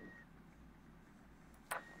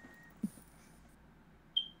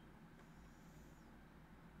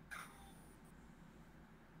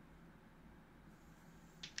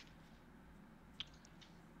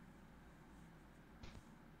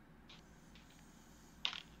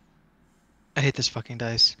 I hate this fucking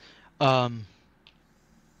dice. 11.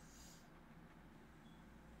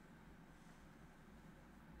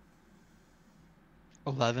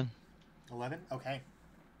 11? Okay.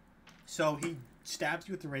 So he stabs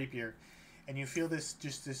you with the rapier, and you feel this,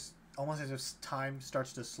 just this, almost as if time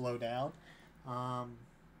starts to slow down.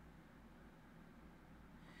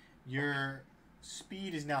 Your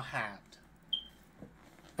speed is now halved.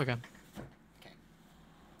 Okay.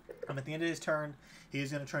 At the end of his turn, he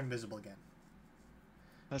is going to turn invisible again.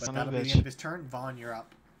 That's But not that'll a be the end bitch. of his turn. Vaughn, you're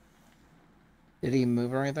up. Did he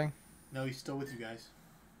move or anything? No, he's still with you guys.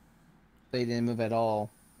 They didn't move at all.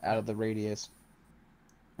 out of the radius.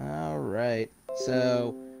 All right.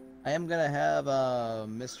 So I am gonna have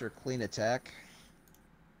Mr. Clean attack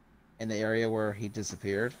in the area where he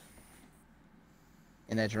disappeared.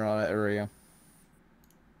 In that general area.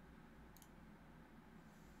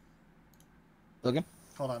 Logan?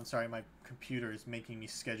 Hold on, sorry, my computer is making me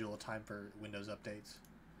schedule a time for Windows updates.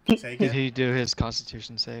 Say Did again? he do his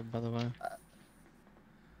Constitution save, by the way?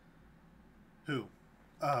 Who?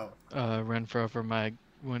 Oh, Renfro for my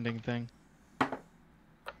wounding thing.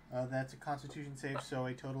 that's a Constitution save, so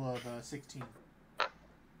a total of 16.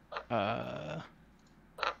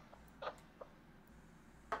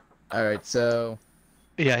 Alright, so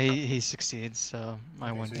Yeah, he succeeds, so my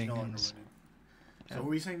Okay, so he's wounding no longer is... wounded. So what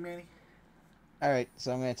were you saying, Manny? alright,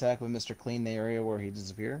 so I'm gonna attack with Mr. Clean the area where he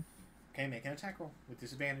disappeared. Okay, make an attack roll with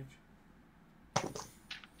disadvantage.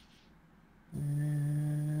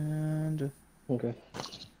 And Okay.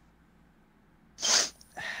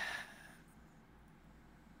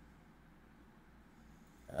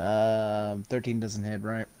 13 doesn't hit,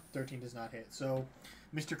 right? 13 does not hit. So,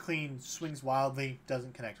 Mr. Clean swings wildly,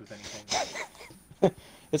 doesn't connect with anything.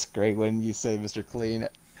 It's great when you say Mr. Clean.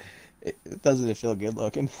 Doesn't it feel good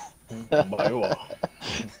looking?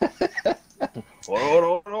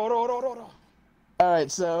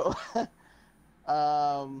 Alright, so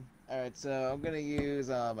alright, so I'm gonna use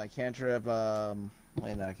my cantrip,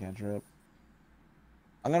 wait, not cantrip.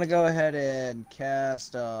 I'm gonna go ahead and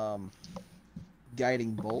cast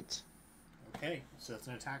Guiding Bolt. Okay, so it's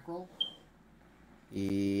an attack roll.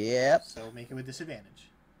 Yep. So make it with disadvantage.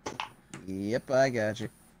 Yep, I got you.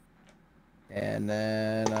 And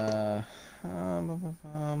then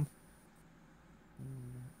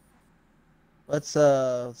let's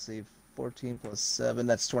see, 14 plus 7,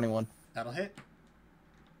 that's 21. That'll hit.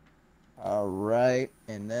 All right,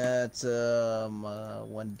 and that's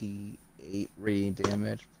 1d8 radiant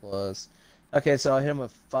damage plus. Okay, so I hit him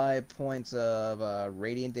with 5 points of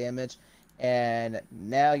radiant damage, and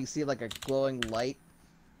now you see like a glowing light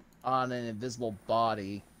on an invisible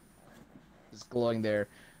body, just glowing there.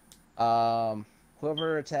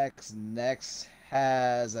 Whoever attacks next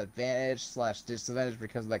has advantage/disadvantage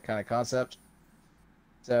because of that kind of concept.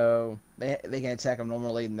 So they can attack him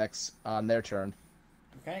normally next on their turn.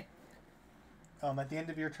 Okay. At the end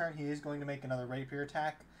of your turn, he is going to make another rapier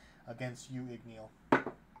attack against you, Igneal.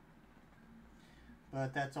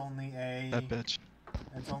 But that's only That bitch.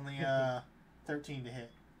 13 to hit.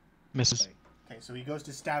 Misses. Okay, so he goes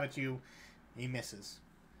to stab at you, he misses.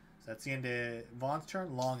 So that's the end of Vaughn's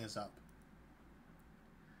turn. Long is up.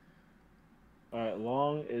 Alright,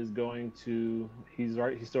 Long is going to... He's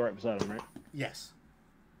still right beside him, right? Yes.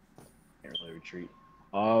 Can't really retreat.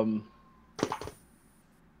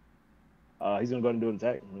 He's gonna go ahead and do an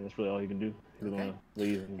attack. I mean, that's really all he can do. He's Okay. gonna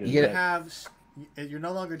leave and get You his get attack. You're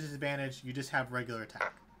no longer disadvantaged, you just have regular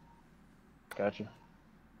attack. Gotcha.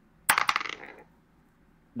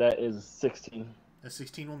 That is 16. The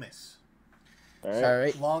 16 will miss. Alright. All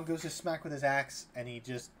right, Long goes to smack with his axe, and he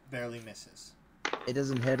just barely misses. it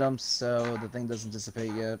doesn't hit him, so the thing doesn't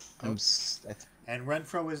dissipate yet. Nope. And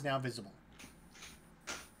Renfro is now visible.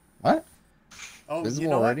 What? Oh, Visible you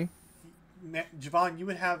know already? what? Javon, you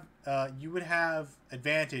would have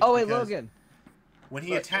advantage. Oh wait, because Logan. When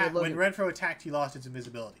he Wait, attacked, Logan. when Renfro attacked, he lost its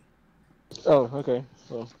invisibility. Oh, okay.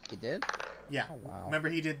 So, He did? Yeah. Oh, wow. Remember,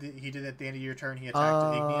 he did at the end of your turn. He attacked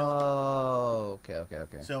Igneal. Oh,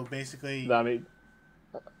 okay. So basically, no, I mean,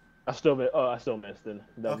 I still missed. Then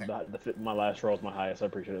Okay. My last roll is my highest. I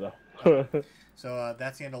appreciate it though. so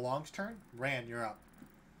that's the end of Long's turn. Rand, you're up.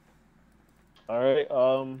 All right.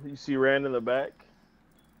 You see Rand in the back,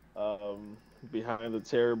 behind the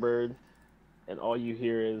terror bird, and all you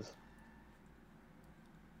hear is,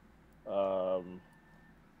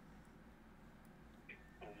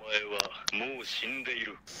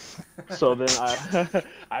 So then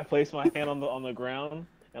I place my hand on the ground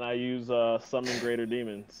and I use summon greater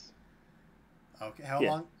demons. Okay.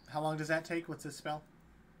 Yeah. How long does that take? What's this spell?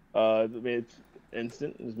 I mean, it's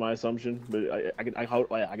instant is my assumption, but I can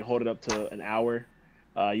hold it up to an hour.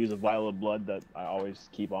 Use a vial of blood that I always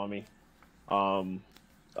keep on me.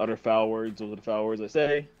 Utter foul words. Those are the foul words I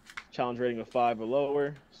say. Challenge rating of 5 or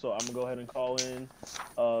lower. So I'm gonna go ahead and call in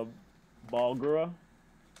Balgrua.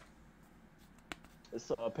 It's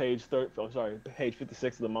page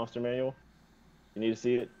 56 of the monster manual. You need to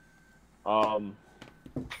see it. Oh, I'm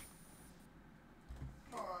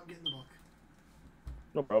getting the book.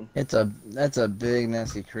 No problem. That's a big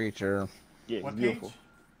nasty creature. Yeah, it's What beautiful. page?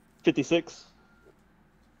 56.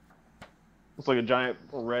 Looks like a giant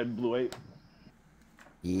red blue ape.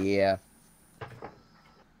 Yeah.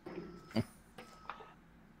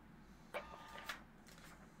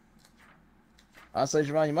 Honestly,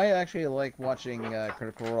 Javon, you might actually like watching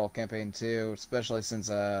Critical Role Campaign 2, especially since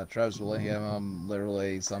Travis Willingham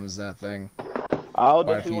literally summons that thing I'll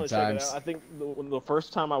quite a definitely few want to check it out. times. I think the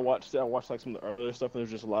first time I watched it, I watched like some of the earlier stuff, and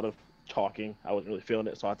there's just a lot of talking. I wasn't really feeling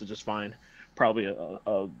it, so I have to just find probably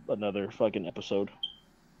another fucking episode.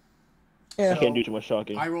 Yeah. I can't do too much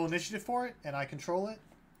talking. I roll initiative for it, and I control it.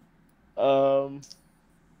 Roll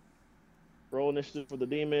initiative for the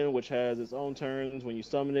demon, which has its own turns when you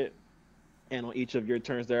summon it, and on each of your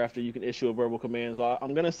turns thereafter, you can issue a verbal command. So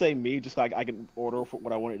I'm gonna say me, just like I can order for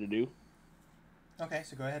what I want it to do. Okay,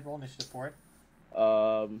 so go ahead, roll initiative for it.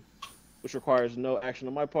 Which requires no action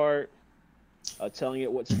on my part. Telling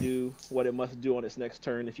it what to do, what it must do on its next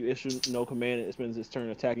turn. If you issue no command, it spends its turn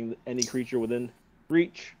attacking any creature within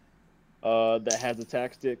reach that has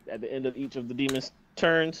attack stick. At the end of each of the demon's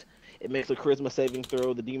turns, it makes a charisma saving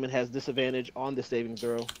throw. The demon has disadvantage on the saving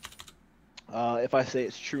throw. If I say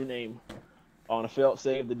its true name. On a failed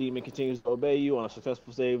save, the demon continues to obey you. On a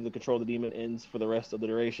successful save, the control of the demon ends for the rest of the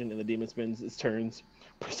duration, and the demon spends its turns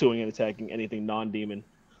pursuing and attacking anything non-demon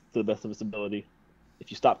to the best of its ability. If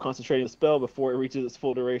you stop concentrating the spell before it reaches its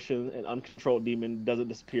full duration, an uncontrolled demon doesn't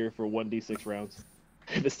disappear for 1d6 rounds.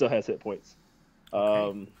 If it still has hit points.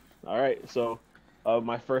 Okay. Alright, so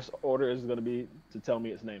my first order is going to be to tell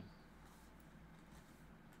me its name.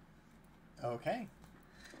 Okay.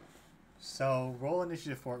 So roll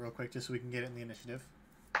initiative for it real quick, just so we can get it in the initiative.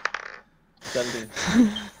 17.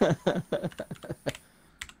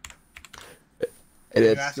 It You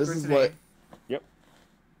is. ask This for its is what. name. Yep.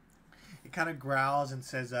 It kind of growls and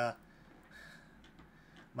says,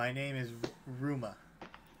 "My name is Ruma."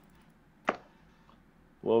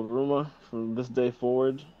 Well, Ruma, from this day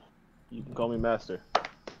forward, you can call me Master.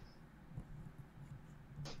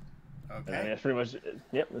 And Okay. that's pretty much it.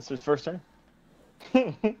 Yep, that's his first turn.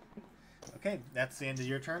 Okay, that's the end of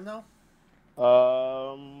your turn, though.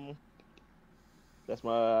 That's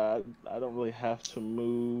my. I don't really have to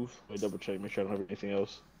move. Let me double check, make sure I don't have anything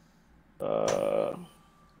else.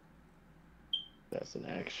 That's an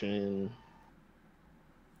action.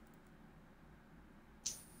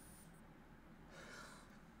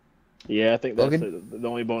 Yeah, I think that's Logan? the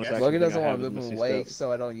only bonus Yes. action. Logan thing doesn't I want have to is move Misty away, Step.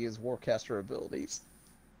 so I don't use Warcaster abilities.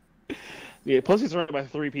 Yeah, plus he's surrounded by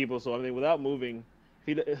 3 people, so I mean, without moving,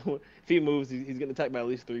 if he moves, he's getting attacked by at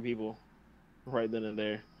least 3 people, right then and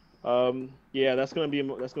there. Yeah, that's gonna be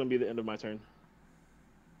the end of my turn.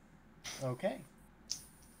 Okay.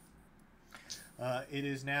 It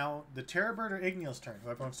is now the Terrorbird or Igneal's turn.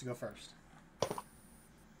 Whoever wants to go first.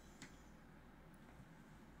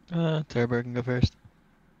 Terrorberg can go first.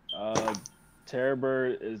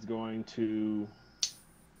 Terrorbird is going to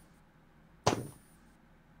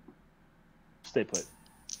stay put,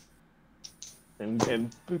 and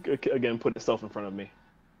again put itself in front of me.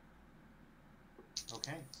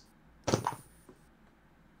 Okay.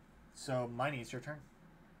 So, Miney, it's your turn.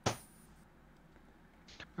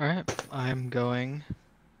 Alright, I'm going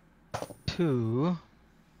to.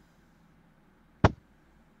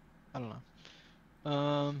 I don't know.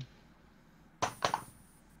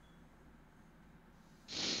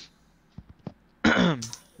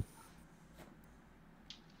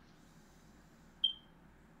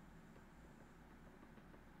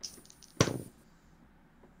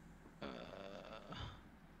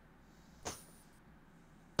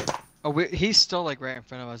 Oh, he's still like right in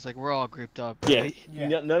front of us. Like we're all grouped up. Yeah, Right? Yeah.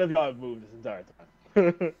 none of y'all have moved this entire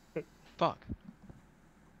time. Fuck.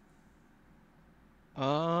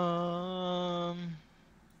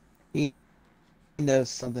 He knows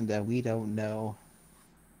something that we don't know.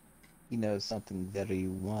 He knows something very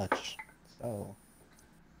much. So,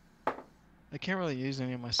 I can't really use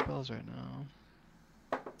any of my spells right now.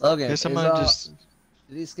 Logan, Guess I'm is, gonna just.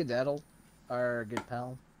 did he skedaddle? Our good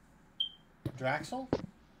pal? Draxel,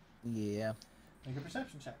 Yeah. make a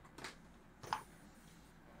perception check.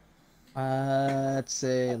 Let's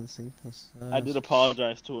see. Plus, I did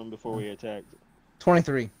apologize to him before we attacked.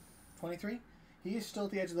 23. 23. He is still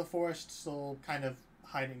at the edge of the forest, still kind of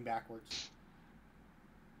hiding backwards.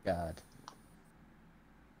 God.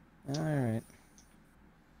 Alright.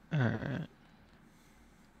 Alright.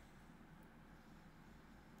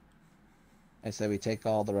 I say we take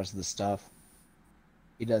all the rest of the stuff.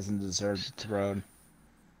 He doesn't deserve the throne.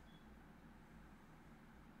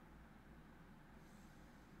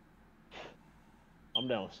 I'm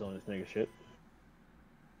down with selling this nigga shit.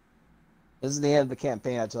 This is the end of the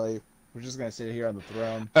campaign, I tell you. We're just gonna sit here on the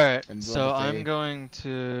throne. Alright, And so Zelda I'm Fade. going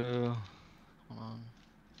to. Hold on.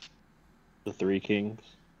 The 3 kings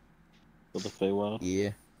of the Feywild. Yeah.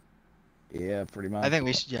 Yeah, pretty much. I think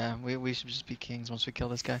we should. Yeah, we should just be kings once we kill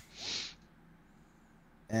this guy.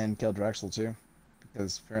 And kill Drexel too.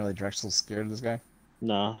 Because apparently Drexel's scared of this guy.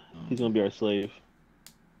 Nah, he's gonna be our slave.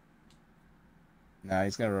 Nah,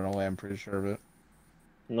 he's gonna run away. I'm pretty sure of it.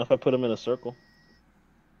 Not if I put him in a circle.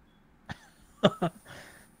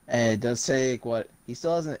 And it does take what he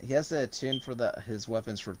still hasn't. He has to attune for his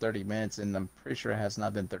weapons for 30 minutes, and I'm pretty sure it has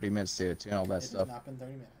not been 30 minutes to attune all that It has stuff. not been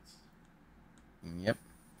 30 minutes. Yep.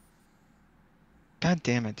 God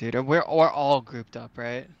damn it, dude. We're all grouped up,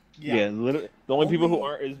 right? Yeah, literally. The only people who Only-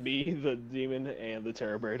 aren't is me, the demon, and the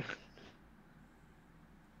terror bird.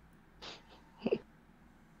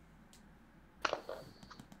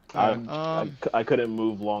 I couldn't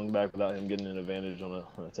move long back without him getting an advantage on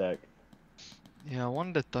an attack. Yeah, I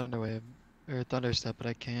wanted to Thunder Wave or Thunder Step, but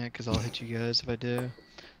I can't because I'll hit you guys if I do.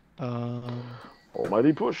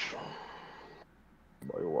 Almighty push.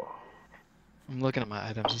 I'm looking at my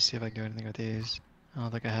items to see if I can do anything with these. I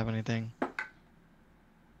don't think I have anything.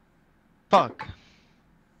 Fuck.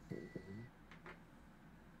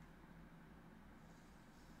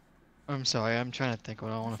 I'm sorry, I'm trying to think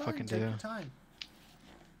what I want to Fine, fucking take do. your time.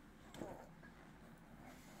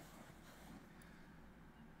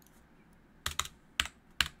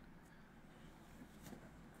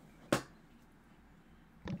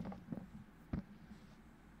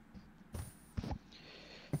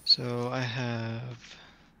 So I have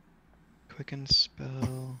Quicken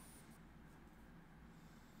Spell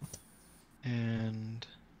and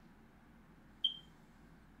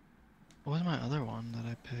what was my other one that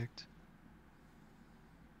I picked?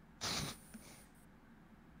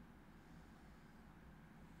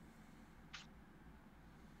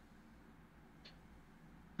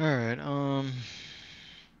 Alright, let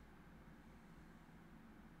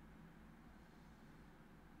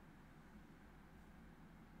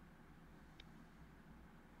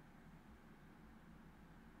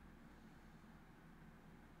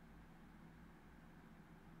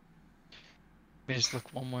me just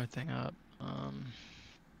look one more thing up.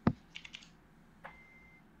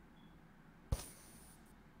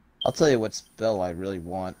 I'll tell you what spell I really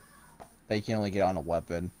want. That you can only get on a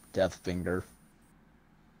weapon. Death Finger.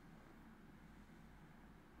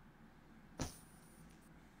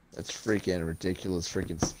 That's freaking ridiculous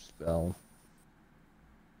freaking spell.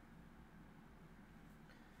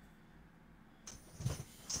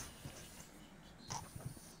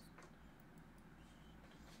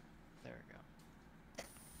 There we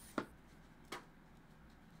go.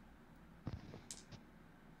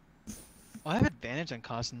 Oh, I have advantage on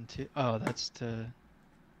concentration. Oh, that's to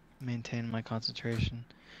maintain my concentration.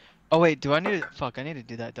 Oh wait, do I need to? Fuck, I need to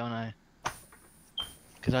do that, don't I?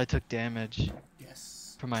 Because I took damage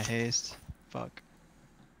Yes. for my haste. Fuck.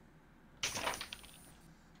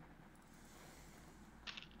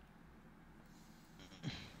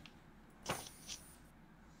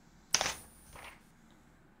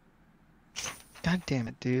 God damn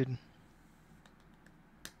it, dude.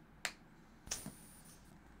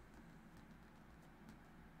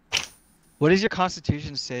 What is your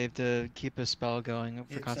constitution save to keep a spell going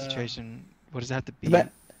for It's, concentration? What does it have to be? But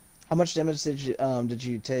how much damage did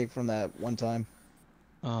you take from that one time?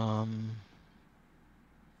 I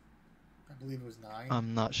believe it was 9.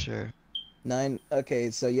 I'm not sure. 9. Okay,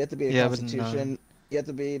 so you have to beat a Yeah, it was Constitution. 9. You have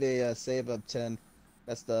to beat a save of 10.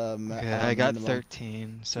 That's the Okay, I got minimum.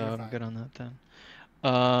 13, so You're I'm fine. good on that then.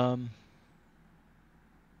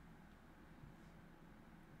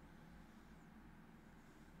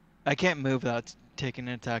 I can't move without taking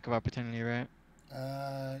an attack of opportunity, right?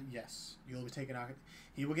 Yes. You'll be taking.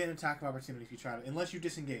 He will get an attack of opportunity if you try to, unless you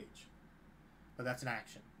disengage. But that's an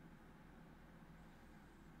action.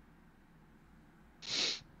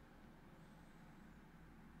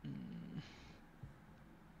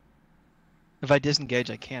 If I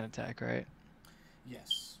disengage, I can't attack, right?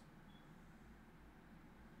 Yes.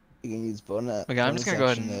 You can use bonus. Okay, I'm just gonna go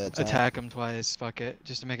ahead and bonus attack him twice. Fuck it,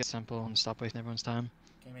 just to make it simple and stop wasting everyone's time.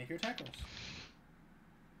 Okay, make your attack rolls.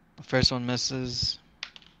 The first one misses.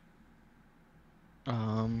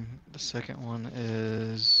 The second one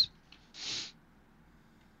is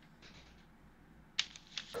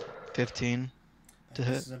 15 to And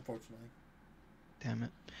hit. this is unfortunately. Damn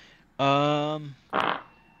it.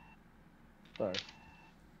 Sorry.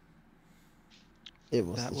 It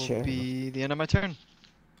was That the will chair. be the end of my turn.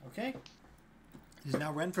 Okay. It is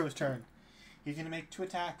now Renfro's turn. He's gonna make 2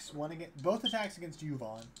 attacks. Both attacks against you,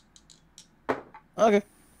 Vaughn. Okay.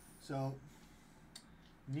 So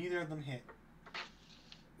neither of them hit.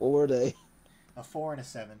 What were they? A 4 and a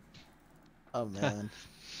 7. Oh man.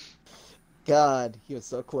 God, he was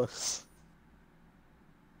so close.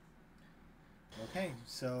 Okay,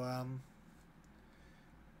 so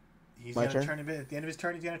He's My gonna turn? turn at the end of his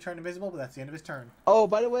turn. He's gonna turn invisible, but that's the end of his turn. Oh,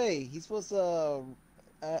 by the way, he's supposed to. Oh,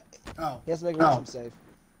 He has to make a wisdom save.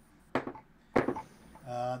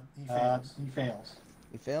 he fails. He fails.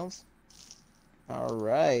 He fails. All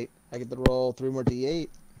right. I get to roll 3 more d8.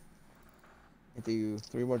 I do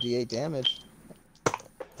 3 more d8 damage.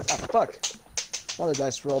 Ah, fuck. One of the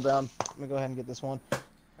dice roll down. Let me go ahead and get this one.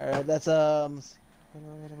 All right, that's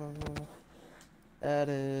that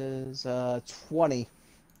is 20.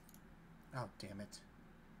 Oh, damn it!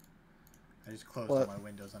 I just closed What? all my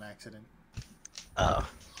windows on accident. Oh.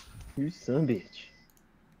 You son of a bitch.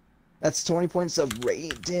 That's 20 points of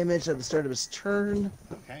radiant damage at the start of his turn.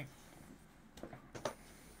 Okay.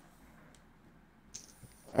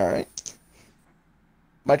 All right.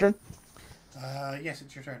 My turn. Yes,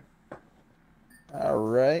 it's your turn. All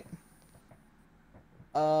right.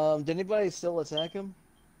 Did anybody still attack him?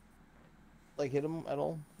 Like hit him at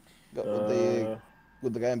all?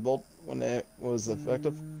 With the guy in bolt when it was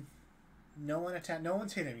effective? No one attacked. No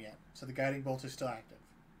one's hit him yet, so the guiding bolt is still active.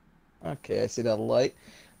 Okay, I see that light.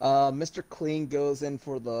 Mr. Clean goes in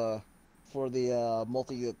for the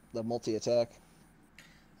multi attack.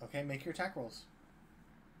 Okay, make your attack rolls.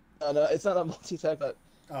 No, it's not a multi attack, but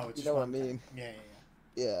Oh, it's you just know what I one attack. mean. Yeah.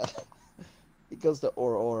 Yeah. He goes to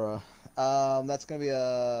Aura. That's gonna be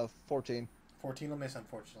a 14. 14 will miss,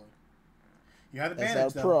 unfortunately. You have That's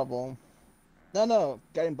advantage, not a though. problem. No,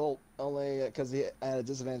 guiding bolt only because he had a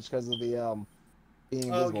disadvantage because of the being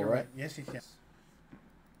invisible, you're right? Yes. Because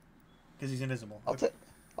he's invisible. I'll take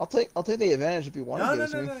the advantage if you want to give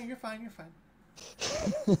it to me. No, you're fine.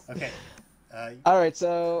 Okay. All right,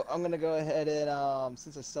 so I'm gonna go ahead and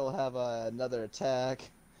since I still have another attack,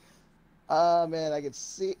 man, I can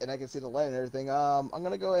see the light and everything. I'm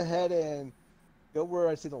gonna go ahead and go where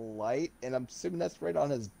I see the light, and I'm assuming that's right on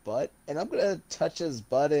his butt, and I'm gonna touch his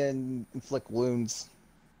butt and inflict wounds.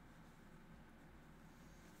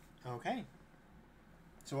 Okay.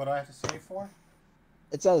 So what do I have to save for?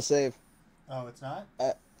 It's not a save. Oh, it's not?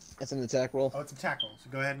 It's an attack roll. Oh, it's a attack roll. So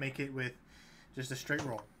go ahead and make it with just a straight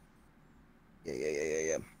roll.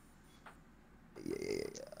 Yeah.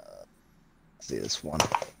 See this one.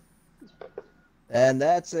 And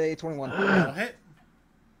that's a 21. That'll hit.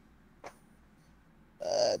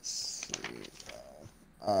 Let's see.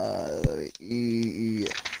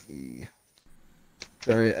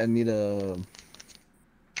 Sorry, I need a.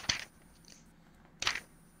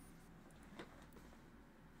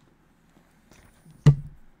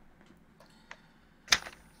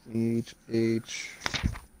 H.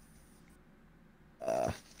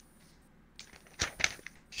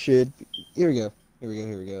 Should be, here we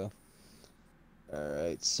go. All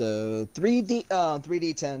right, so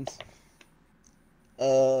 3d10s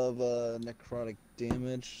of necrotic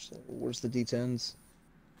damage. So where's the d10s?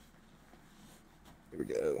 Here we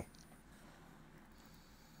go.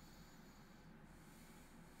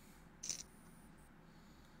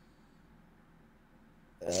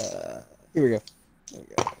 Here we go.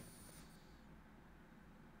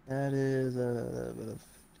 That is a bit of.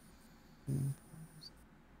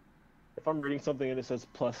 If I'm reading something and it says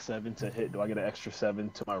 +7 to hit, do I get an extra 7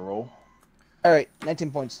 to my roll? All right,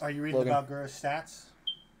 19 points. Are you reading Logan. about Gura's stats?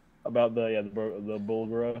 About the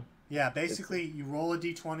Bulgura? Yeah, basically you roll a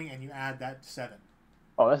d20 and you add that to 7.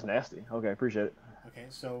 Oh, that's nasty. Okay, appreciate it. Okay,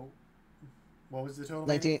 so what was the total?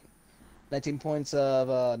 19 points of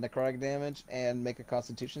necrotic damage and make a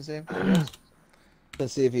Constitution save.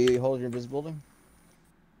 Let's see if you hold your invisibility.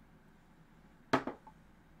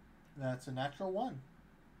 That's a natural 1.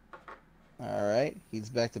 All right, he's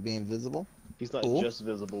back to being visible. He's not Cool. just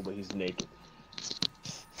visible, but he's naked.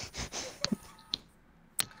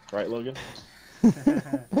 Right, Logan? Oh,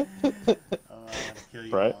 I'll kill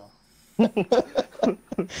you Right. all.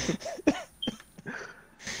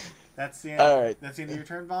 That's the end. All right. That's the end of your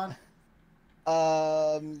turn, Vaughn?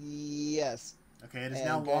 Yes. Okay, it is And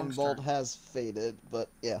now Guiding Long's Bolt turn. has faded, but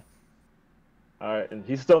yeah. Alright, and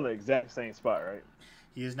he's still in the exact same spot, right?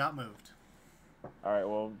 He is not moved. Alright,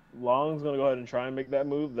 well, Long's gonna go ahead and try and make that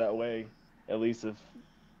move. That way, at least if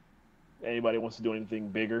anybody wants to do anything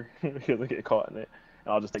bigger, because they get caught in it.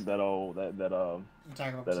 And I'll just take that Attack of that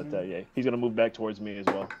opportunity. attack. Yeah, he's gonna move back towards me as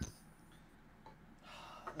well.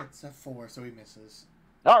 It's a 4, so he misses.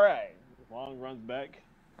 Alright! Long runs back,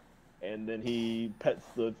 and then he pets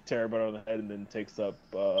the Terrorbutter on the head and then takes up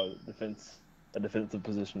a defensive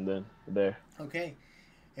position then there. Okay,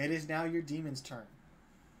 it is now your demon's turn.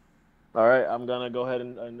 Alright, I'm gonna go ahead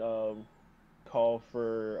and call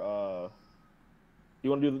for you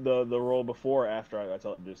wanna do the roll before or after I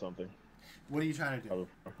tell it to do something? What are you trying to do?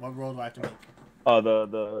 What roll do I have to make? I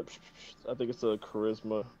think it's a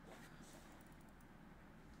charisma.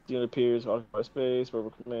 Demon appears, occupied space,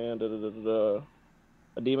 verbal command, da da da da da.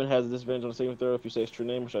 A demon has a disadvantage on a saving throw if you say its true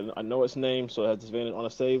name, which I know its name, so it has disadvantage on a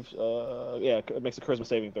save. Yeah, it makes a charisma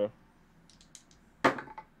saving throw.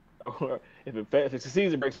 if it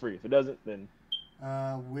succeeds, it breaks free. If it doesn't, then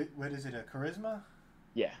What is it? A charisma?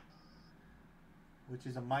 yeah. Which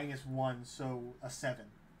is a -1, so a 7.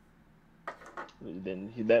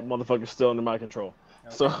 Then that motherfucker's still under my control.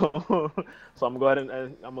 Okay. So, so I'm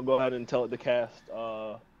gonna go ahead and tell it to cast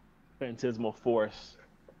Phantasmal Force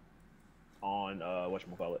on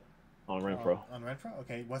whatchamacallit, on Renfro. On Renfro?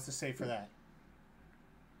 Okay, what's the save for that?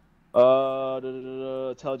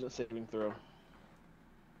 Intelligence saving throw.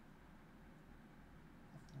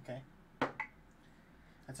 Okay.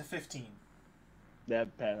 That's a 15.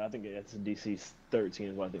 That pass, I think it's a DC 13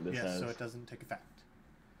 is what I think this Yes, has. so it doesn't take effect.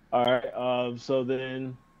 All right. So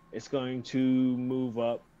then it's going to move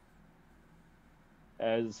up.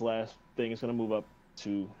 As its last thing, it's going to move up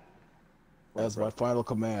to. As my final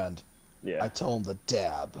command, Yeah. I tell him to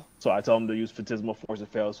dab. So I tell him to use Phantasmal Force. It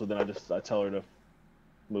fails. So then I tell her to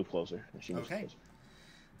move closer. And she moves Okay. closer.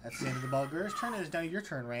 That's the end of the Bulgur's turn. It is now your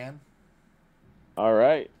turn, Ran. All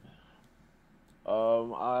right.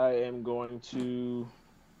 I am going to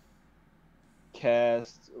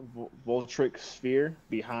cast Voltric Sphere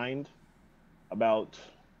behind, about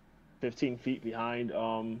 15 feet behind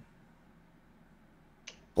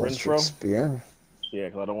Renfro. Spear. Yeah,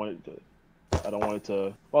 because I don't want it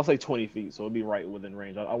to. Well, I'll say 20 feet, so it'll be right within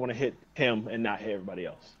range. I want to hit him and not hit everybody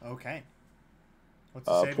else. Okay. What's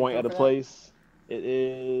the saving Point throw at a for that? place. It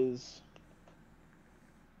is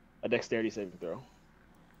a dexterity saving throw.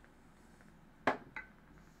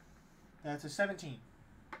 That's a 17.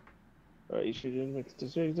 Each creature makes a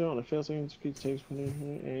dexterity throw. On a fail save, the creature takes on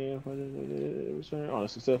a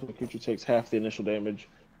successful, the creature takes half the initial damage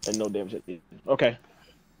and no damage at the end. Okay,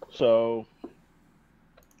 so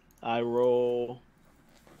I roll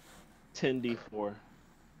 10d4.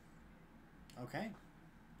 Okay.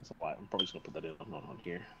 That's a lot. I'm probably just gonna put that in on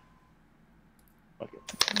here. Okay.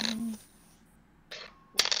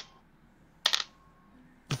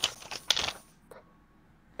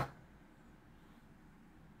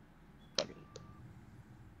 Fucking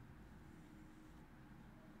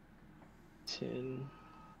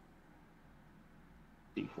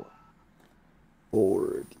 10d4.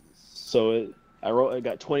 40. So I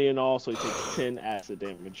got 20 in all, so he takes 10 acid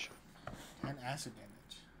damage. 10 acid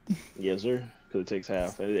damage. Yes, sir. Because it takes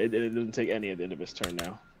half. It doesn't take any at the end of his turn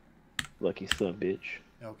now. Lucky son, bitch.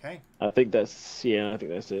 Okay. I think that's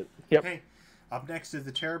it. Yep. Okay. Up next is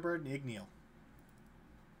the Terrorbird and Igneal.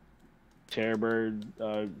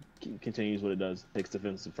 Terrorbird continues what it does. Takes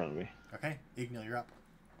defense in front of me. Okay. Igneal, you're up.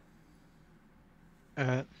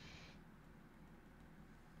 Alright.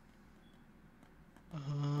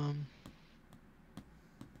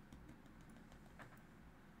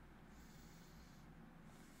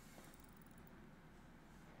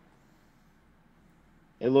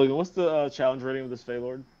 Hey, Logan, what's the challenge rating of this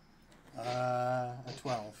Feylord? A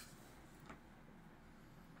 12.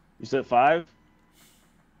 You said 5?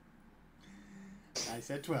 I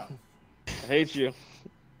said 12. I hate you.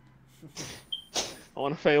 I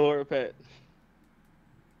want a Feylord pet.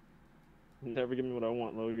 Never give me what I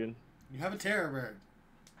want, Logan. You have a Terrorbird.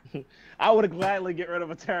 I would gladly get rid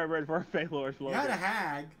of a Terrorbird for a Feylord, You Logan. had a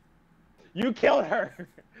hag. You killed her!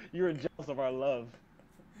 You were jealous of our love.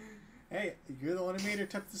 Hey, you're the one who made her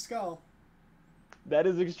touch the skull. That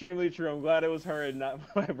is extremely true. I'm glad it was her and not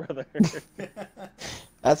my brother.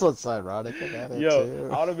 That's what's ironic about it, Yo, too.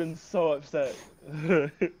 I would have been so upset.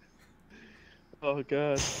 Oh,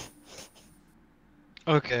 God.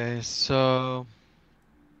 Okay, so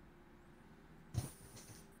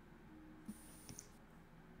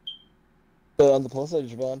But on the plus side,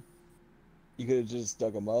 Javon, you could have just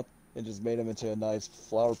dug them up and just made them into a nice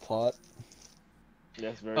flower pot.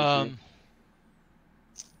 That's very true.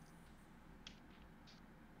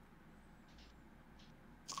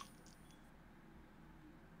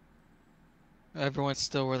 everyone's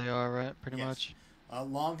still where they are, right? Pretty Yes. much.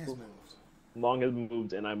 Long has moved. Long has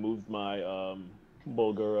moved, and I moved my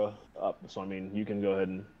Bulgura up. So, I mean, you can go ahead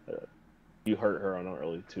and... you hurt her. I'm not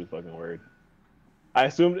really too fucking worried. I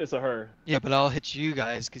assumed it's a her. Yeah, but I'll hit you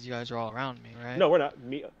guys because you guys are all around me, right? No, we're not.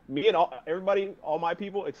 Me and everybody, all my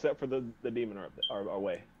people, except for the demon are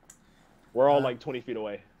away. We're all like 20 feet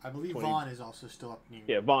away. I believe 20. Vaughn is also still up near you.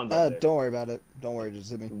 Yeah, Vaughn's up there. Don't worry about it. Don't worry, just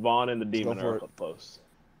hit me. Vaughn and the demon go for are it. up close.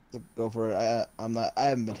 Go for it. I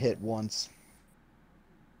haven't been hit once.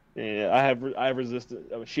 Yeah, I have resistance.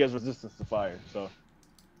 I mean, she has resistance to fire, so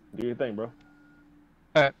do your thing, bro.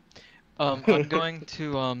 I'm going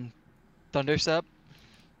to Thunderstep.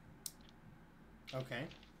 Okay.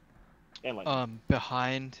 And lightning.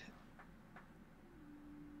 Behind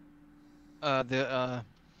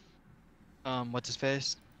what's his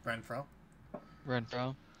face? Renfro.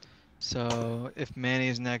 Renfro. So if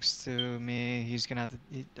Manny's next to me, he's gonna have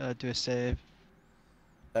to do a save,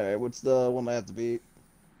 Alright, what's the one I have to beat?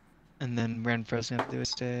 and then Renfro's gonna have to do a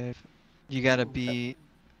save. You gotta beat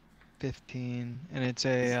 15, and it's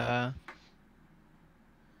a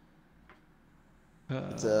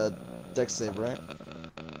It's a dex save, right?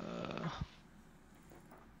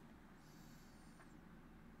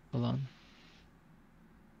 Hold on.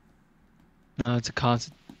 No, it's a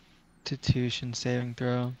Constitution saving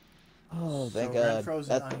throw. Oh, thank So God. Renfro's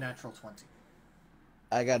That- an unnatural 20.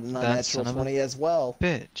 I got an That unnatural son of a 20 as well.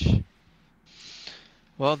 Bitch.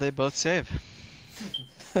 Well, they both save,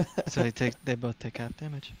 so they both take half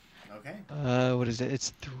damage. Okay. What is it?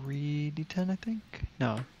 It's 3d10, I think.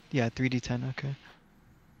 No, yeah, 3d10. Okay.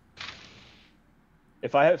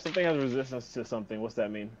 If I have something has resistance to something, what's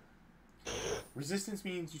that mean? Resistance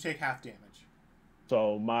means you take half damage.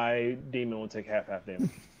 So my demon will take half damage.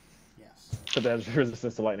 Yes. But that has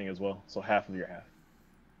resistance to lightning as well. So half of your half.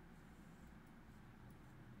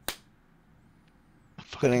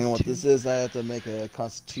 Depending on what this is, I have to make a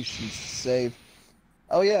Constitution save.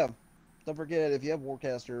 Oh yeah, don't forget if you have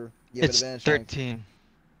Warcaster, you have It's advantage on 13.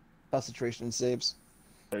 concentration saves.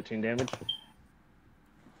 13 damage.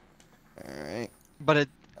 All right, But it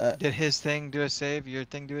Uh, did his thing do a save? Your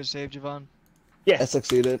thing do a save, Javon? I Yes.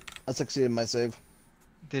 succeeded. I succeeded my save.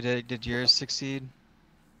 Did yours succeed?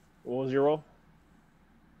 What was your roll?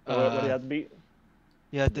 What do you have to beat?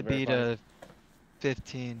 You had to Very beat fine. a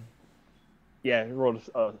 15. Yeah, you rolled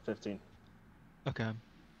 15. Okay.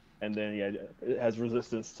 And then, yeah, it has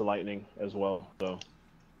resistance to lightning as well. So,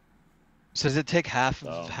 So does it take half of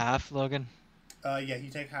Oh. half, Logan? Yeah, you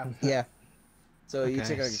take half. Yeah. So you Okay,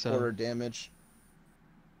 take like a so- quarter damage.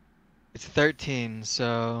 It's 13,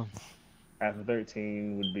 so half of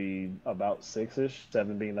 13 would be about 6-ish.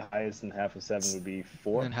 7 being the highest, and half of 7 would be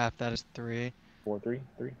 4. and half that is 3. 4, 3.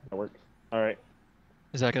 That works. All right.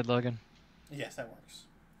 Is that good, Logan? Yes, that works.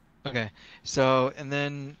 Okay. So, and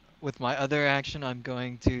then with my other action, I'm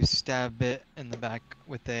going to stab it in the back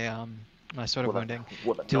with a my sword of wounding.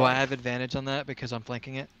 Do I have advantage on that because I'm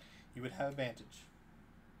flanking it? You would have advantage.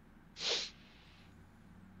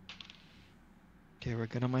 Okay, we're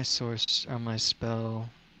good on my source, on my spell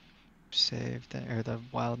save thing, or the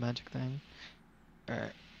wild magic thing.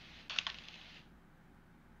 Alright.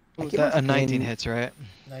 I keep on A 19 forgetting- hits, right?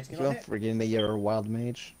 I 19 keep will on hit. forgetting that you're a wild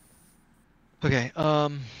mage. Okay,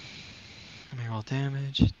 let me roll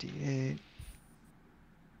damage, d8.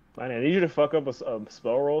 Fine, I need you to fuck up a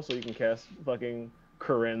spell roll so you can cast fucking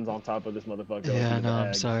Corinne's on top of this motherfucker. like Yeah, you no, I'm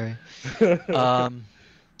bag. sorry.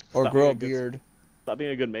 Or Stop grow a being a good- beard. Stop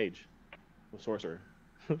being a good mage. A sorcerer.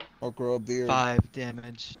 Or grow a beard. 5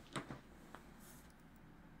 damage.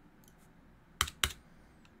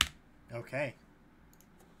 Okay.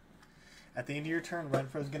 At the end of your turn,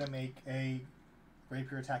 Renfro's going to make a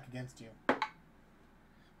rapier attack against you.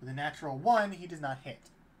 With a natural 1, he does not hit.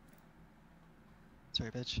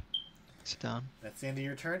 Sorry, bitch. Sit down. That's the end of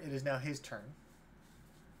your turn. It is now his turn.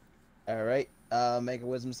 All right. Make a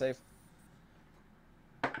wisdom save.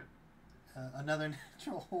 Another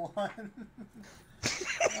natural 1.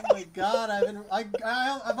 Oh my god,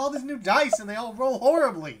 I have all these new dice and they all roll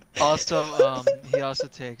horribly. Also, he also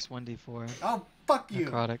takes 1d4 Oh, fuck you.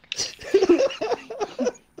 necrotic.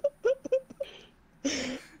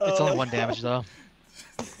 It's only 1 damage though.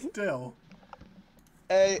 Still.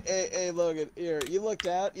 Hey, Logan. Here, you looked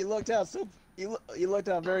out. So you looked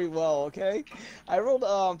out very well. Okay. I rolled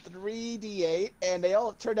 3d8, and they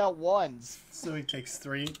all turned out ones. So he takes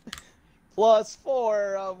 3. Plus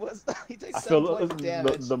 4 was he takes I 7 feel points of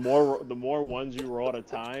damage. the more ones you roll at a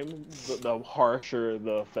time, the harsher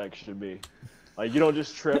the effect should be. Like you don't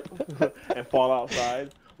just trip and fall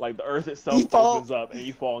outside. Like the earth itself You fall- opens up and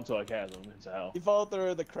you fall into a chasm into hell. You fall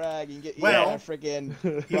through the crag and you Well, get a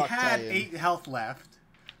freaking He rock had tie-in. 8 health left,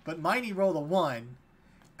 but Miney rolled a 1,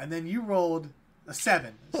 and then you rolled a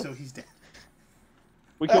 7, so he's dead.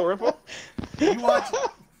 We kill Ripple?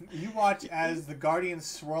 You watch as the guardians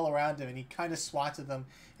swirl around him, and he kind of swats at them,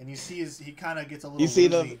 and you see he kind of gets a little You see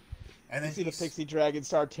the- woozy, and then You see the he's- pixie dragon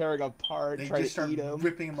start tearing apart, they trying just to start eat him.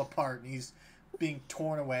 ripping him apart, and he's being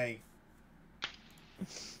torn away.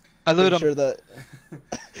 I loot I'm him. sure that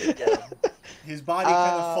His body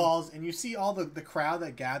kind of Um, falls, and you see all the crowd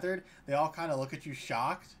that gathered. They all kind of look at you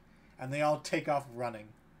shocked, and they all take off running.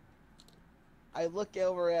 I look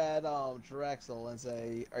over at Drexel and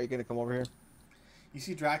say, "Are you gonna come over here?" You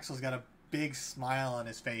see Draxel's got a big smile on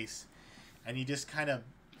his face, and he just kind of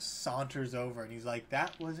saunters over and he's like,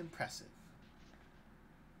 "That was impressive."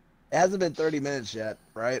 It hasn't been 30 minutes yet,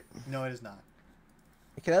 right? No, it is not.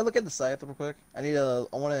 Can I look at the scythe real quick? I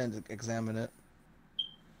want to examine it.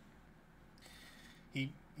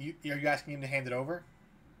 Are you asking him to hand it over?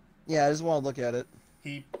 Yeah, I just want to look at it.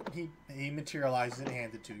 He materializes it and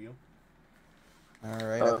hands it to you. All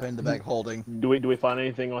right, I put it in the bag holding. Do we find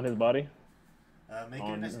anything on his body? Make an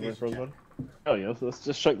On investigation Renfro's check. body? Oh yeah, let's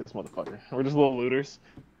just check this motherfucker. We're just little looters.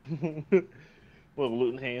 Little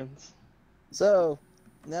looting hands. So,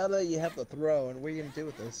 now that you have the throne, what are you gonna do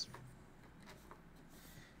with this?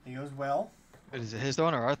 He goes, "Well." Is it his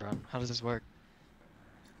throne or our throne? How does this work?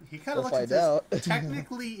 He kind of We'll looks at find this. out.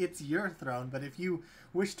 Technically, it's your throne, but if you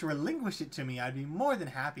wish to relinquish it to me, I'd be more than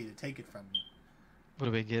happy to take it from you. What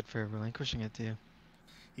do we get for relinquishing it to you?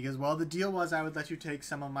 He goes, "Well, the deal was I would let you take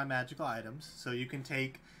some of my magical items, so you can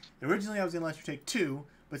take. Originally, I was going to let you take 2,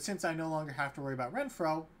 but since I no longer have to worry about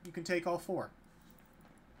Renfro, you can take all 4.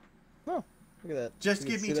 Oh, look at that. Just You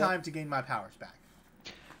can give me see that? time to gain my powers back."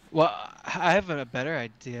 Well, I have a better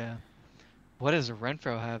idea. What does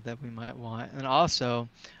Renfro have that we might want? And also,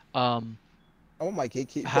 I want my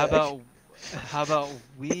gatekeep how back. about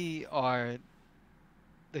we are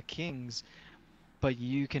the kings, but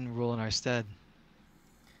you can rule in our stead?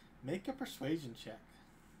 Make a persuasion check.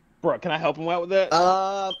 Bro, can I help him out with that?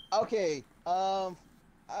 Okay.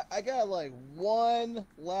 I got like one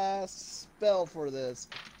last spell for this.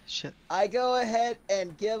 Shit. I go ahead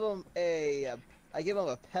and give him a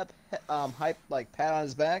hype, like pat on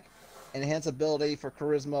his back, enhance ability for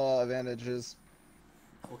charisma advantages.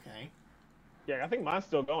 Okay. Yeah, I think mine's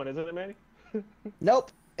still going, isn't it, Manny?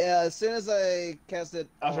 Nope. As soon as I cast it,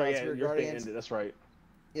 That's right. Yeah, Spirit your thing Guardians. ended. That's right.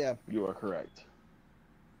 Yeah. You are correct.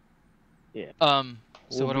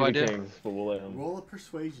 So what do I do? Kings, but we'll let him. Roll a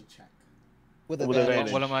persuasion check. With With advantage.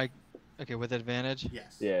 advantage. What am I? Okay, with advantage.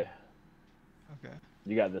 Yes. Yeah, Okay.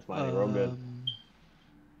 you got this, Manny. Real good.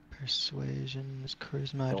 Persuasion is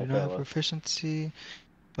charisma. I do Don't not have fail us. proficiency,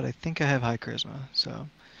 but I think I have high charisma, so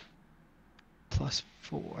 +4.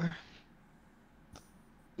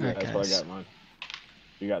 Yeah, Alright, that's what I guys. got, mine.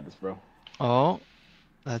 You got this, bro. Oh,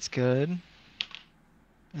 that's good.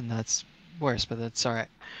 And that's worse, but that's alright.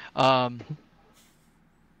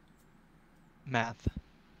 Math.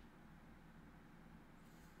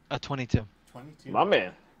 A 22. 22. My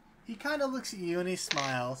man. He kind of looks at you and he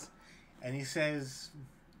smiles, and he says,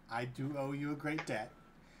 "I do owe you a great debt.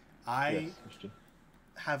 I Yes, Christian.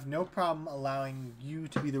 have no problem allowing you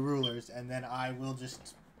to be the rulers, and then I will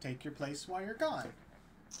just take your place while you're gone."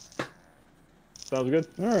 Sounds good.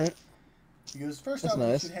 All right. He goes, "First That's off,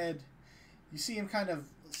 nice. you should head." You see him kind of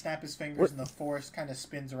snap his fingers, and the forest kind of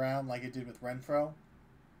spins around like it did with Renfro,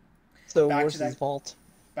 So Back to where's that- his vault?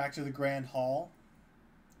 back to the Grand Hall.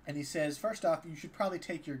 And he says, "First off, you should probably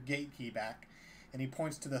take your gate key back." And he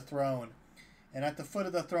points to the throne. And at the foot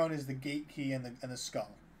of the throne is the gate key and the skull.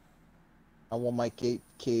 I want my gate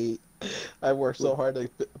key. I worked so hard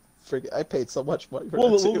to I paid so much money for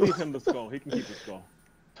We'll that too. leave him the skull. He can keep the skull.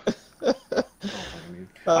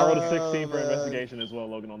 I rolled a 16 for man. investigation as well,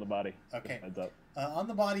 Logan, on the body. Okay. Heads up. On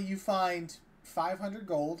the body, you find 500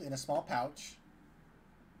 gold in a small pouch.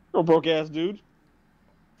 Oh, broke ass dude.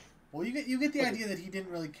 Well, you get the idea that he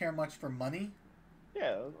didn't really care much for money.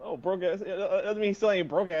 Yeah. Oh, broke ass. I mean, he still ain't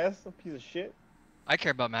broke ass. A piece of shit. I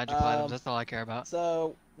care about magical items. That's all I care about.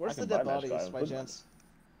 So where's I the can dead buy magic bodies, items, by but- chance?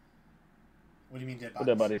 What do you mean dead What bodies?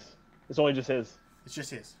 dead bodies? It's only just his. It's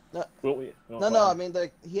just his. We don't No, find no. I him.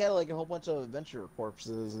 mean, he had like a whole bunch of adventure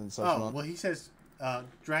corpses and such. Oh, well, he says,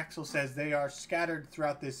 Draxel says they are scattered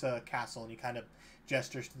throughout this castle, and he kind of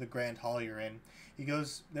gestures to the grand hall you're in. He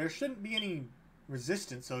goes, "There shouldn't be any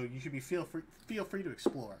resistance, so you should be feel free to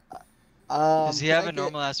explore." Does he can have I a get-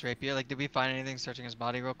 normal ass rapier? Like, did we find anything searching his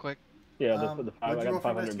body real quick? Yeah, what'd I you got roll the for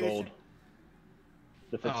 500 gold. investigation?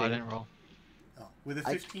 The Oh, 15. I didn't roll. Oh, with a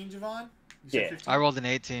I- 15, Javon? You said Yeah. 15? I rolled an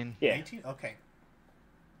 18. Yeah. 18? Okay.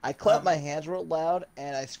 I clap Um, my hands real loud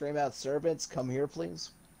and I scream out, "Servants, come here, please."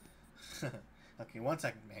 Okay, 1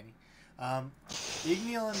 second, Manny.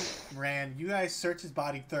 Igneal and Rand, you guys search his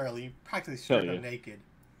body thoroughly, practically strip Hell him yeah. naked.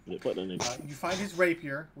 Yeah, put that in. You find his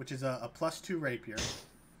rapier, which is a +2 rapier.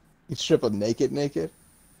 You strip him naked.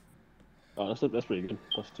 Oh, that's pretty good.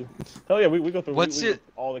 +2. Hell yeah, we go through. What's we go it-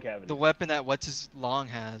 through all the cavities. The weapon that what's his long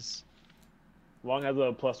has. Long has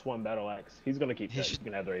a +1 battle axe. He's gonna keep He that. should- He's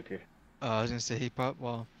gonna have the rapier. I was gonna say he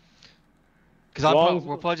probably because Long's-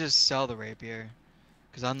 we'll probably just sell the rapier,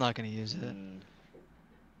 because I'm not gonna use it.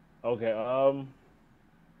 Okay.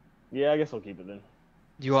 Yeah, I guess I'll keep it then.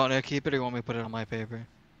 Do you want to keep it or you want me to put it on my paper?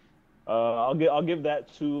 I'll give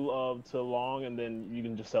that to Long, and then you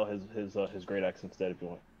can just sell his great axe instead if you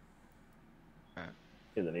want. Alright.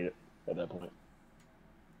 He doesn't need it at that point.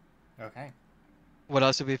 Okay. What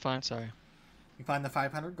else did we find? Sorry. You find the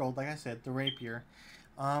 500 gold, like I said, the rapier.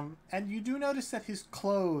 And you do notice that his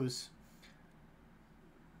clothes...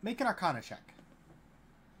 Make an Arcana check.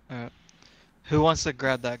 Alright. Who wants to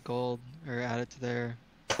grab that gold or add it to their?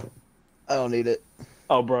 I don't need it.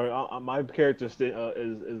 Oh, bro, my character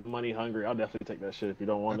is money hungry. I'll definitely take that shit if you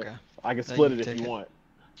don't want Okay. it. I can Then split you it if take you it. want.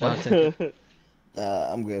 I'll take it.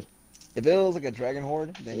 I'm good. If it was like a dragon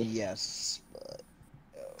horde, then yes.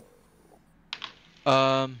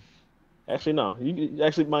 But, Actually, no.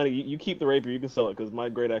 Actually, Money, you keep the rapier. You can sell it because my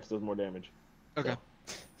great axe does more damage. Okay.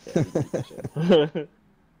 Yeah, you keep that shit.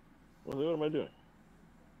 What am I doing?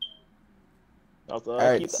 Also, all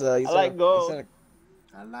right, so you I like gold. said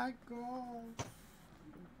I like gold.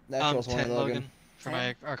 natural 20, 10 Logan. Logan for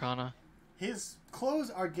my Arcana. His clothes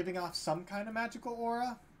are giving off some kind of magical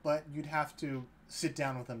aura, but you'd have to sit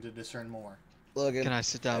down with them to discern more. Logan. Can I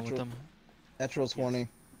sit down with natural- them? Natural 20.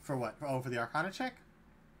 For what? For the Arcana check?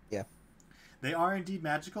 Yeah. They are indeed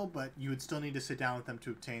magical, but you would still need to sit down with them to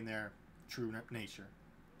obtain their true nature.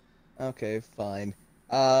 Okay, fine.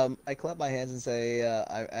 I clap my hands and say,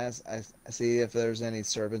 I see if there's any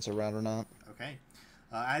servants around or not. Okay.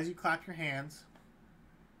 As you clap your hands,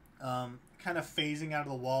 kind of phasing out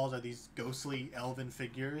of the walls are these ghostly elven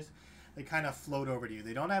figures. They kind of float over to you.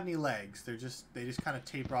 They don't have any legs. They just kind of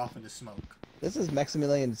taper off into smoke. This is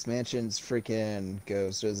Maximilian Mansion's freaking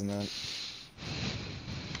ghost, isn't it?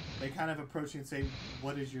 They kind of approach you and say,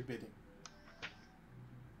 "What is your bidding?"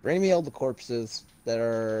 Bring me all the corpses that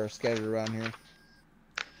are scattered around here,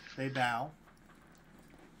 They bow,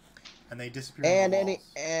 and they disappear. and into the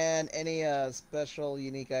walls. any special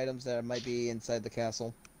unique items that might be inside the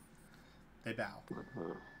castle. They bow.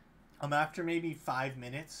 After maybe 5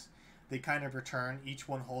 minutes, they kind of return, each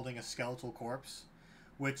one holding a skeletal corpse.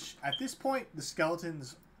 Which at this point, the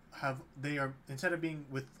skeletons they are, instead of being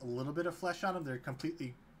with a little bit of flesh on them, they're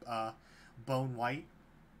completely bone white.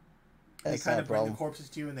 That's They kind not a of bring the problem. corpses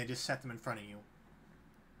to you, and they just set them in front of you.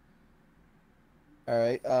 All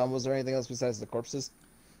right. Was there anything else besides the corpses?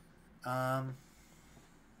 Um,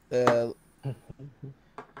 Uh,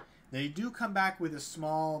 they do come back with a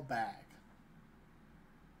small bag.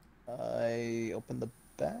 I opened the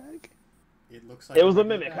bag. It looks like It was a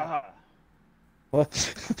regular mimic. bag. Haha.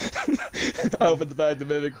 What? I opened the bag. The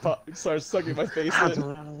mimic starts sucking my face in.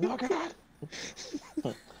 Oh god.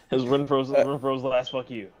 His Renfro's last fuck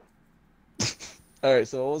you. All right.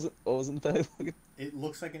 So what was in the bag? It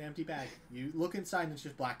looks like an empty bag. You look inside, and it's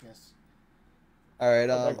just blackness. All right.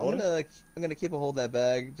 back I'm gonna keep a hold of that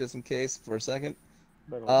bag just in case for a second.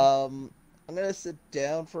 Uh, I'm gonna sit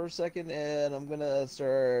down for a second and I'm gonna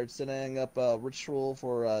start setting up a ritual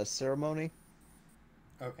for a ceremony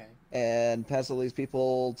Okay. and pass all these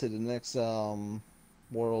people to the next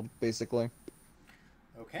world, basically.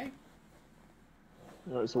 Okay.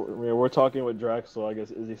 Alright, so we're talking with Drax. So I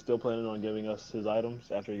guess is he still planning on giving us his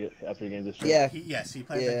items after he gains his? Yeah. He plans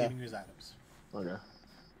on Yeah. giving you his items. Okay.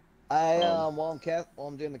 While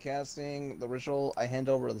I'm doing the casting, the ritual, I hand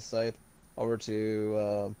over the scythe over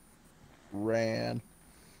to Rand.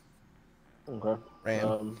 Okay.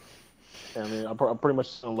 Rand. I mean, I'm pretty much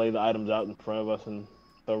just gonna lay the items out in front of us and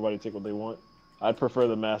let everybody take what they want. I'd prefer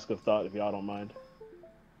the Mask of Thought if y'all don't mind.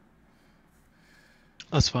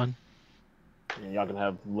 That's fun. And y'all can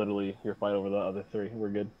have literally your fight over the other three. We're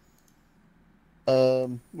good.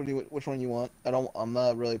 Which one you want? I'm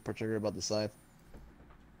not really particular about the scythe.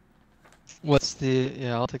 What's the?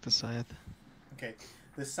 Yeah, I'll take the scythe. Okay.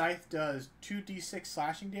 The scythe does 2d6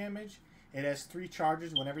 slashing damage. It has 3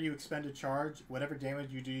 charges. Whenever you expend a charge, whatever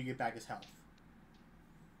damage you do, you get back as health.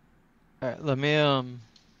 All right, let me All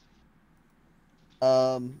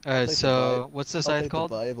Alright, so what's the scythe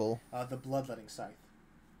called? The Bible. The bloodletting scythe.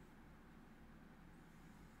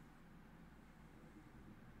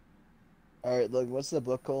 All right, look, what's the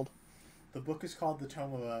book called? The book is called the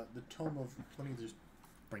Tome of. Let me just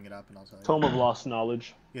bring it up and I'll tell you. Tome of Lost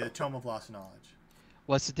Knowledge. Yeah, the Tome of Lost Knowledge.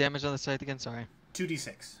 What's the damage on the scythe again? Sorry.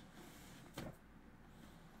 2d6.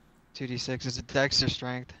 2d6. Is it dex or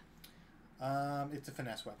strength? It's a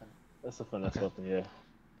finesse weapon. That's a finesse Okay. weapon,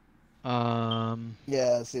 yeah.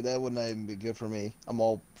 Yeah, see, that would not even be good for me. I'm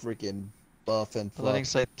all freaking buff and Bloodletting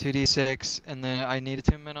fluff. scythe 2d6, and then I need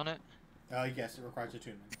attunement on it. Yes, it requires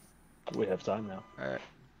attunement. We have time now. Alright.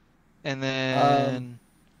 And then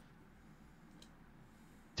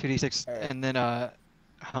 2d6, Alright. and then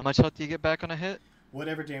how much health do you get back on a hit?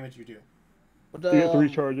 Whatever damage you do. What, You get 3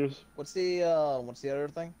 charges. what's the other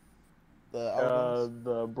thing? The hourglass?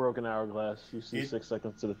 The broken hourglass. You see It- 6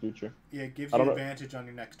 seconds to the future. Yeah, it gives I you don't know. advantage on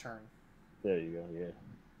your next turn. There you go. Yeah.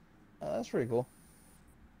 That's pretty cool.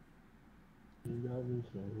 I don't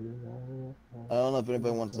know if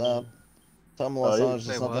anybody wants that. Tumble yeah. is just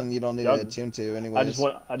Wait, something what? you don't need Y'all- to attune to, I anyways. just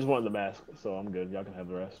wanted the mask, so I'm good. Y'all can have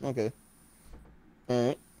the rest. Okay.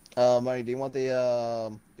 All right. Marty, do you want the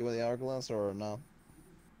hourglass or no?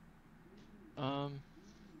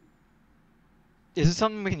 Is it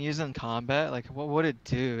something we can use in combat? Like, what would it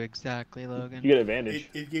do exactly, You Logan? get advantage.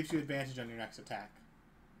 It gives you advantage on your next attack.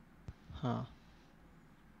 Huh.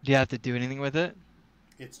 Do you have to do anything with it?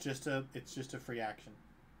 It's just a free action.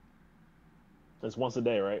 It's once a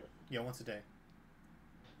day, right? Yeah, once a day.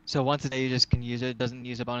 So once a day you just can use it. It doesn't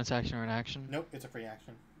use a bonus action or an action. Nope, it's a free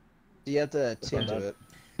action. You have to attune not to bad. it.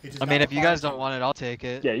 It does I not mean, if you require guys don't attunement. want it, I'll take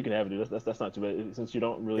it. Yeah, you can have it, dude. That's not too bad. Since you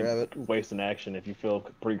don't really Grab it. waste an action, if you feel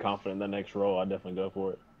pretty confident in that next roll, I'd definitely go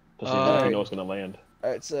for it. Especially if Alright. you know it's gonna land. All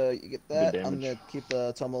right, so you get that. I'm damage. gonna keep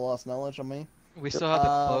the tumble lost knowledge on me. We still have the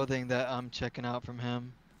Um, clothing that I'm checking out from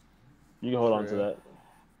him. You can hold on to True. that.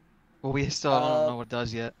 Well, we still don't Uh, know what it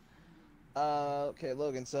does yet. Okay,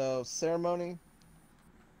 Logan. So ceremony.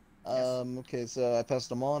 Yes. Okay, so I passed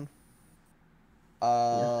them on.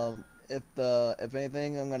 If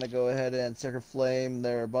anything, I'm gonna go ahead and sacred flame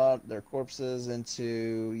their corpses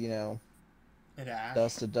into It ash.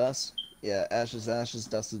 dust to dust. Yeah, ashes, ashes,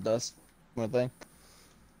 dust to dust, kind of thing.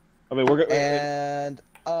 I mean, we're good. And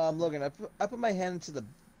Logan, I put my hand into the.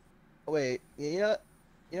 Wait, you know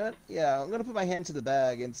what? Yeah, I'm gonna put my hand into the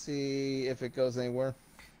bag and see if it goes anywhere.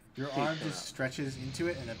 Your arm just stretches into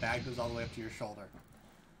it, and the bag goes all the way up to your shoulder.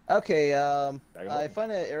 Okay, Bag of I holding.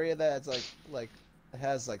 find an area that's like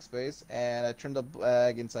has like space, and I turn the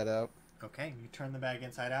bag inside out. Okay, you turn the bag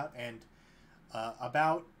inside out, and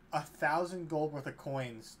about 1,000 gold worth of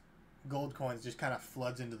gold coins, just kind of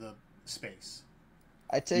floods into the space.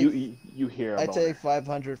 I take You hear a I boner. take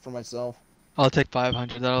 500 for myself. I'll take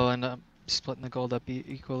 500. That'll end up splitting the gold up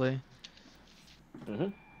equally.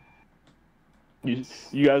 Mhm.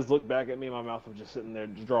 You guys look back at me. My mouth was just sitting there,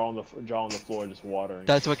 just jaw on the floor, just watering.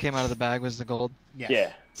 That's what came out of the bag was the gold. Yes.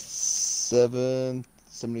 Yeah.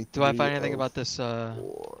 773. Do I find anything about this? Are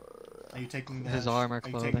you taking His armor, Are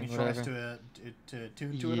you clothing, taking choice whatever. to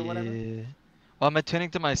tune to it or whatever? Yeah. Well, I'm attuning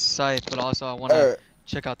to my scythe, but also I want to Alright,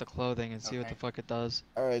 check out the clothing and see what Okay. the fuck it does.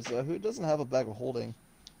 alright. So who doesn't have a bag of holding?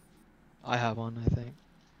 I have one, I think.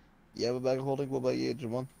 You have a bag of holding. What about you,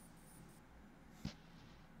 Javon?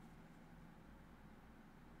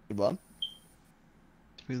 Javon?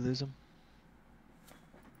 Did we lose him?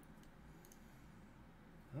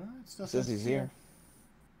 It still Says he's here.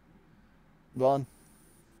 Javon.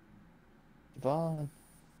 Javon.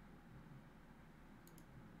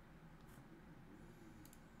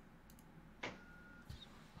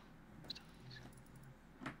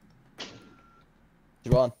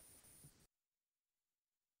 Javon.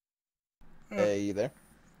 Hey, you there?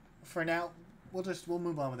 For now, we'll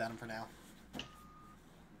move on without him for now.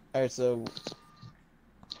 Alright, so.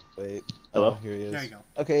 Wait. Hello? Oh, here he is. There you go.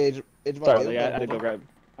 Okay, Javon. Sorry, you I have a had to bag go of grab.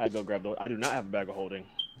 I had to go grab the. I do not have a bag of holding.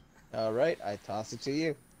 holding? Alright, I toss it to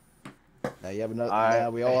you. Now you have another. I- Now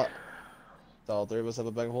we all three of us have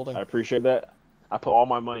a bag of holding. I appreciate that. I put all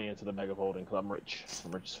my money into the bag of holding because I'm rich.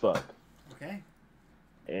 I'm rich as fuck. Okay.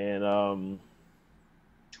 And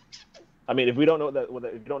I mean, if we don't know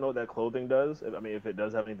if you don't know what that clothing does, if it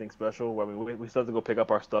does have anything special, I mean, we still have to go pick up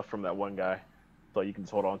our stuff from that one guy. So you can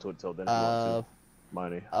just hold on to it till then if you want to.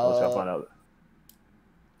 Money. Let's go find out.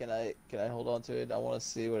 Can I hold on to it? I want to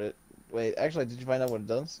see what it. Wait, actually, did you find out what it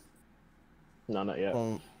does? No, not yet.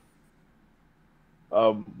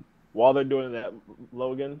 Um, While they're doing that,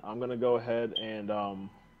 Logan, I'm gonna go ahead and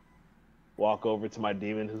walk over to my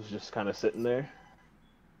demon who's just kind of sitting there,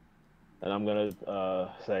 and I'm gonna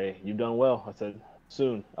say, "You've done well." I said,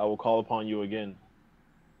 "Soon I will call upon you again.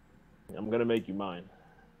 I'm gonna make you mine."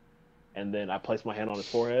 And then I place my hand on his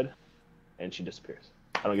forehead, and she disappears.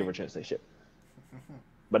 I don't give her a chance to say shit.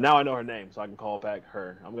 But now I know her name, so I can call back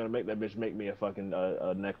her. I'm gonna make that bitch make me a fucking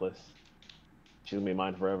a necklace. She's gonna be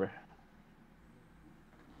mine forever.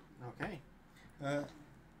 Okay.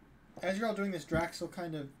 As you're all doing this, Draxel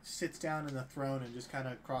kind of sits down in the throne and just kind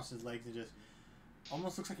of crosses his legs and just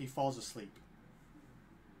almost looks like he falls asleep.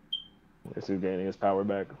 This is gaining his power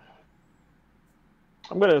back.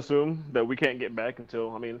 I'm gonna assume that we can't get back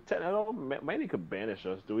until Manny could banish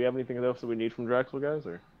us. Do we have anything else that we need from Draxel, guys?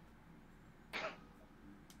 Or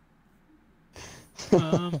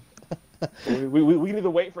we can either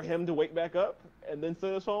wait for him to wake back up and then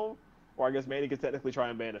send us home, or I guess Manny could technically try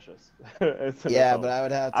and banish us. And send us yeah, home. but I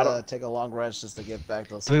would have I to don't- take a long rest just to get back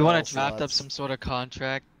to. Do we want to spells, so draft up that's- some sort of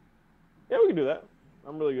contract Yeah, we can do that.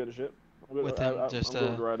 I'm really good at shit. I'm good, With him I'm just,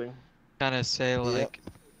 good with writing. kind of say like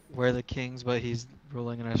we're the kings, but he's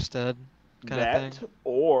ruling in our stead, kind of That, thing.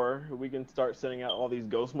 or we can start sending out all these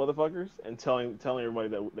ghost motherfuckers and telling everybody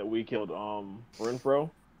that we killed Renfro,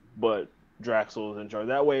 but Draxel is in charge.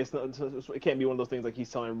 That way, it can't be one of those things like he's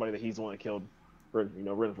telling everybody that he's the one that killed,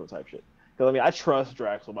 Renfro type shit. Because I mean, I trust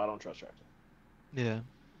Draxel, but I don't trust Draxel. Yeah.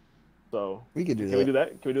 So We could do can that. we do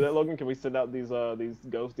that? Can we do that, Logan? Can we send out these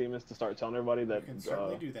ghost demons to start telling everybody You that can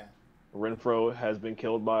certainly do that. Renfro has been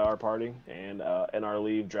killed by our party and in our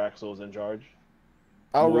leave Draxel is in charge?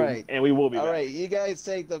 All right. And we will be All back. right, you guys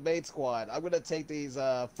take the main squad. I'm gonna take these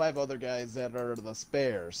 5 other guys that are the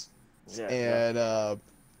spares, Yeah. and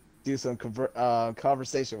do some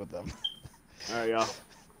conversation with them. All right, y'all.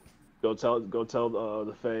 Go tell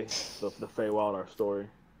the Feywild our story.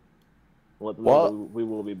 Let them know we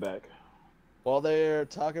will be back. While they're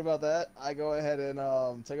talking about that, I go ahead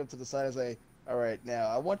and take them to the side and say, "All right, now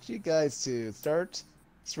I want you guys to start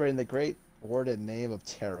spreading the great word and name of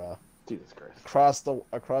Terra Jesus Christ.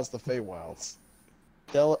 across the Feywilds.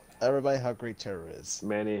 Tell everybody how great Terra is,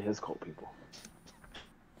 Manny and his cult people.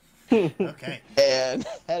 Okay. and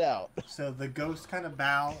head out." So the ghosts kind of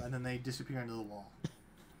bow and then they disappear into the wall.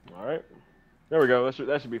 All right. There we go.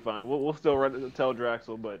 That should be fine. We'll still tell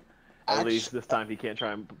Draxel, but at least this time he can't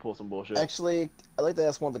try and pull some bullshit. Actually, I'd like to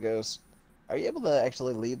ask one of the ghosts: are you able to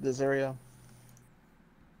actually leave this area,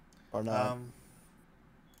 or not?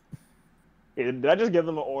 Did I just give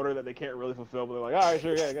them an order that they can't really fulfill? But they're like, all right,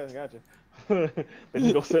 sure, yeah, gotcha. They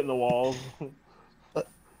just go sit in the walls.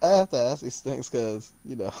 I have to ask these things because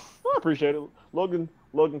I appreciate it. Logan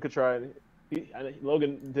could try it.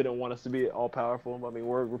 Logan didn't want us to be all powerful. I mean,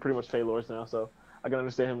 we're pretty much Fey Lords now, so I can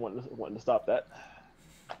understand him wanting to stop that.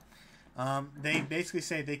 They basically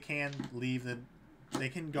say they can leave they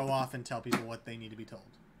can go off and tell people what they need to be told.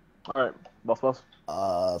 All right, boss.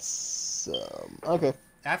 Awesome. Okay.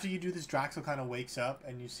 After you do this, Draxel kind of wakes up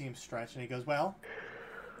and you see him stretch and he goes, "Well,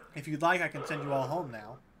 if you'd like, I can send you all home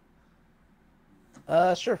now."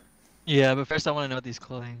 Sure. Yeah, but first I want to know what these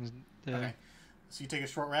clothing do. Okay. So you take a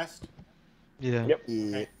short rest. Yeah. Yep.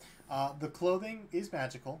 Yeah. The clothing is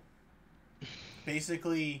magical.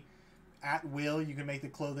 Basically, at will, you can make the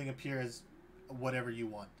clothing appear as whatever you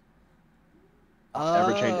want.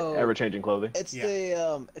 Ever changing clothing. It's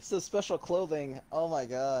the special clothing. Oh my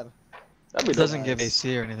god. It doesn't give Nice.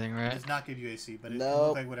 AC or anything, It right? does not give you AC, but it Nope. can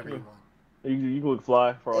look like whatever you want. You can look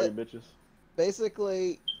fly for all your bitches.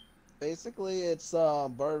 Basically, it's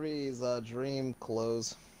Barbie's dream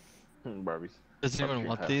clothes. Barbies. Does anyone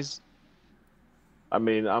want these? I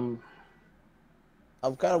mean, I'm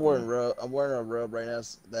kind of wearing I'm wearing a robe right now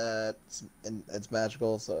it's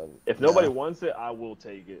magical. So if nobody wants it, I will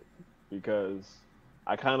take it because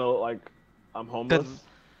I kind of I'm homeless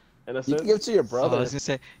in a you sense. can give it to your Oh, I brother. was gonna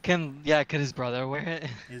say, could his brother wear it?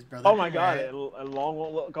 His brother. Oh my can god, wear it. and Long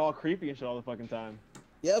won't look all creepy and shit all the fucking time.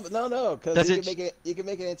 Yeah, but no, because Does you can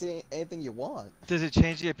make it anything you want. Does it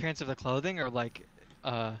change the appearance of the clothing or like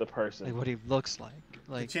The person. what he looks like? It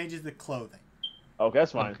Like changes the clothing. Okay,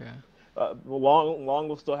 that's fine. okay. Long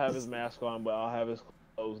will still have his mask on, but I'll have his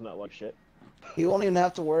clothes not like shit. He won't even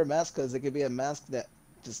have to wear a mask because it could be a mask that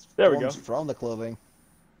just There we forms go. from the clothing.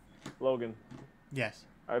 Logan, Yes.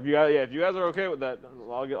 if you guys are okay with that,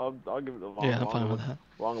 I'll give it to Long. Yeah, I'm Long fine will with look- that.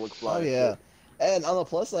 Long will look fly. Oh as yeah, shit. and on the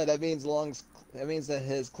plus side, that means that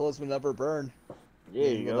his clothes will never burn. Yeah,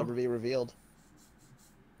 and you will go. never be revealed.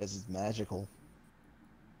 This is magical.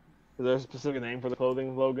 Is there a specific name for the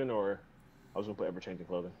clothing, Logan, or I was gonna put ever-changing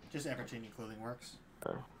clothing? Just ever-changing clothing works.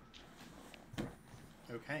 Oh.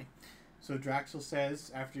 Okay. So Draxel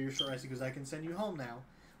says, after your short rest, he goes, "I can send you home now.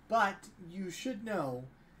 But you should know,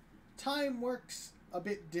 time works a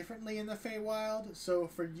bit differently in the Feywild. So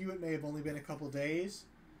for you, it may have only been a couple days.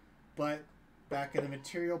 But back in the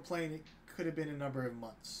material plane, it could have been a number of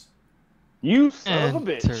months." You son of a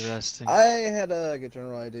bitch! Interesting. I had a good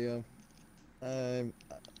general idea.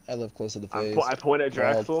 I live close to the face. I point at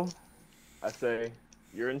Well- Draxel. I say,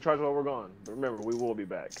 "You're in charge while we're gone. But remember, we will be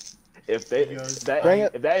back. If that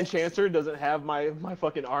enchanter doesn't have my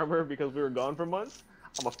fucking armor because we were gone for months,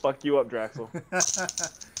 I'm gonna fuck you up, Draxel."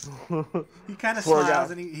 He kind of Poor smiles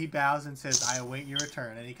guy. and he bows and says, "I await your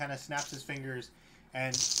return." And he kind of snaps his fingers,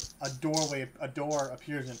 and a door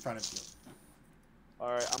appears in front of you.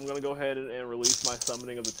 All right, I'm gonna go ahead and release my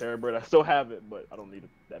summoning of the Terror Bird. I still have it, but I don't need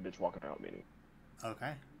that bitch walking around me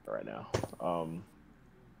Okay. right now.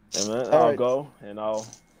 And then All I'll right. go and I'll.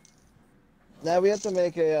 Now we have to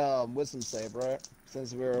make a wisdom save, right?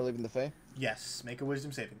 Since we're leaving the Fae. Yes. Make a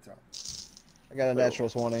wisdom saving throw. I got a natural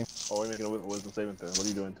 20. Oh, we're making a wisdom saving throw. What are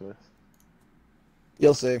you doing to us?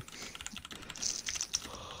 You'll see.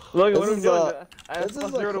 Look, This what are we is, doing? I have This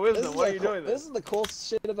plus is 0 to the, this wisdom. is Why are the you cool- doing This this? is the cool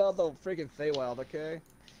shit about the freaking Feywild, okay?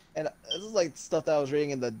 And this is like stuff that I was reading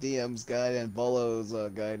in the DM's guide and Bolo's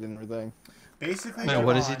guide and everything. Basically, Wait,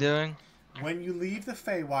 what is he Devon, doing? when you leave the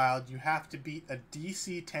Feywild, you have to beat a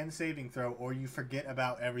DC 10 saving throw, or you forget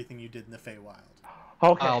about everything you did in the Feywild.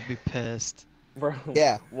 Okay, I'll be pissed. bro.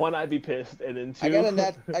 Yeah. One, I'd be pissed, and then two. I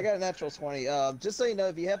got a natural 20. Just so you know,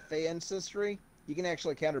 if you have Fey ancestry, you can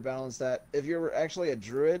actually counterbalance that. If you're actually a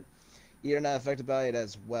druid, you're not affected by it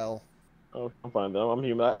as well. Oh, I'm fine though. I'm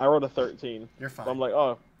human. I rolled a 13. You're fine. So I'm like,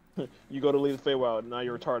 oh, you go to leave the Feywild, now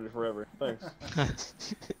you're retarded forever. Thanks.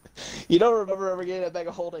 You don't remember ever getting that bag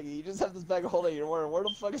of holding. You just have this bag of holding. You're wondering, where the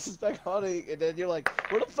fuck is this bag of holding? And then you're like,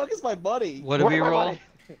 where the fuck is my money? What do we roll?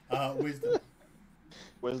 Wisdom.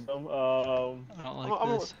 Wisdom. I don't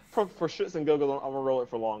like this. For shits and giggles, I'm gonna roll it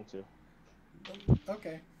for long too.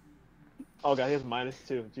 Okay. Oh god, he has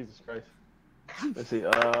 -2. Jesus Christ. Let's see.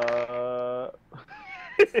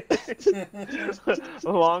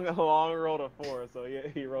 Long rolled a 4, so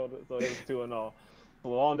he rolled it, so he was 2 and all.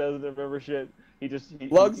 Long doesn't remember shit.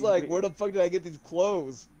 Lug's like, where the fuck did I get these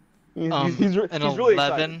clothes? He's An really excited.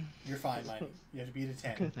 11. You're fine, Mike. You have to beat a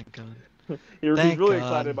 10. Thank God. He's Thank really God.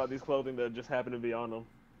 excited about these clothing that just happen to be on him.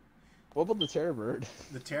 What about the terror bird?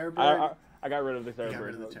 The Terror Bird. I got rid of the Terror got Bird.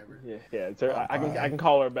 rid of the Terror Bird. Yeah. I can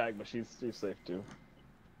call her back, but she's safe too.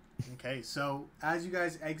 Okay, so as you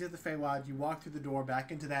guys exit the Feywild, you walk through the door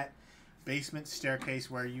back into that basement staircase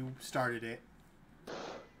where you started it.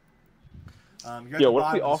 You're at Yo, the what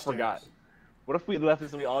if we bottom all of the forgot? stairs. What if we left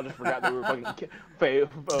this and we all just forgot that we were fucking Fey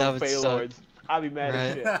would suck. Lords? I'd be mad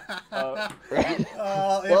as shit. Oh, if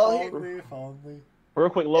Well, only, if only. Real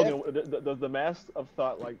quick, Logan, does the Mask of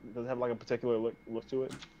Thought does it have like a particular look to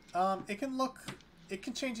it? It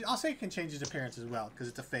can change. I'll say it can change its appearance as well because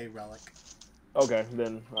it's a Fey relic. Okay,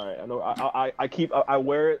 then all right. I know. I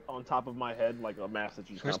wear it on top of my head like a mask that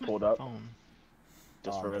you just kind Where's of my pulled up, phone?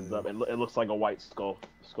 just for Oh, heads up. It looks like a white skull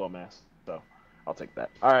mask. So I'll take that.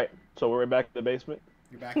 All right. So we're back in the basement.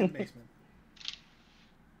 You're back in the basement.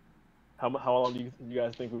 How long do you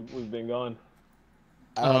guys think we've been gone?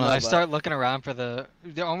 I don't know. I but start looking around for the.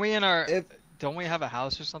 Aren't we in our? If Don't we have a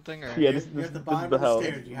house or something? Or Yeah, You're this at is the the bottom of the house,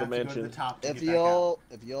 stairs. You the have to go to mansion. the top to if get back out.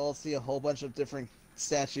 y'all see a whole bunch of different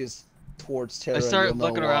statues towards Terra, I start you'll know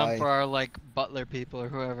looking around why. for our like butler people or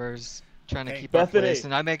whoever's trying to Okay. keep our Bethany. place,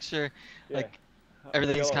 and I make sure Yeah. like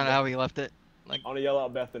everything's kind of how we left it. Like I want to yell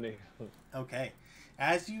out Bethany. Okay.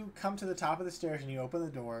 As you come to the top of the stairs and you open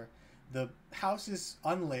the door, the house is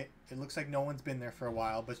unlit. It looks like no one's been there for a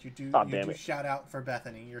while, but you do Oh, damn it. shout out for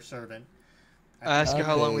Bethany, your servant. I ask her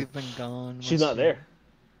how long Okay. we've been gone. She's what's not she- there.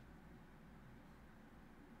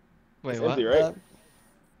 Wait, It's what? empty, right?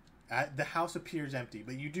 The house appears empty,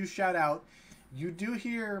 but you do shout out. You do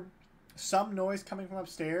hear some noise coming from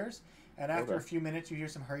upstairs, and after a Okay. few minutes, you hear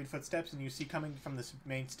some hurried footsteps, and you see coming from this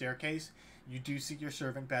main staircase. You do see your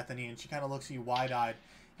servant Bethany, and she kind of looks at you wide-eyed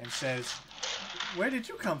and says, "Where did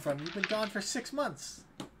you come from? You've been gone for 6 months."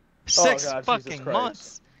 6 God, Jesus fucking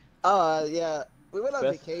Christ. months. Yeah, we went on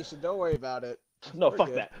Beth- vacation. Don't worry about it. No, We're fuck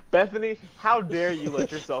good. that. Bethany, how dare you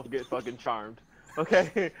let yourself get fucking charmed?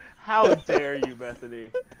 Okay? How dare you, Bethany?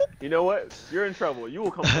 You know what? You're in trouble. You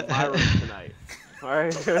will come to my room tonight.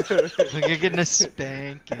 Alright? Like you're getting a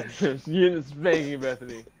spanking. You're in spanking,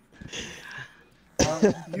 Bethany.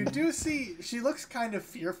 You do see she looks kind of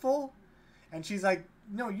fearful, and she's like,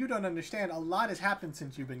 "No, you don't understand. A lot has happened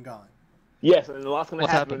since you've been gone." Yes, and a lot's gonna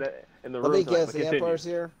What happen in the Let room me tonight, guess, but the continue. Empire's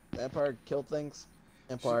here? The Empire killed things?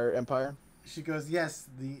 Empire? She goes, "Yes,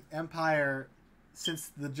 the Empire,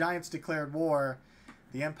 since the Giants declared war,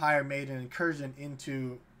 the Empire made an incursion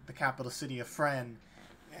into the capital city of Fren,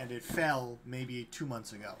 and it fell maybe 2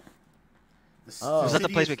 months ago." Oh. Was that the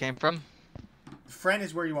city place is- we came from? Fren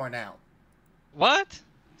is where you are now. What?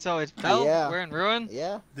 So it fell? Yeah. We're in ruin?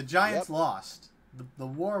 Yeah? The Giants Yep. lost. The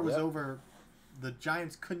war was Yep. over. The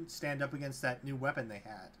Giants couldn't stand up against that new weapon they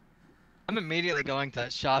had. I'm immediately going to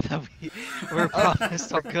that shop that we were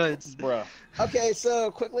promised our goods. Bruh. Okay, so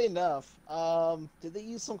quickly enough, did they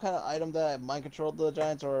use some kind of item that mind controlled the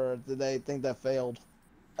Giants, or did they think that failed?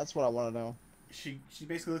 That's what I want to know. She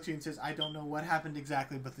basically looks at you and says, "I don't know what happened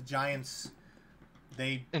exactly, but the Giants,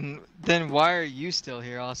 they." And then why are you still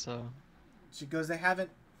here also? She goes, "They haven't."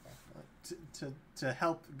 To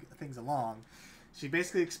help things along, she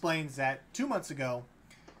basically explains that 2 months ago,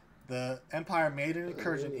 the Empire made an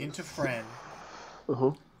incursion into Fren.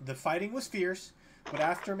 Uh-huh. The fighting was fierce, but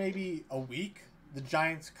after maybe a week, the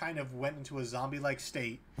Giants kind of went into a zombie-like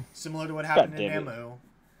state, similar to what happened in damn it. Namu.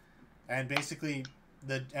 And basically,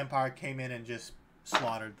 the Empire came in and just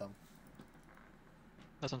slaughtered them.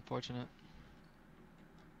 That's unfortunate.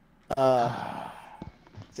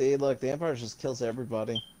 See, look, the Empire just kills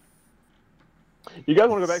everybody. You guys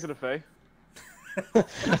want to go back to the Fae?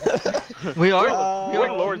 We are. Uh, we We're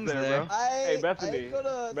are lords kings there, there. bro. Hey, Bethany,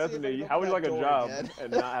 Bethany, how would you like a job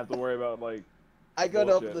and not have to worry about like? I go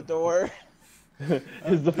to open the door.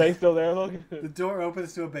 Is the Fae still there, Logan? The door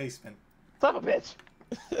opens to a basement. Son of a bitch.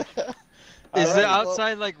 Is Alright, the well,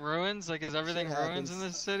 outside like ruins? Like, is everything shit ruins happens. in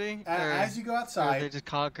this city? As you go Or are they outside, just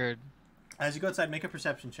conquered? make a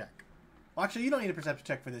perception check. Well, actually, you don't need a perception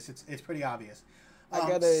check for this. It's pretty obvious. I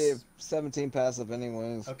got a 17 passive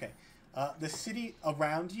anyways. Okay. The city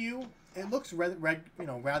around you, it looks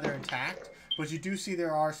rather intact, but you do see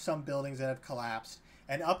there are some buildings that have collapsed.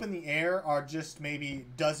 And up in the air are just maybe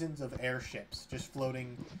dozens of airships just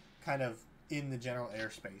floating kind of in the general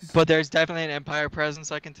airspace. But there's definitely an Empire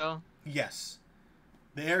presence, I can tell. Yes.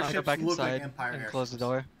 The I'll go airships back look inside like Empire and airships. close the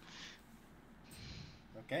door.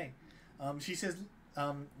 Okay. She says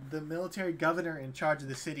the military governor in charge of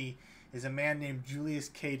the city is a man named Julius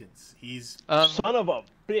Cadence. He's Son of a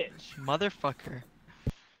bitch. Motherfucker.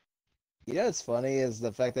 You know what's funny is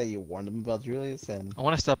the fact that you warned them about Julius and I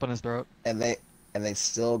want to step on his throat. they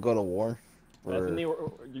still go to war. Bethany,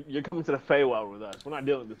 you're coming to the Feywild with us. We're not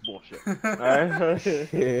dealing with this bullshit. All right.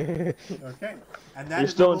 okay. And that You're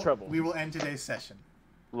is still where in trouble. We will end today's session.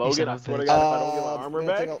 Logan, I swear to God, if I don't get my armor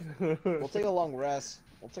we'll back. We'll take a long rest.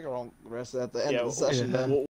 We'll take a long rest at the end of the Yeah, session then.